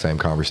exact same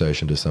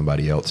conversation to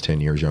somebody else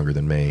 10 years younger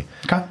than me.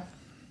 Okay.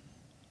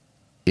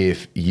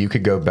 If you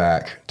could go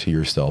back to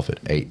yourself at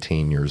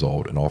 18 years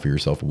old and offer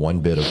yourself one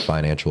bit of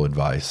financial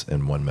advice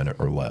in 1 minute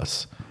or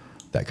less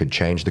that could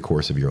change the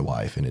course of your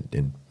life, and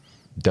it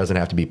doesn't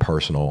have to be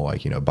personal,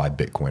 like, you know, buy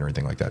Bitcoin or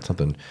anything like that,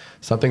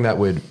 something that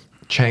would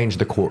change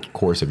the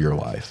course of your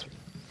life.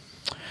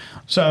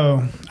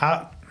 So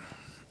I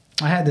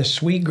had this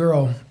sweet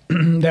girl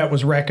that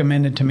was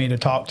recommended to me to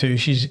talk to.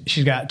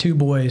 She's got 2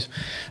 boys,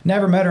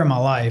 never met her in my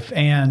life.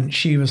 And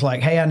she was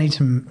like, hey, I need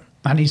some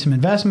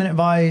investment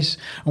advice.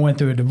 I went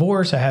through a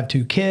divorce. I have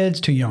 2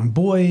 kids, 2 young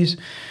boys.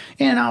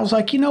 And I was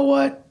like, you know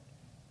what?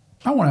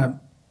 I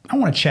want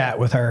to chat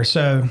with her.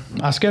 So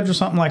I scheduled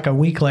something like a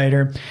week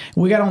later.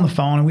 We got on the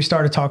phone and we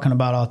started talking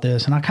about all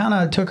this. And I kind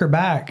of took her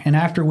back. And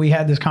after we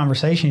had this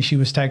conversation, she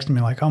was texting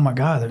me like, oh my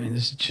God, I mean,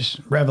 this is just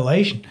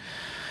revelation.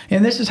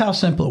 And this is how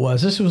simple it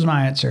was. This was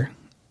my answer.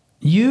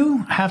 You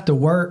have to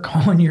work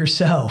on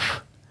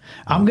yourself.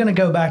 I'm going to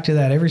go back to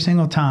that every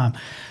single time.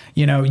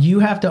 You know,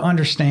 you have to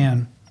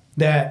understand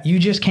that you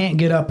just can't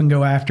get up and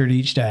go after it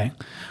each day.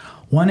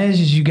 One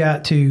is you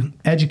got to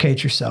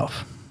educate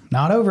yourself.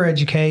 Not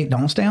overeducate,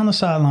 don't stay on the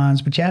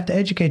sidelines, but you have to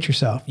educate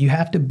yourself. You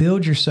have to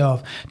build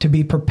yourself to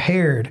be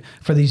prepared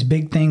for these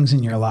big things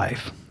in your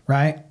life,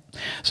 right?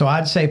 So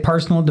I'd say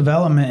personal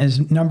development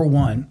is number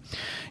 1.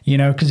 You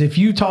know, because if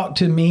you talk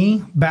to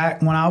me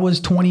back when I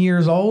was 20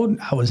 years old,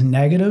 I was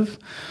negative.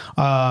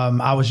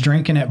 I was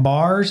drinking at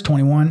bars,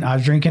 21. I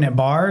was drinking at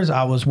bars.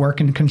 I was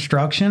working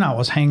construction. I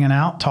was hanging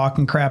out,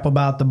 talking crap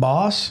about the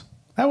boss.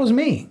 That was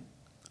me.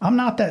 I'm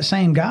not that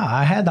same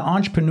guy. I had the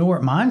entrepreneur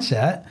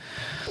mindset,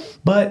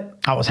 but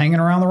I was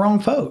hanging around the wrong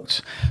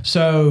folks.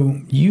 So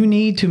you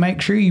need to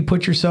make sure you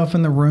put yourself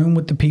in the room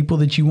with the people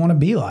that you want to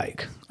be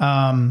like.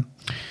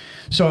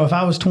 So if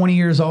I was 20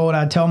 years old,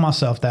 I'd tell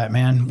myself that,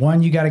 man.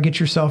 1, you got to get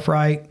yourself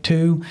right.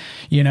 2,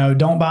 you know,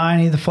 don't buy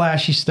any of the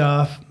flashy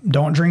stuff.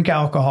 Don't drink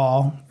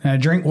alcohol.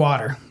 Drink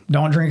water.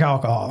 Don't drink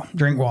alcohol.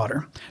 Drink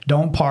water.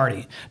 Don't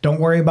party. Don't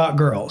worry about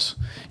girls.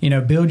 You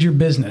know, build your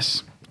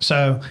business.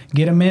 So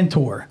get a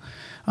mentor.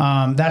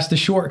 That's the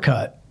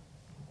shortcut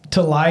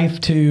to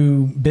life,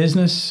 to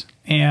business.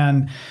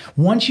 And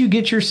once you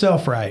get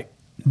yourself right,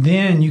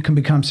 then you can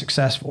become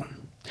successful.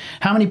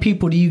 How many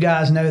people do you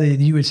guys know that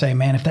you would say,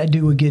 man, if that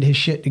dude would get his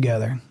shit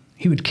together,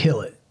 he would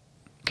kill it?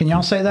 Can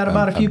y'all say that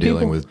about a few people?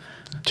 I'm dealing with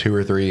 2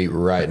 or 3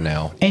 right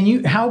now.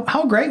 And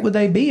how great would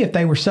they be if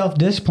they were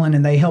self-disciplined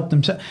and they helped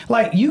themselves?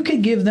 Like, you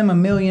could give them $1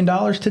 million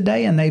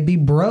today and they'd be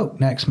broke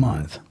next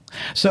month.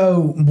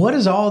 So what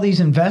does all these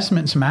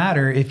investments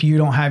matter if you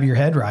don't have your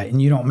head right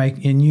and you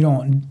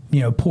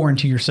don't pour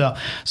into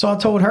yourself? So I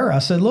told her, I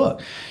said,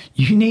 look,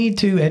 you need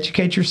to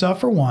educate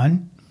yourself for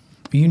 1.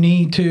 You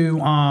need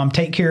to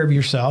take care of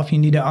yourself. You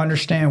need to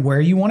understand where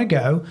you want to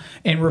go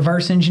and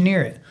reverse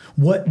engineer it.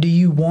 What do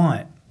you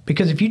want?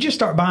 Because if you just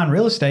start buying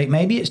real estate,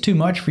 maybe it's too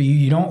much for you.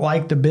 You don't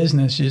like the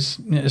business.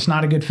 It's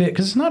not a good fit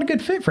because it's not a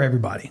good fit for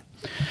everybody.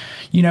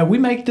 You know, we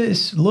make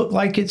this look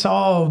like it's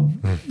all,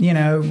 you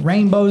know,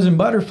 rainbows and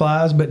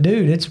butterflies, but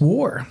dude, it's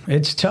war.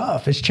 It's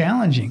tough. It's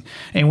challenging.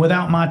 And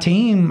without my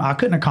team, I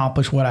couldn't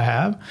accomplish what I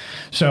have.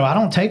 So I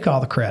don't take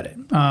all the credit.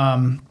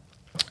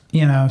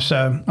 You know,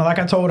 so like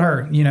I told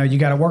her, you know, you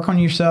got to work on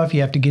yourself.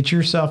 You have to get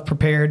yourself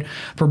prepared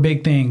for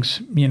big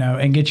things, you know,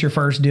 and get your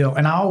first deal.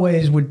 And I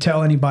always would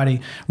tell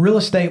anybody real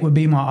estate would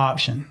be my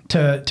option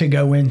to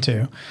go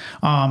into.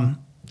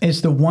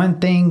 It's the one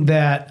thing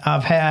that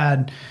I've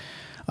had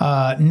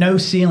no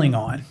ceiling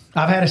on.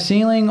 I've had a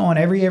ceiling on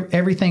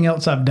everything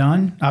else I've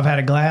done. I've had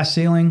a glass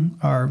ceiling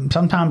or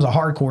sometimes a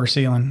hardcore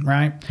ceiling,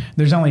 right?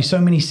 There's only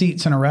so many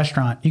seats in a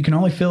restaurant. You can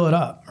only fill it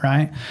up,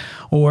 right?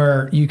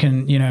 Or you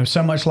can, you know,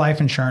 so much life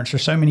insurance or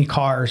so many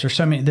cars or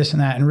so many this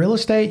and that. In real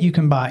estate, you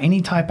can buy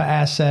any type of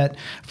asset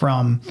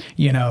from,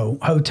 you know,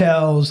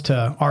 hotels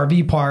to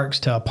RV parks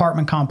to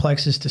apartment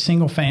complexes to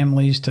single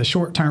families to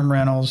short-term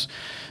rentals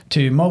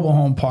to mobile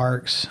home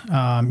parks,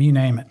 you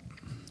name it.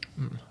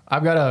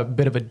 I've got a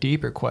bit of a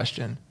deeper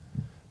question.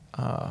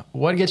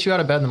 What gets you out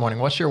of bed in the morning?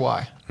 What's your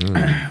why?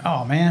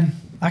 Oh, man,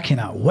 I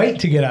cannot wait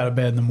to get out of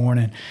bed in the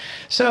morning.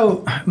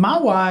 So my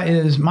why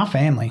is my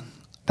family.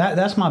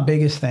 That's my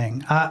biggest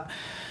thing. I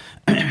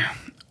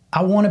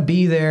want to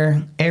be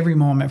there every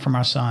moment for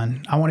my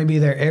son. I want to be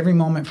there every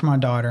moment for my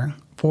daughter,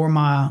 for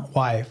my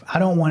wife. I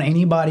don't want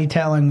anybody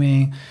telling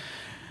me,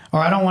 or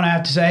I don't want to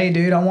have to say, hey,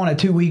 dude, I want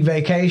a 2-week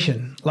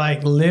vacation.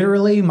 Like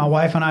literally, my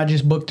wife and I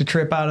just booked a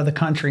trip out of the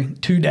country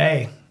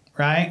today.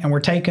 Right? And we're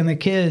taking the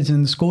kids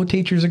and the school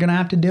teachers are going to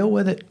have to deal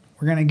with it.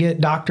 We're going to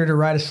get doctor to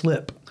write a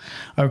slip.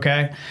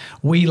 Okay.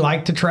 We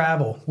like to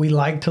travel. We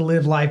like to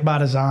live life by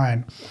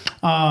design.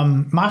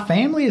 My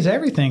family is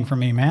everything for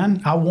me,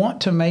 man. I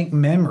want to make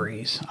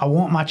memories. I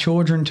want my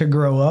children to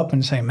grow up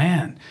and say,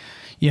 man,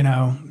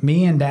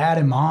 me and dad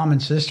and mom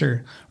and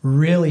sister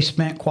really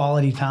spent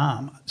quality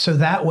time. So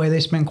that way they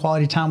spend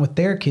quality time with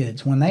their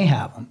kids when they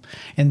have them.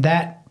 And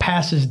that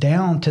passes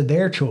down to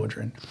their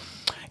children.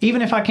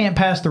 Even if I can't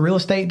pass the real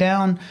estate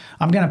down,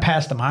 I'm going to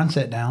pass the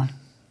mindset down,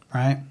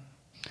 right?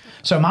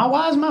 So my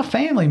why is my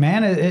family,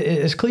 man.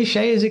 As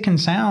cliche as it can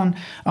sound,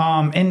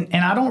 and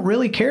I don't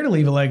really care to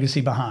leave a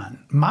legacy behind.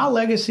 My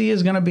legacy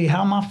is going to be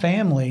how my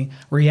family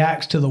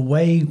reacts to the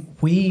way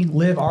we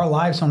live our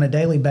lives on a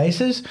daily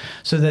basis,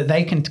 so that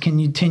they can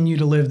continue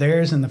to live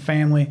theirs in the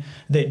family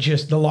that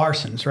just the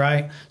Larsons,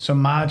 right? So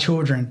my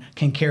children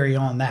can carry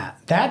on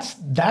that. That's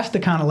the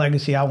kind of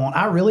legacy I want.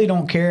 I really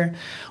don't care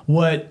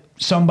what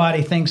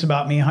somebody thinks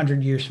about me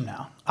 100 years from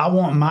now. I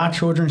want my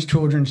children's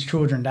children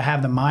to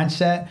have the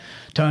mindset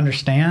to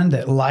understand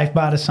that life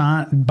by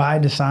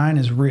design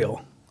is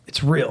real.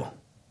 It's real.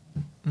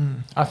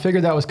 I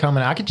figured that was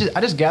coming. I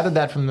just gathered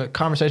that from the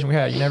conversation we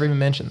had. You never even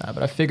mentioned that,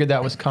 but I figured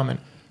that was coming.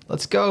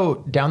 Let's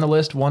go down the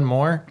list one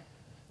more.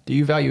 Do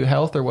you value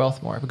health or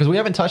wealth more? Because we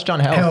haven't touched on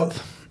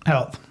health.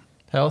 Health.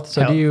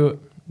 So health.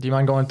 Do you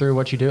mind going through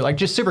what you do? Like,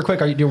 just super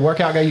quick, are you do a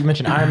workout guy? You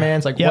mentioned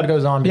Ironmans. Like, what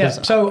goes on?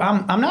 Because So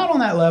I'm not on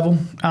that level,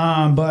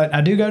 but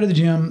I do go to the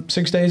gym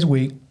 6 days a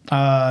week.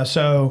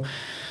 So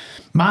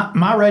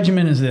my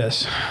regimen is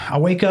this. I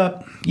wake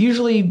up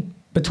usually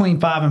between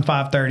 5 and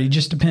 5:30.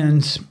 Just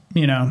depends,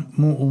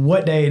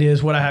 what day it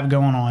is, what I have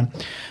going on.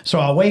 So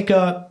I wake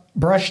up,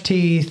 brush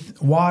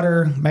teeth,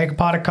 water, make a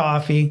pot of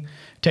coffee,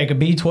 take a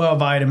B12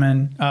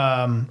 vitamin,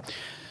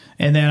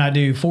 and then I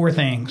do 4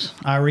 things.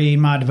 I read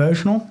my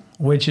devotional,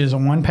 which is a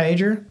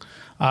 1-pager.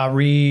 I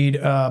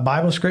read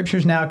Bible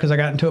scriptures now because I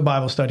got into a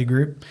Bible study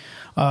group.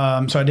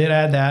 So I did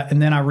add that.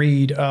 And then I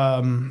read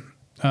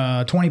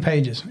 20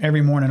 pages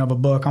every morning of a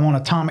book. I'm on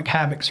Atomic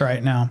Habits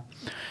right now.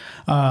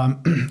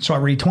 So I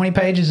read 20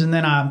 pages and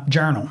then I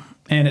journal.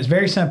 And it's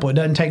very simple. It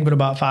doesn't take but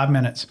about 5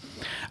 minutes.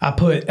 I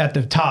put at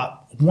the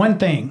top one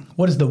thing.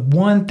 What is the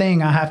one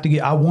thing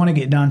I want to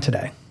get done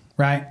today,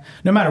 right?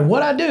 No matter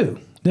what I do,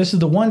 this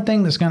is the one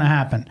thing that's going to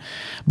happen.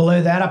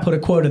 Below that, I put a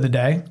quote of the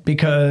day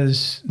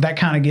because that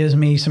kind of gives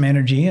me some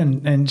energy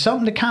and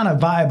something to kind of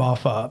vibe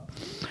off of.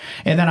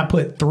 And then I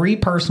put 3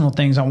 personal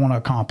things I want to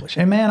accomplish.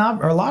 And man,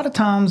 a lot of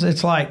times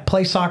it's like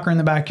play soccer in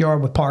the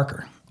backyard with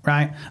Parker,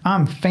 right?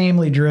 I'm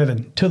family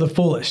driven to the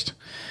fullest.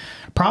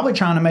 Probably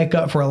trying to make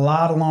up for a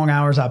lot of long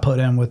hours I put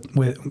in with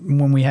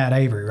when we had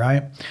Avery,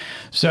 right?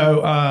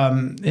 So,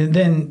 and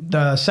then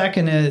the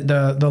second is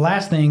the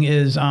last thing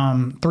is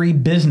 3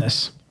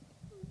 business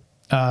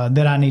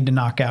that I need to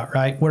knock out,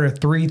 right? What are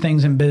 3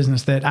 things in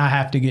business that I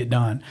have to get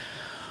done?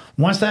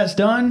 Once that's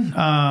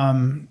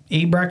done,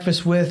 eat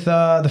breakfast with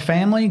the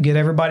family, get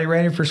everybody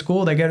ready for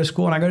school. They go to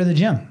school and I go to the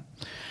gym.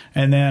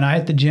 And then I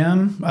hit the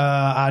gym.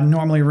 I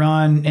normally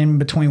run in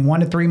between 1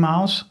 to 3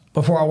 miles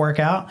before I work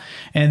out.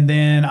 And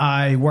then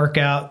I work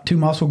out 2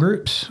 muscle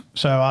groups.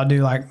 So I'll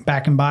do like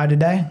back and bi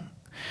today.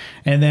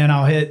 And then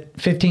I'll hit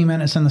 15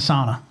 minutes in the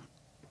sauna.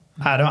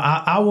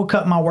 I will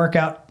cut my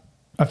workout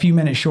a few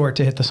minutes short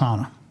to hit the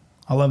sauna.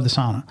 I love the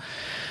sauna.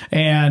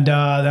 And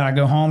then I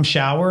go home,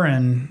 shower,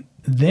 and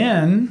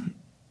then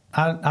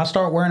I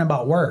start worrying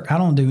about work. I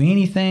don't do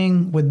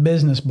anything with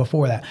business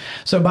before that.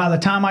 So by the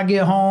time I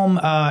get home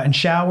and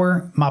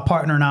shower, my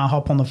partner and I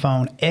hop on the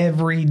phone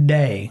every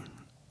day,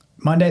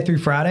 Monday through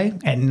Friday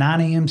at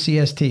 9 a.m.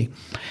 CST.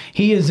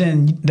 He is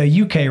in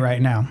the UK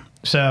right now.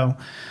 So,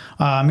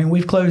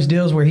 we've closed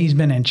deals where he's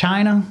been in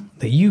China,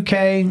 the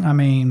UK,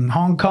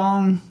 Hong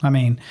Kong.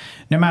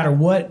 No matter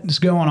what's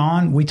going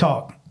on, we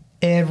talk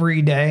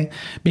every day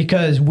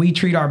because we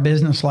treat our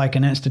business like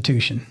an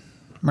institution,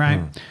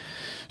 right?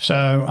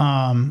 So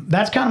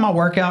that's kind of my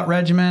workout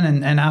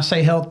regimen, and I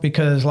say health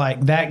because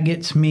like that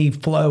gets me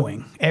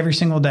flowing every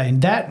single day.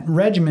 That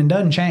regimen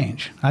doesn't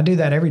change. I do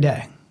that every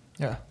day.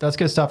 Yeah, that's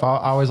good stuff. I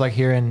always like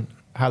hearing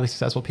highly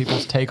successful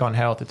people's take on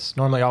health. It's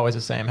normally always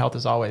the same. Health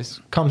is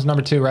always comes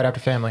number 2 right after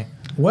family.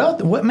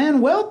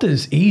 Wealth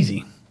is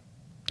easy.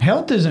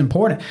 Health is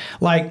important.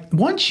 Like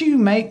once you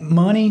make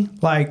money,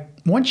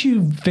 once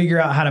you figure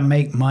out how to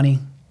make money,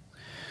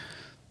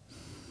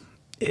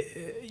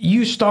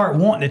 you start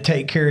wanting to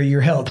take care of your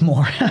health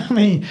more.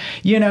 Money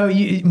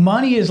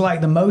is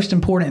like the most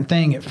important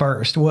thing at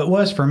first. What it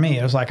was for me,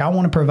 it was like, I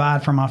want to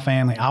provide for my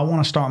family. I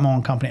want to start my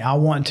own company. I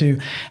want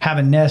to have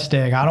a nest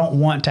egg. I don't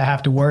want to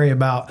have to worry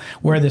about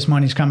where this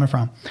money's coming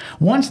from.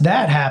 Once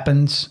that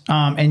happens,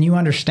 and you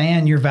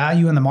understand your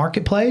value in the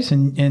marketplace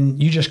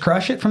and you just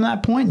crush it from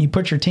that point, and you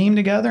put your team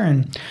together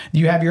and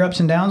you have your ups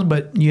and downs,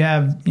 but you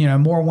have,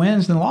 more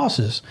wins than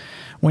losses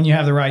when you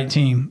have the right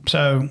team.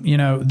 So,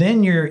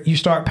 then you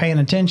start paying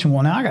attention.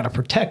 Well, now I got to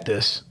protect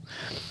this.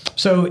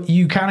 So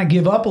you kind of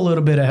give up a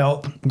little bit of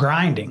health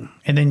grinding,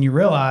 and then you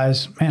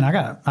realize, man,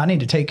 I need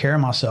to take care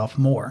of myself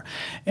more.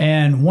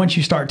 And once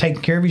you start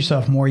taking care of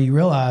yourself more, you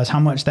realize how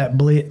much that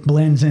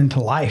blends into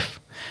life.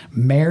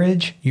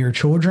 Marriage, your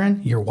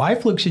children, your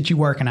wife looks at you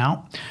working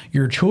out,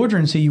 your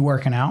children see you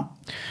working out,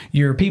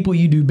 your people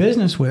you do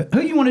business with.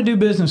 Who you want to do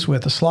business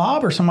with, a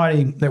slob or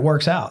somebody that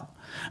works out?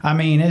 I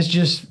mean, it's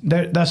just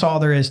that's all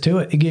there is to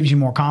it. It gives you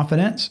more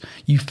confidence.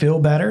 You feel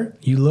better.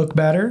 You look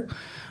better.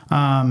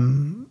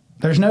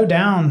 There's no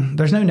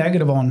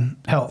negative on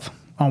health,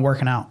 on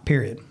working out,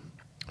 period.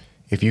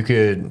 If you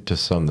could, to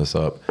sum this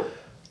up,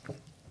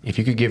 if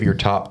you could give your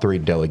top 3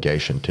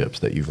 delegation tips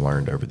that you've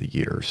learned over the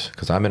years,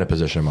 because I'm in a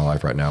position in my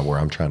life right now where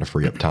I'm trying to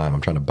free up time.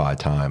 I'm trying to buy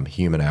time,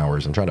 human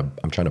hours. I'm trying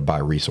to buy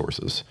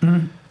resources.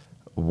 Mm-hmm.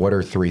 What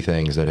are 3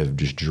 things that have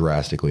just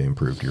drastically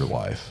improved your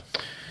life?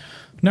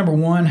 Number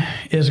 1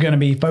 is going to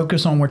be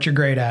focus on what you're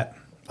great at.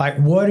 Like,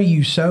 what are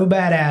you so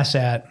badass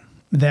at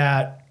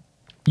that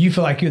you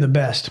feel like you're the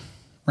best,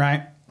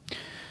 right?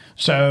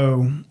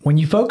 So when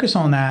you focus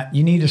on that,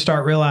 you need to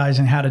start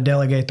realizing how to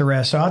delegate the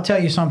rest. So I'll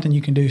tell you something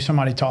you can do.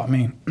 Somebody taught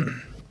me.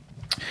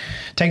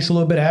 Takes a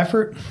little bit of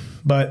effort,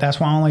 but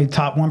that's why only the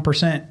top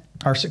 1%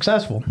 are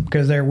successful,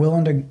 because they're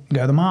willing to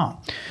go the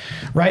mile.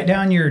 Write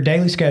down your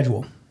daily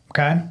schedule,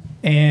 okay?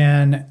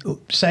 And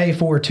say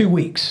for 2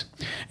 weeks,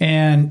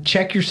 and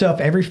check yourself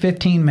every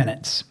 15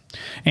 minutes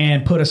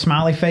and put a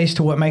smiley face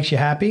to what makes you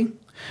happy.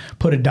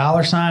 Put a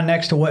dollar sign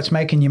next to what's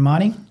making you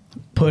money.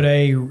 Put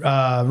a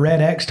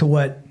red X to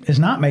what is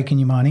not making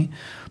you money.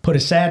 Put a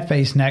sad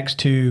face next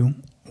to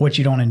what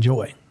you don't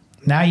enjoy.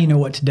 Now you know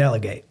what to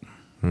delegate.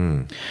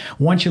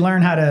 Once you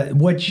learn how to,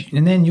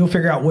 and then you'll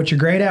figure out what you're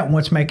great at and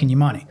what's making you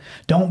money.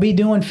 Don't be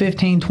doing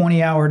 15,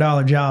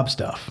 20-hour job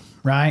stuff,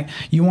 right?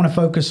 You want to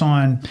focus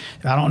on,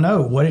 I don't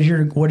know, what is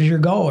your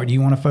goal? Or do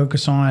you want to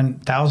focus on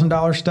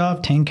 $1,000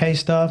 stuff, 10K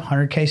stuff,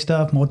 100K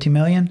stuff,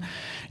 multi-million?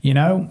 You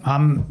know,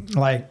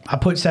 I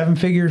put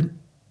 7-figure,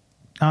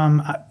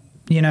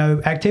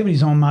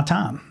 activities on my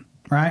time,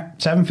 right?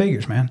 7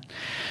 figures, man.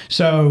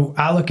 So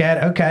I look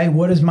at, okay,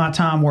 what is my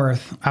time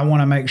worth? I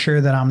want to make sure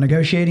that I'm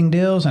negotiating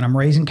deals and I'm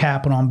raising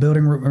capital, I'm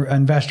building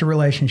investor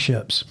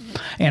relationships,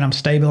 and I'm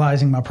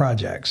stabilizing my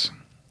projects.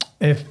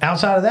 If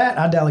outside of that,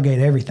 I delegate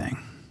everything.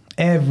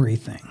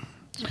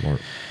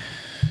 Smart.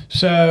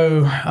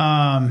 So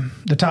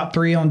the top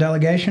 3 on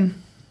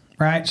delegation,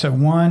 right? So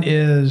 1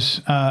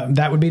 is,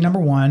 that would be number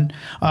 1,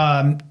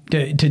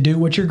 to do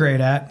what you're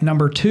great at.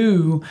 Number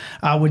 2,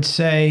 I would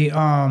say,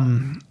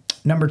 that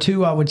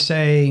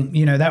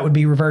would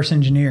be reverse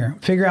engineer.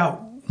 Figure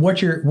out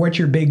what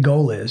your big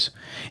goal is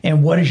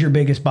and what is your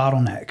biggest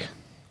bottleneck,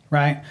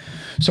 right?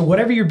 So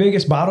whatever your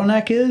biggest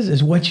bottleneck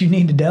is what you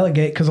need to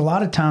delegate, because a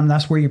lot of time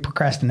that's where your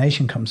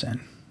procrastination comes in,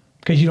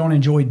 because you don't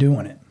enjoy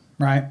doing it,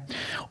 right?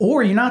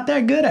 Or you're not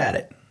that good at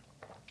it.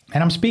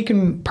 And I'm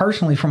speaking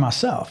personally for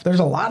myself. There's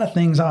a lot of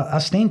things I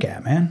stink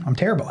at, man. I'm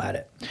terrible at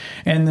it.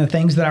 And the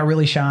things that I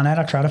really shine at,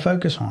 I try to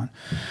focus on.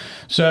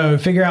 So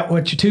figure out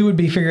what your 2 would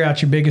be, figure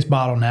out your biggest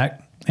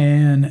bottleneck,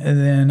 and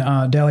then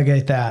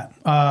delegate that.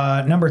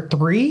 Number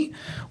 3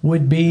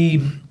 would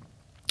be,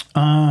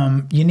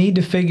 you need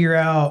to figure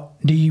out,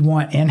 do you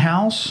want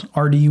in-house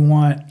or do you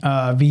want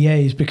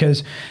VAs?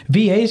 Because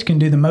VAs can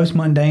do the most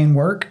mundane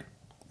work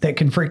that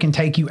can freaking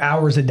take you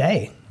hours a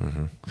day.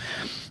 Mm-hmm.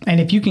 And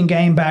if you can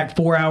gain back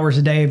 4 hours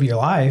a day of your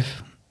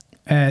life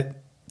at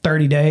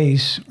 30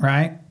 days,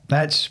 right?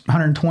 That's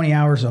 120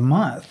 hours a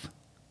month.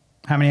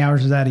 How many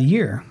hours is that a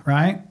year,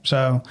 right?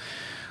 So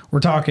we're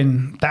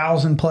talking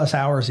 1,000+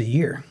 hours a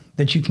year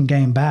that you can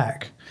gain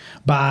back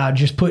by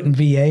just putting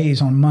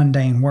VAs on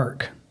mundane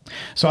work.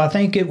 So I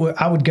think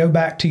I would go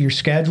back to your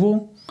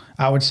schedule.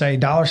 I would say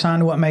dollar sign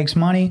to what makes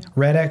money,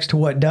 red X to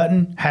what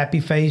doesn't,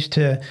 happy face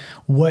to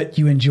what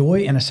you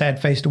enjoy, and a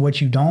sad face to what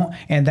you don't.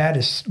 And that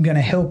is going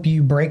to help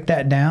you break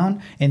that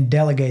down and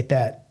delegate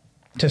that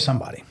to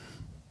somebody.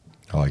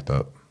 I like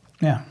that.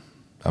 Yeah.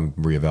 I'm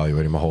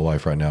reevaluating my whole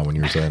life right now when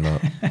you're saying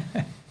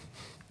that.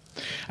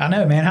 I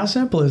know, man. How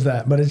simple is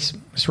that? But it's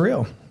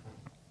real.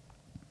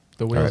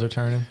 The wheels are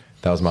turning.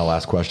 That was my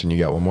last question. You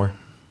got one more?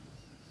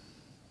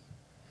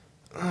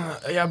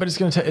 Yeah, but it's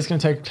gonna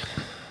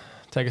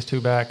take us too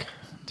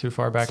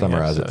far back.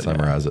 Summarize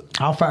it.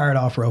 I'll fire it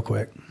off real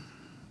quick.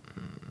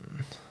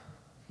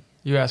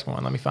 You ask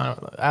one.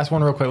 Ask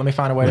one real quick. Let me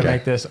find a way to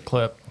make this a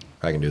clip.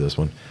 I can do this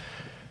one.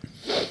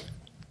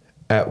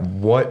 At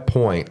what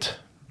point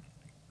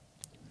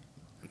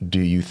do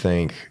you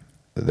think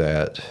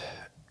that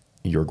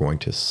you're going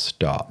to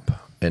stop?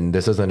 And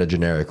this isn't a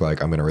generic,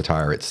 like, I'm going to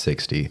retire at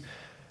 60.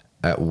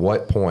 At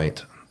what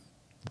point,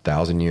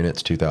 1,000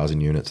 units,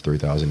 2,000 units,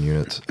 3,000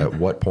 units, at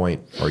what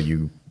point are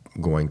you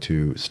going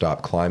to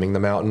stop climbing the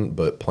mountain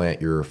but plant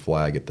your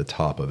flag at the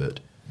top of it?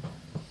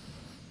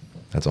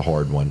 That's a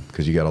hard one,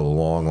 because you got a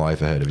long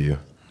life ahead of you.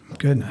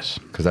 Goodness.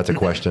 Because that's a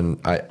question.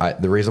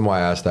 The reason why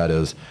I asked that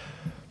is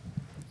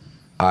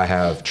I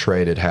have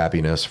traded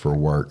happiness for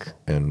work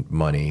and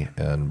money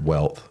and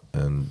wealth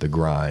and the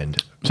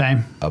grind.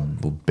 Same. A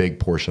big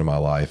portion of my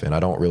life, and I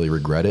don't really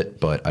regret it,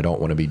 but I don't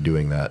want to be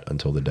doing that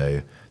until the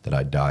day that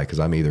I die, because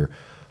I'm either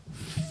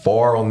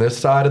far on this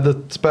side of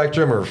the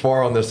spectrum or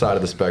far on this side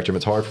of the spectrum.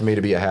 It's hard for me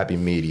to be a happy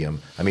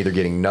medium. I'm either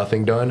getting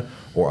nothing done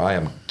or I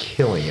am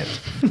killing it.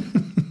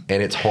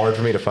 And it's hard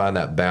for me to find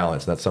that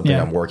balance. And that's something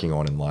I'm working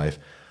on in life.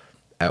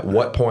 At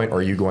what point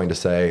are you going to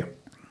say,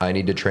 I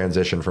need to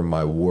transition from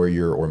my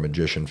warrior or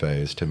magician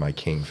phase to my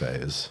king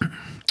phase?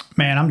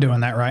 Man, I'm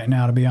doing that right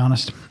now, to be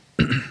honest.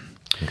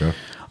 Okay.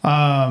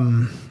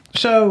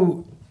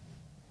 So,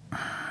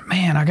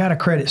 man, I got to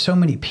credit so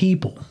many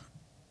people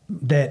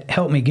that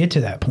helped me get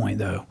to that point,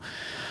 though.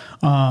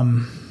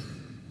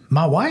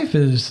 My wife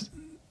is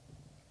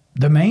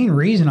the main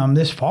reason I'm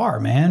this far,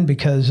 man,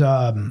 because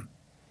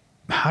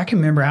I can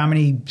remember how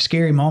many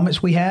scary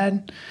moments we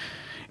had.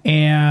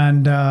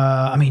 And,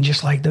 I mean,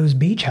 just like those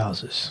beach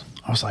houses.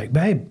 I was like,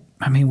 babe,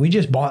 I mean, we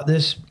just bought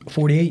this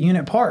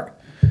 48-unit park.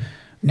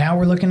 Now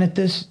we're looking at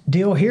this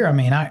deal here. I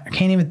mean, I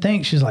can't even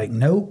think. She's like,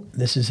 nope,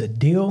 this is a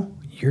deal.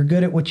 You're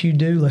good at what you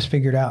do. Let's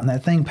figure it out. And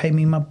that thing paid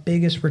me my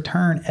biggest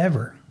return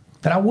ever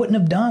that I wouldn't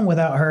have done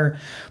without her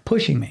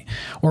pushing me.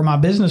 Or my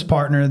business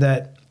partner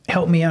that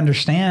helped me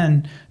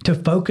understand to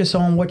focus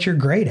on what you're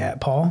great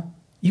at, Paul.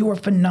 You are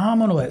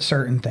phenomenal at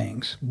certain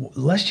things.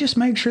 Let's just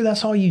make sure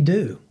that's all you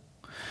do.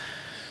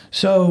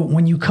 So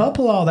when you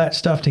couple all that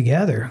stuff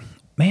together,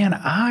 man,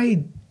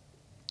 I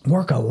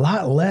work a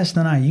lot less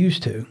than I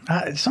used to.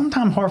 It's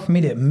sometimes hard for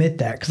me to admit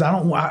that because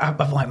I'm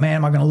like, man,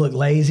 am I going to look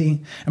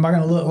lazy? Am I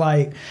going to look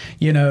like,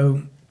 you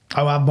know,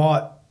 oh, I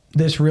bought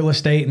this real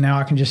estate and now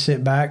I can just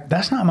sit back?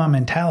 That's not my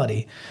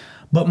mentality.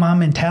 But my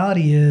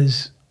mentality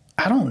is,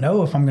 I don't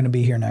know if I'm going to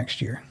be here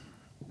next year.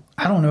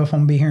 I don't know if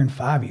I'm going to be here in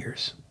 5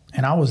 years.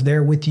 And I was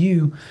there with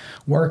you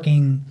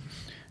working,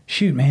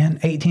 shoot, man,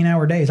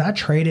 18-hour days. I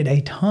traded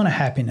a ton of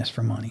happiness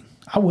for money.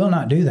 I will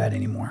not do that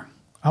anymore.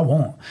 I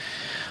won't.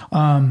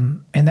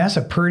 And that's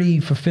a pretty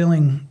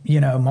fulfilling, you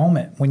know,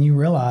 moment when you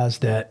realize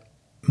that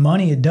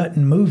money, it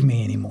doesn't move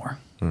me anymore.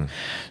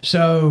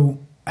 So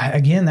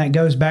again, that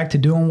goes back to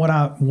doing what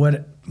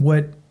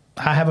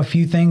I have a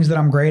few things that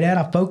I'm great at.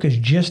 I focus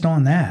just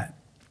on that.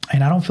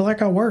 And I don't feel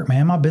like I work,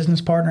 man. My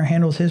business partner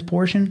handles his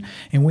portion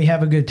and we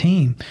have a good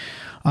team.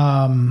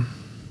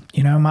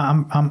 You know,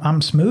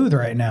 I'm smooth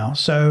right now.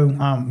 So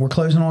we're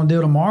closing on a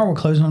deal tomorrow. We're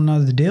closing on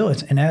another deal.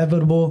 It's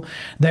inevitable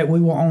that we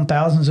will own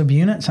thousands of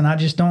units, and I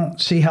just don't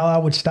see how I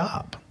would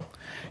stop.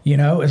 You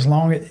know, as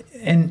long as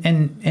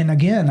and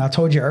again, I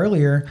told you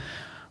earlier,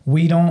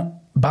 we don't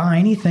buy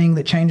anything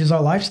that changes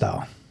our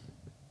lifestyle.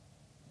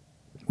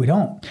 We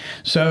don't.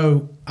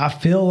 So I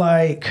feel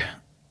like,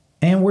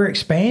 and we're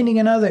expanding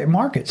in other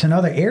markets and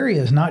other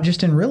areas, not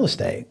just in real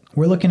estate.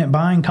 We're looking at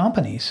buying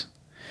companies.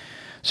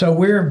 So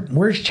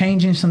we're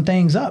changing some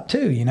things up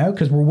too, you know,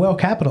 because we're well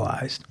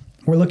capitalized.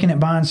 We're looking at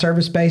buying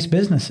service-based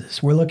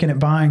businesses. We're looking at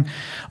buying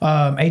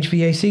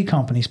HVAC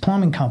companies,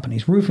 plumbing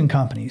companies, roofing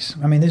companies.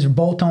 I mean, these are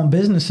bolt-on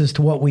businesses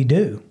to what we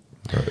do.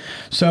 Right.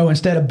 So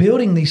instead of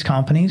building these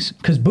companies,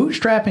 because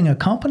bootstrapping a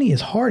company is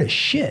hard as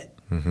shit.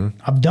 Mm-hmm.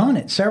 I've done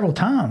it several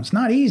times.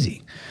 Not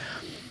easy.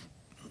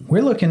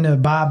 We're looking to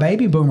buy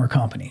baby boomer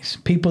companies,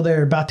 people that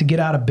are about to get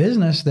out of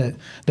business that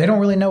they don't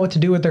really know what to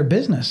do with their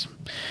business.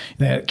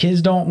 The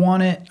kids don't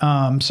want it.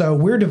 So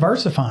we're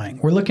diversifying.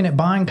 We're looking at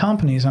buying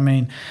companies. I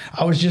mean,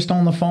 I was just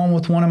on the phone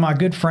with one of my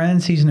good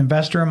friends. He's an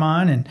investor of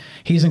mine, and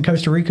he's in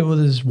Costa Rica with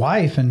his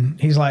wife. And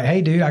he's like,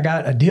 hey, dude, I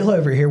got a deal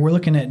over here. We're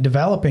looking at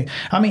developing.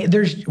 I mean,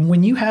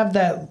 when you have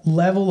that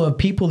level of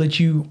people that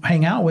you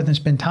hang out with and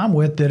spend time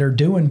with that are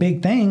doing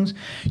big things,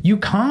 you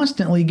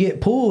constantly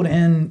get pulled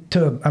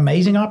into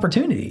amazing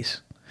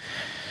opportunities.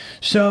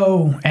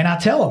 So, and I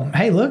tell them,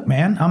 hey, look,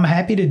 man, I'm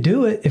happy to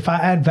do it if I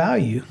add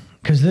value,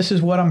 because this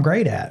is what I'm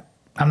great at.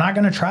 I'm not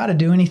going to try to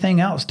do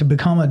anything else to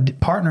become a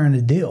partner in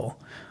a deal.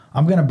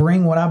 I'm going to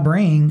bring what I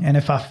bring, and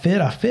if I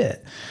fit, I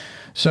fit.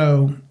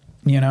 So,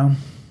 you know,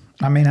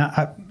 I mean,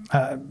 I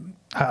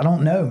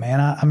don't know,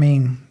 man. I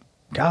mean,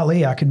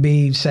 golly, I could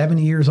be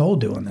 70 years old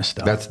doing this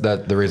stuff.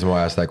 The reason why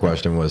I asked that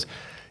question was,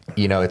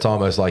 you know, it's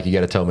almost like you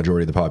got to tell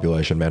majority of the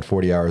population, man,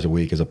 40 hours a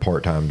week is a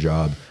part-time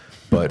job.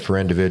 But for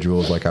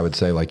individuals, like I would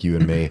say, like you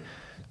and me,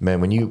 man,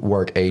 when you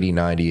work 80,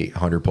 90,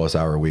 100 plus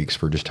hour weeks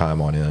for just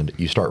time on end,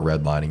 you start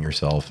redlining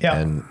yourself. Yeah.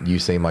 And you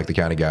seem like the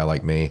kind of guy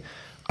like me.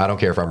 I don't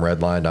care if I'm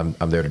redlined.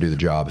 I'm there to do the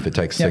job. If it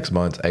takes 6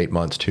 months, 8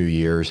 months, 2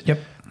 years,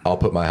 I'll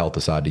put my health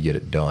aside to get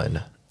it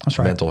done. That's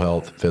right. Mental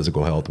health,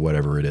 physical health,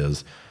 whatever it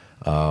is.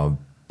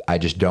 I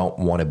just don't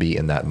want to be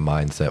in that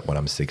mindset when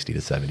I'm 60 to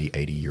 70,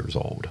 80 years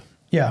old.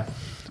 Yeah.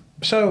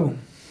 So...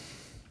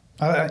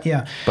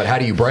 yeah. But how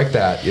do you break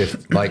that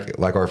if, like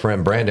our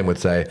friend Brandon would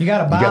say, you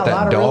got to buy a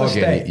lot of real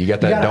estate. You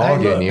got that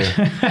dog in you.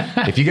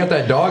 If you got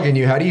that dog in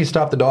you, how do you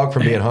stop the dog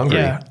from being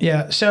hungry?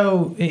 Yeah.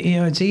 So,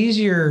 you know, it's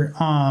easier.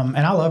 And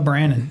I love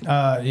Brandon.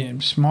 You know,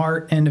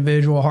 smart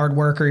individual, hard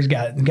worker. He's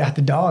got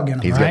the dog in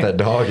him. He's got that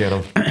dog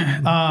in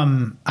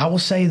him. I will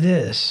say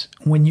this: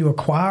 when you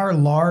acquire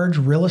large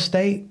real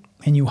estate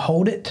and you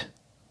hold it,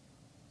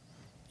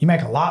 you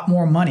make a lot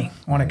more money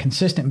on a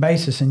consistent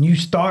basis, and you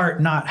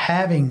start not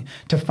having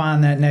to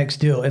find that next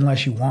deal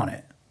unless you want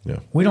it. Yeah.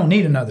 We don't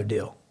need another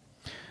deal.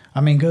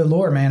 I mean, good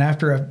Lord, man,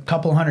 after a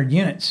couple 100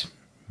 units.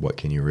 What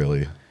can you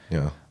really,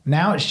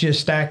 Now it's just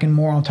stacking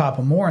more on top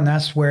of more, and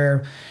that's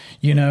where,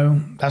 you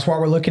know, that's why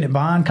we're looking at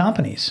buying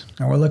companies,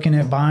 and we're looking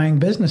at buying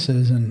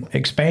businesses and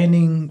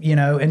expanding, you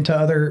know, into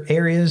other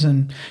areas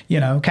and, you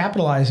know,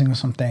 capitalizing on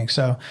some things.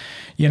 So,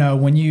 you know,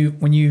 when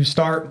you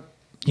start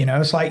You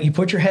know, it's like you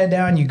put your head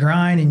down, you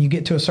grind, and you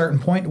get to a certain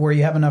point where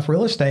you have enough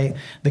real estate,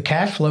 the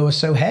cash flow is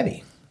so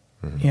heavy,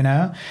 you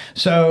know?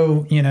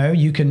 So, you know,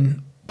 you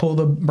can pull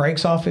the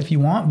brakes off if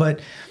you want. But,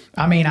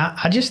 I mean,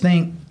 I just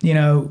think, you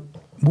know,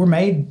 we're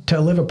made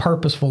to live a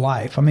purposeful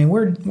life. I mean,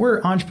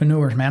 we're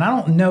entrepreneurs, man. I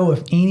don't know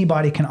if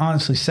anybody can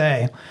honestly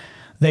say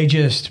they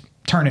just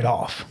turn it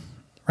off,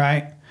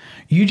 right?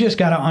 You just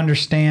got to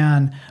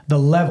understand the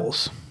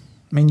levels.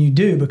 I mean, you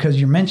do, because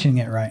you're mentioning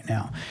it right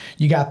now.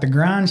 You got the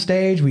grind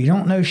stage where you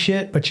don't know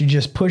shit, but you're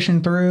just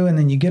pushing through, and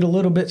then you get a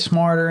little bit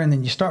smarter, and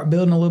then you start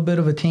building a little bit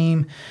of a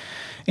team.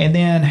 And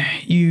then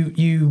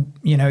you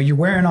know, you're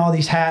wearing all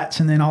these hats,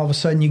 and then all of a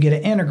sudden you get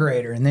an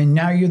integrator, and then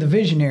now you're the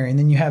visionary, and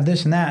then you have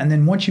this and that. And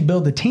then once you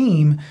build the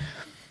team,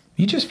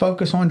 you just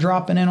focus on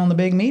dropping in on the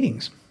big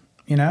meetings,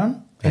 you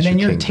know? That's and then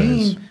your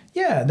team team,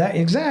 yeah, that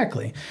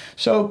exactly.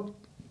 So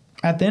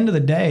at the end of the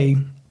day,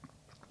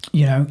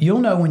 you know, you'll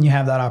know when you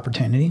have that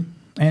opportunity.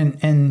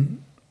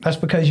 And that's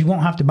because you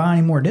won't have to buy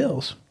any more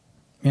deals,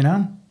 you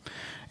know?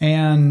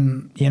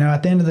 And, you know,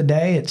 at the end of the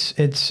day,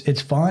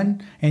 it's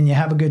fun, and you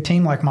have a good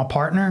team like my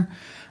partner.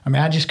 I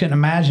mean, I just couldn't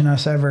imagine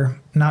us ever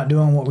not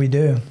doing what we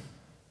do.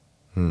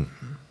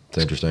 It's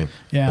interesting.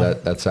 Yeah.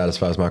 That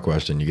satisfies my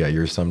question. You got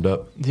yours summed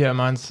up? Yeah,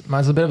 mine's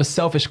a bit of a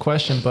selfish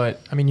question,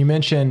 but I mean, you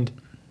mentioned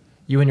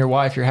you and your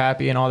wife, you're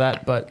happy and all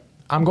that, but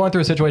I'm going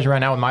through a situation right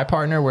now with my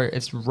partner where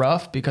it's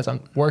rough because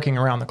I'm working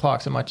around the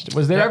clock so much.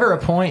 Was there ever a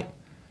point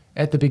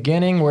at the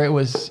beginning where it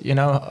was, you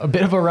know, a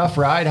bit of a rough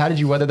ride? How did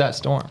you weather that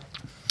storm?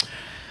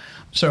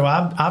 So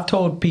I've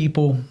told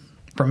people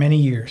for many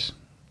years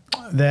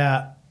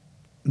that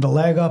the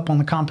leg up on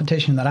the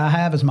competition that I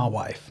have is my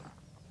wife.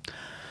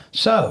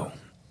 So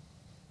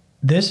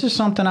this is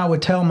something I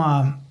would tell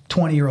my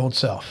 20-year-old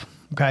self.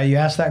 Okay, you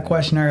asked that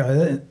question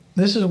earlier.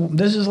 This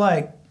is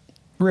like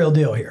real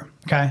deal here.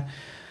 Okay,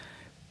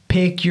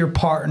 pick your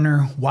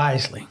partner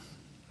wisely.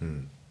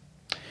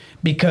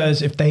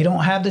 Because if they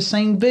don't have the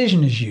same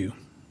vision as you,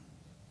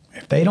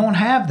 if they don't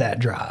have that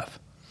drive,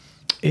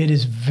 it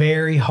is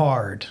very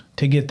hard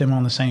to get them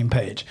on the same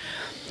page.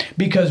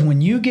 Because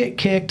when you get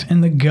kicked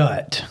in the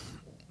gut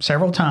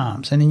several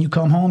times and then you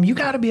come home, you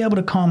got to be able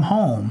to come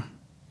home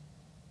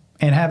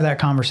and have that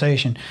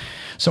conversation.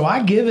 So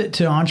I give it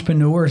to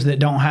entrepreneurs that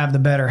don't have the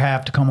better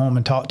half to come home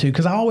and talk to,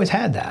 because I always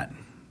had that,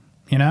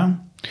 you know?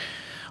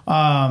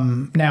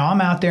 Now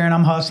I'm out there and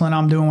I'm hustling.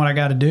 I'm doing what I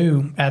got to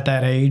do at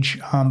that age.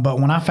 But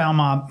when I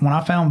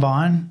found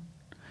Vaughn,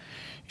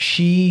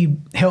 she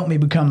helped me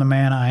become the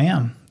man I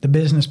am, the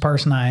business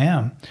person I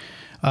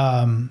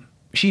am.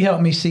 She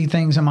helped me see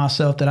things in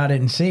myself that I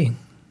didn't see.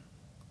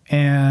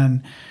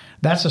 And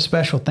that's a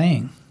special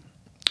thing.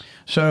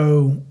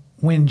 So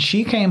when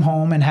she came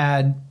home and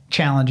had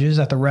challenges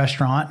at the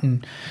restaurant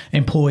and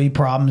employee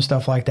problems,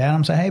 stuff like that,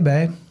 I'm saying, hey,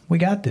 babe, we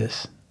got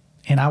this.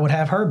 And I would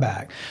have her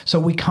back. So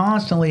we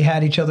constantly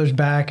had each other's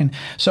back. And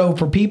so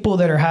for people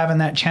that are having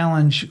that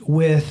challenge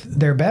with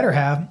their better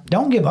half,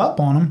 don't give up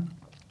on them.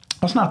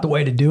 That's not the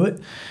way to do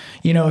it.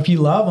 You know, if you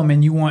love them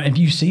and if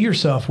you see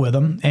yourself with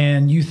them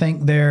and you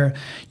think they're,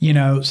 you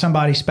know,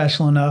 somebody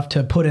special enough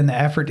to put in the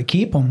effort to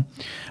keep them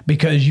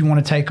because you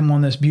want to take them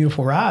on this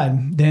beautiful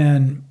ride,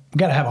 then we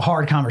got to have a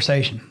hard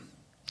conversation.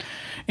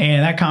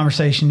 And that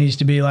conversation needs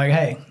to be like,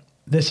 hey,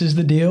 this is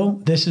the deal.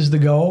 This is the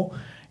goal.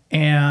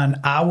 And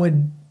I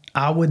would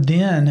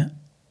then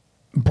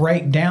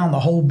break down the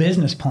whole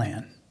business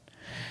plan,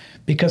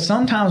 because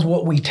sometimes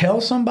what we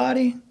tell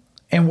somebody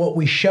and what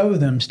we show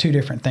them is two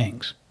different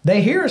things.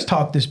 They hear us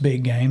talk this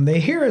big game. They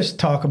hear us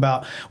talk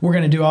about we're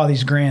going to do all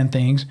these grand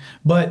things,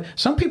 but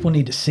some people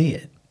need to see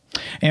it.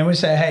 And we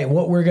say, hey,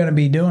 what we're going to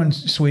be doing,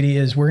 sweetie,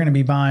 is we're going to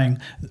be buying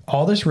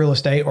all this real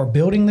estate or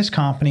building this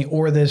company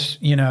or this,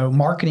 you know,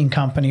 marketing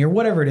company or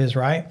whatever it is,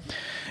 right?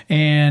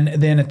 And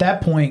then at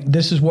that point,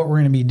 this is what we're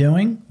going to be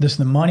doing. This is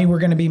the money we're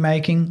going to be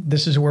making.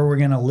 This is where we're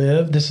going to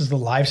live. This is the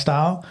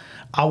lifestyle.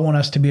 I want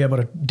us to be able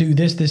to do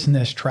this, this, and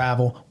this,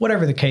 travel,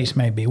 whatever the case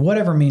may be,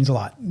 whatever means a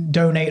lot.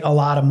 Donate a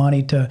lot of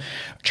money to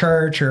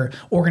church or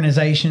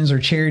organizations or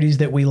charities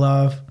that we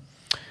love.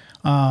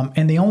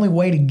 And the only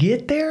way to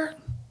get there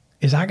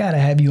is I got to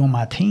have you on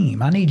my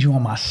team. I need you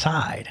on my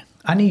side.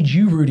 I need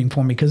you rooting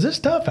for me because it's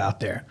tough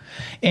out there.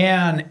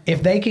 And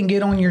if they can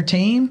get on your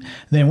team,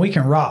 then we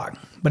can rock.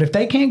 But if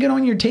they can't get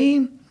on your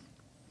team,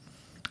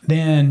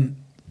 then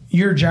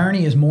your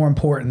journey is more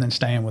important than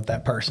staying with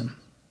that person.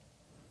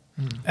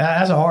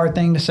 That's a hard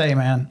thing to say,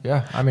 man.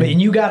 Yeah, I mean, but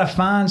you got to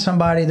find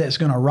somebody that's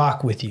going to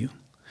rock with you.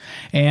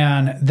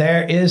 And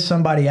there is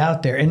somebody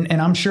out there, and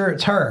I'm sure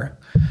it's her.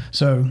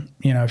 So,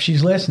 you know, if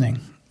she's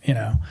listening, you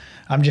know,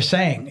 I'm just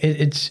saying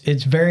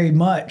it's very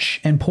much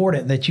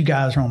important that you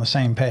guys are on the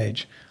same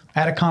page.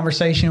 I had a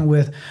conversation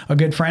with a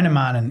good friend of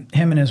mine, and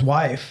him and his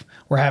wife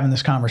were having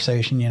this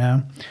conversation, you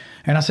know.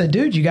 And I said,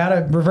 dude, you got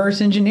to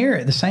reverse engineer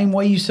it the same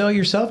way you sell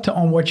yourself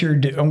on what your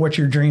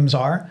dreams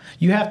are.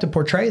 You have to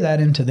portray that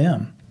into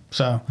them.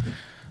 So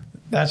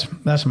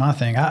that's my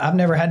thing. I've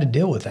never had to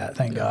deal with that,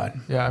 thank God.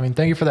 Yeah, I mean,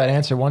 thank you for that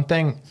answer. One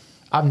thing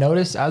I've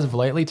noticed as of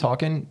lately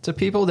talking to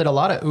people, that a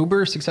lot of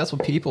uber successful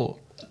people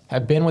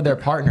have been with their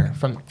partner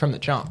from the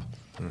jump.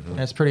 And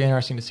it's pretty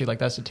interesting to see like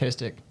that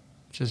statistic,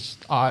 which is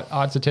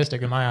odd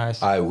statistic in my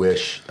eyes. I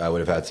wish I would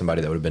have had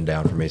somebody that would have been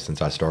down for me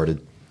since I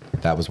started.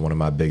 That was one of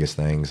my biggest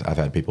things. I've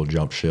had people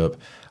jump ship.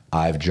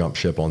 I've jumped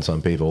ship on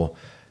some people.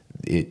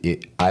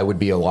 I would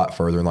be a lot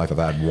further in life if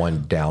I had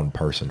one down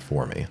person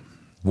for me.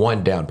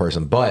 One down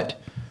person. But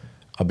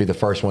I'll be the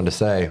first one to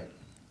say,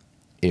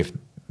 if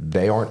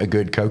they aren't a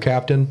good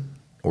co-captain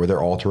or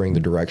they're altering the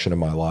direction of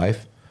my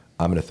life,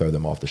 I'm going to throw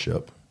them off the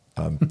ship.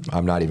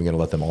 I'm not even going to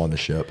let them on the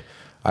ship.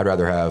 I'd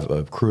rather have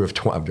a crew of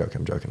 20.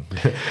 I'm joking.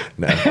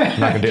 No, I'm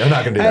not going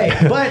to do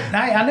that. But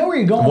I know where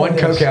you're going One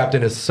with this.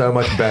 co-captain is so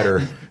much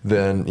better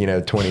than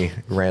 20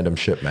 random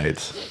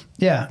shipmates.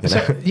 Yeah.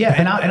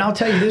 And I'll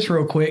tell you this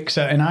real quick.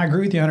 And I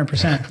agree with you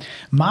 100%.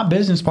 My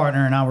business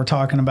partner and I were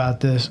talking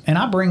about this, and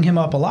I bring him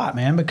up a lot,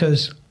 man,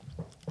 because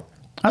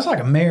that's like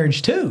a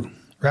marriage too,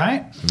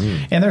 right?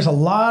 And there's a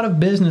lot of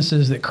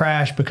businesses that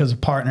crash because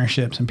of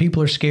partnerships, and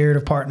people are scared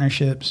of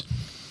partnerships.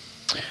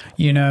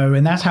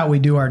 And that's how we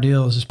do our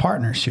deals is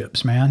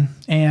partnerships, man.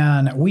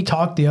 And we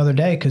talked the other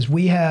day because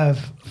we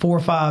have 4 or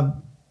 5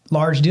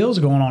 large deals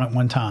going on at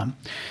one time.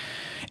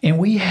 And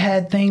we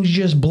had things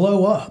just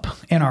blow up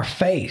in our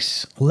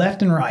face,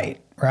 left and right?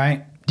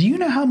 Do you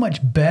know how much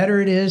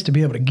better it is to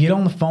be able to get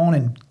on the phone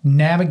and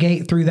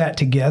navigate through that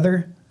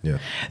together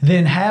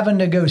than having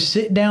to go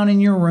sit down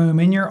in your room,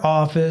 in your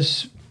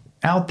office,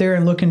 out there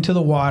and look into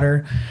the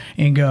water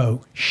and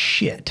go,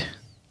 shit.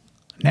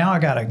 Now I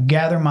got to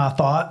gather my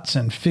thoughts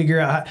and figure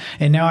out,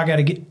 and now I got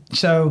to get,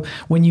 so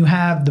when you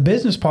have the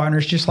business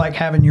partners, just like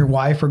having your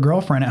wife or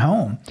girlfriend at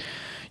home,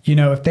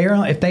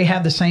 if they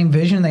have the same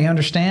vision, they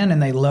understand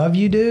and they love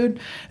you,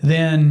 dude,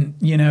 then,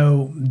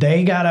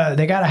 they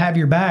gotta have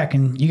your back,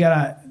 and you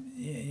gotta,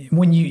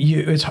 when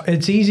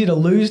it's easy to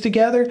lose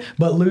together,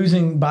 but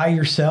losing by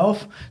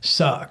yourself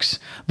sucks.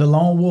 The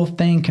lone wolf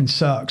thing can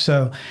suck.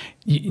 So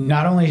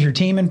not only is your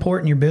team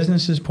important, your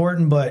business is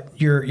important, but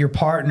your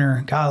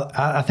partner, God,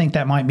 I think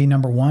that might be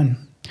number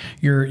one,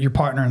 your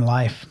partner in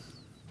life.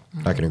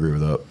 I can agree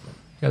with that.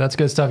 Yeah, that's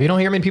good stuff. You don't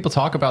hear many people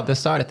talk about this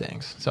side of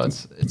things. So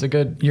it's a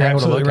good You're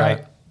angle to absolutely look right.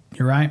 at.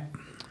 You're right.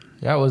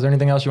 Yeah, was there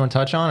anything else you want to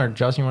touch on? Or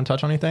Justin, you want to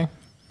touch on anything?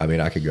 I mean,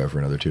 I could go for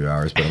another 2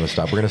 hours, but I'm going to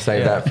stop. We're going to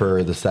save that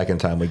for the second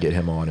time we get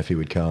him on, if he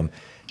would come.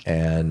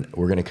 And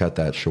we're going to cut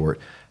that short.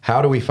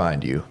 How do we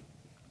find you?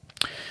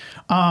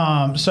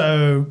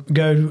 So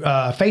go to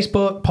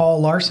Facebook,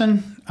 Paul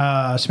Larson,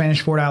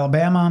 Spanish Fort,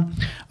 Alabama.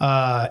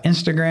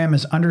 Instagram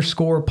is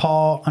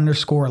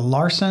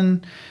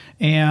 _Paul_Larson.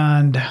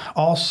 And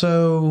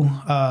also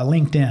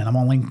LinkedIn. I'm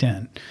on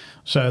LinkedIn.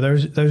 So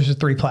those are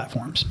 3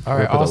 platforms. All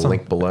right, We'll put awesome. a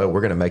link below.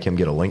 We're going to make him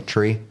get a link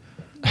tree.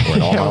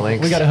 All my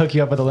links. We got to hook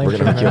you up with a link. We're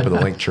going to hook you up with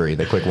a link tree.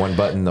 They click one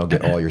button, they'll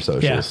get all your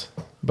socials.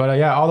 Yeah. But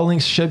yeah, all the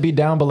links should be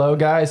down below,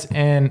 guys.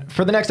 And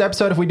for the next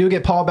episode, if we do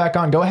get Paul back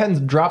on, go ahead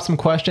and drop some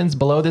questions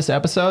below this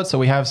episode so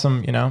we have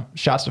some,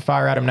 shots to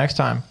fire at him next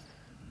time.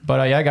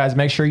 But yeah, guys,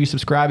 make sure you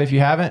subscribe if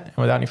you haven't. And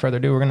without any further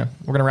ado, we're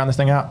gonna round this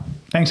thing out.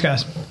 Thanks,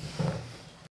 guys.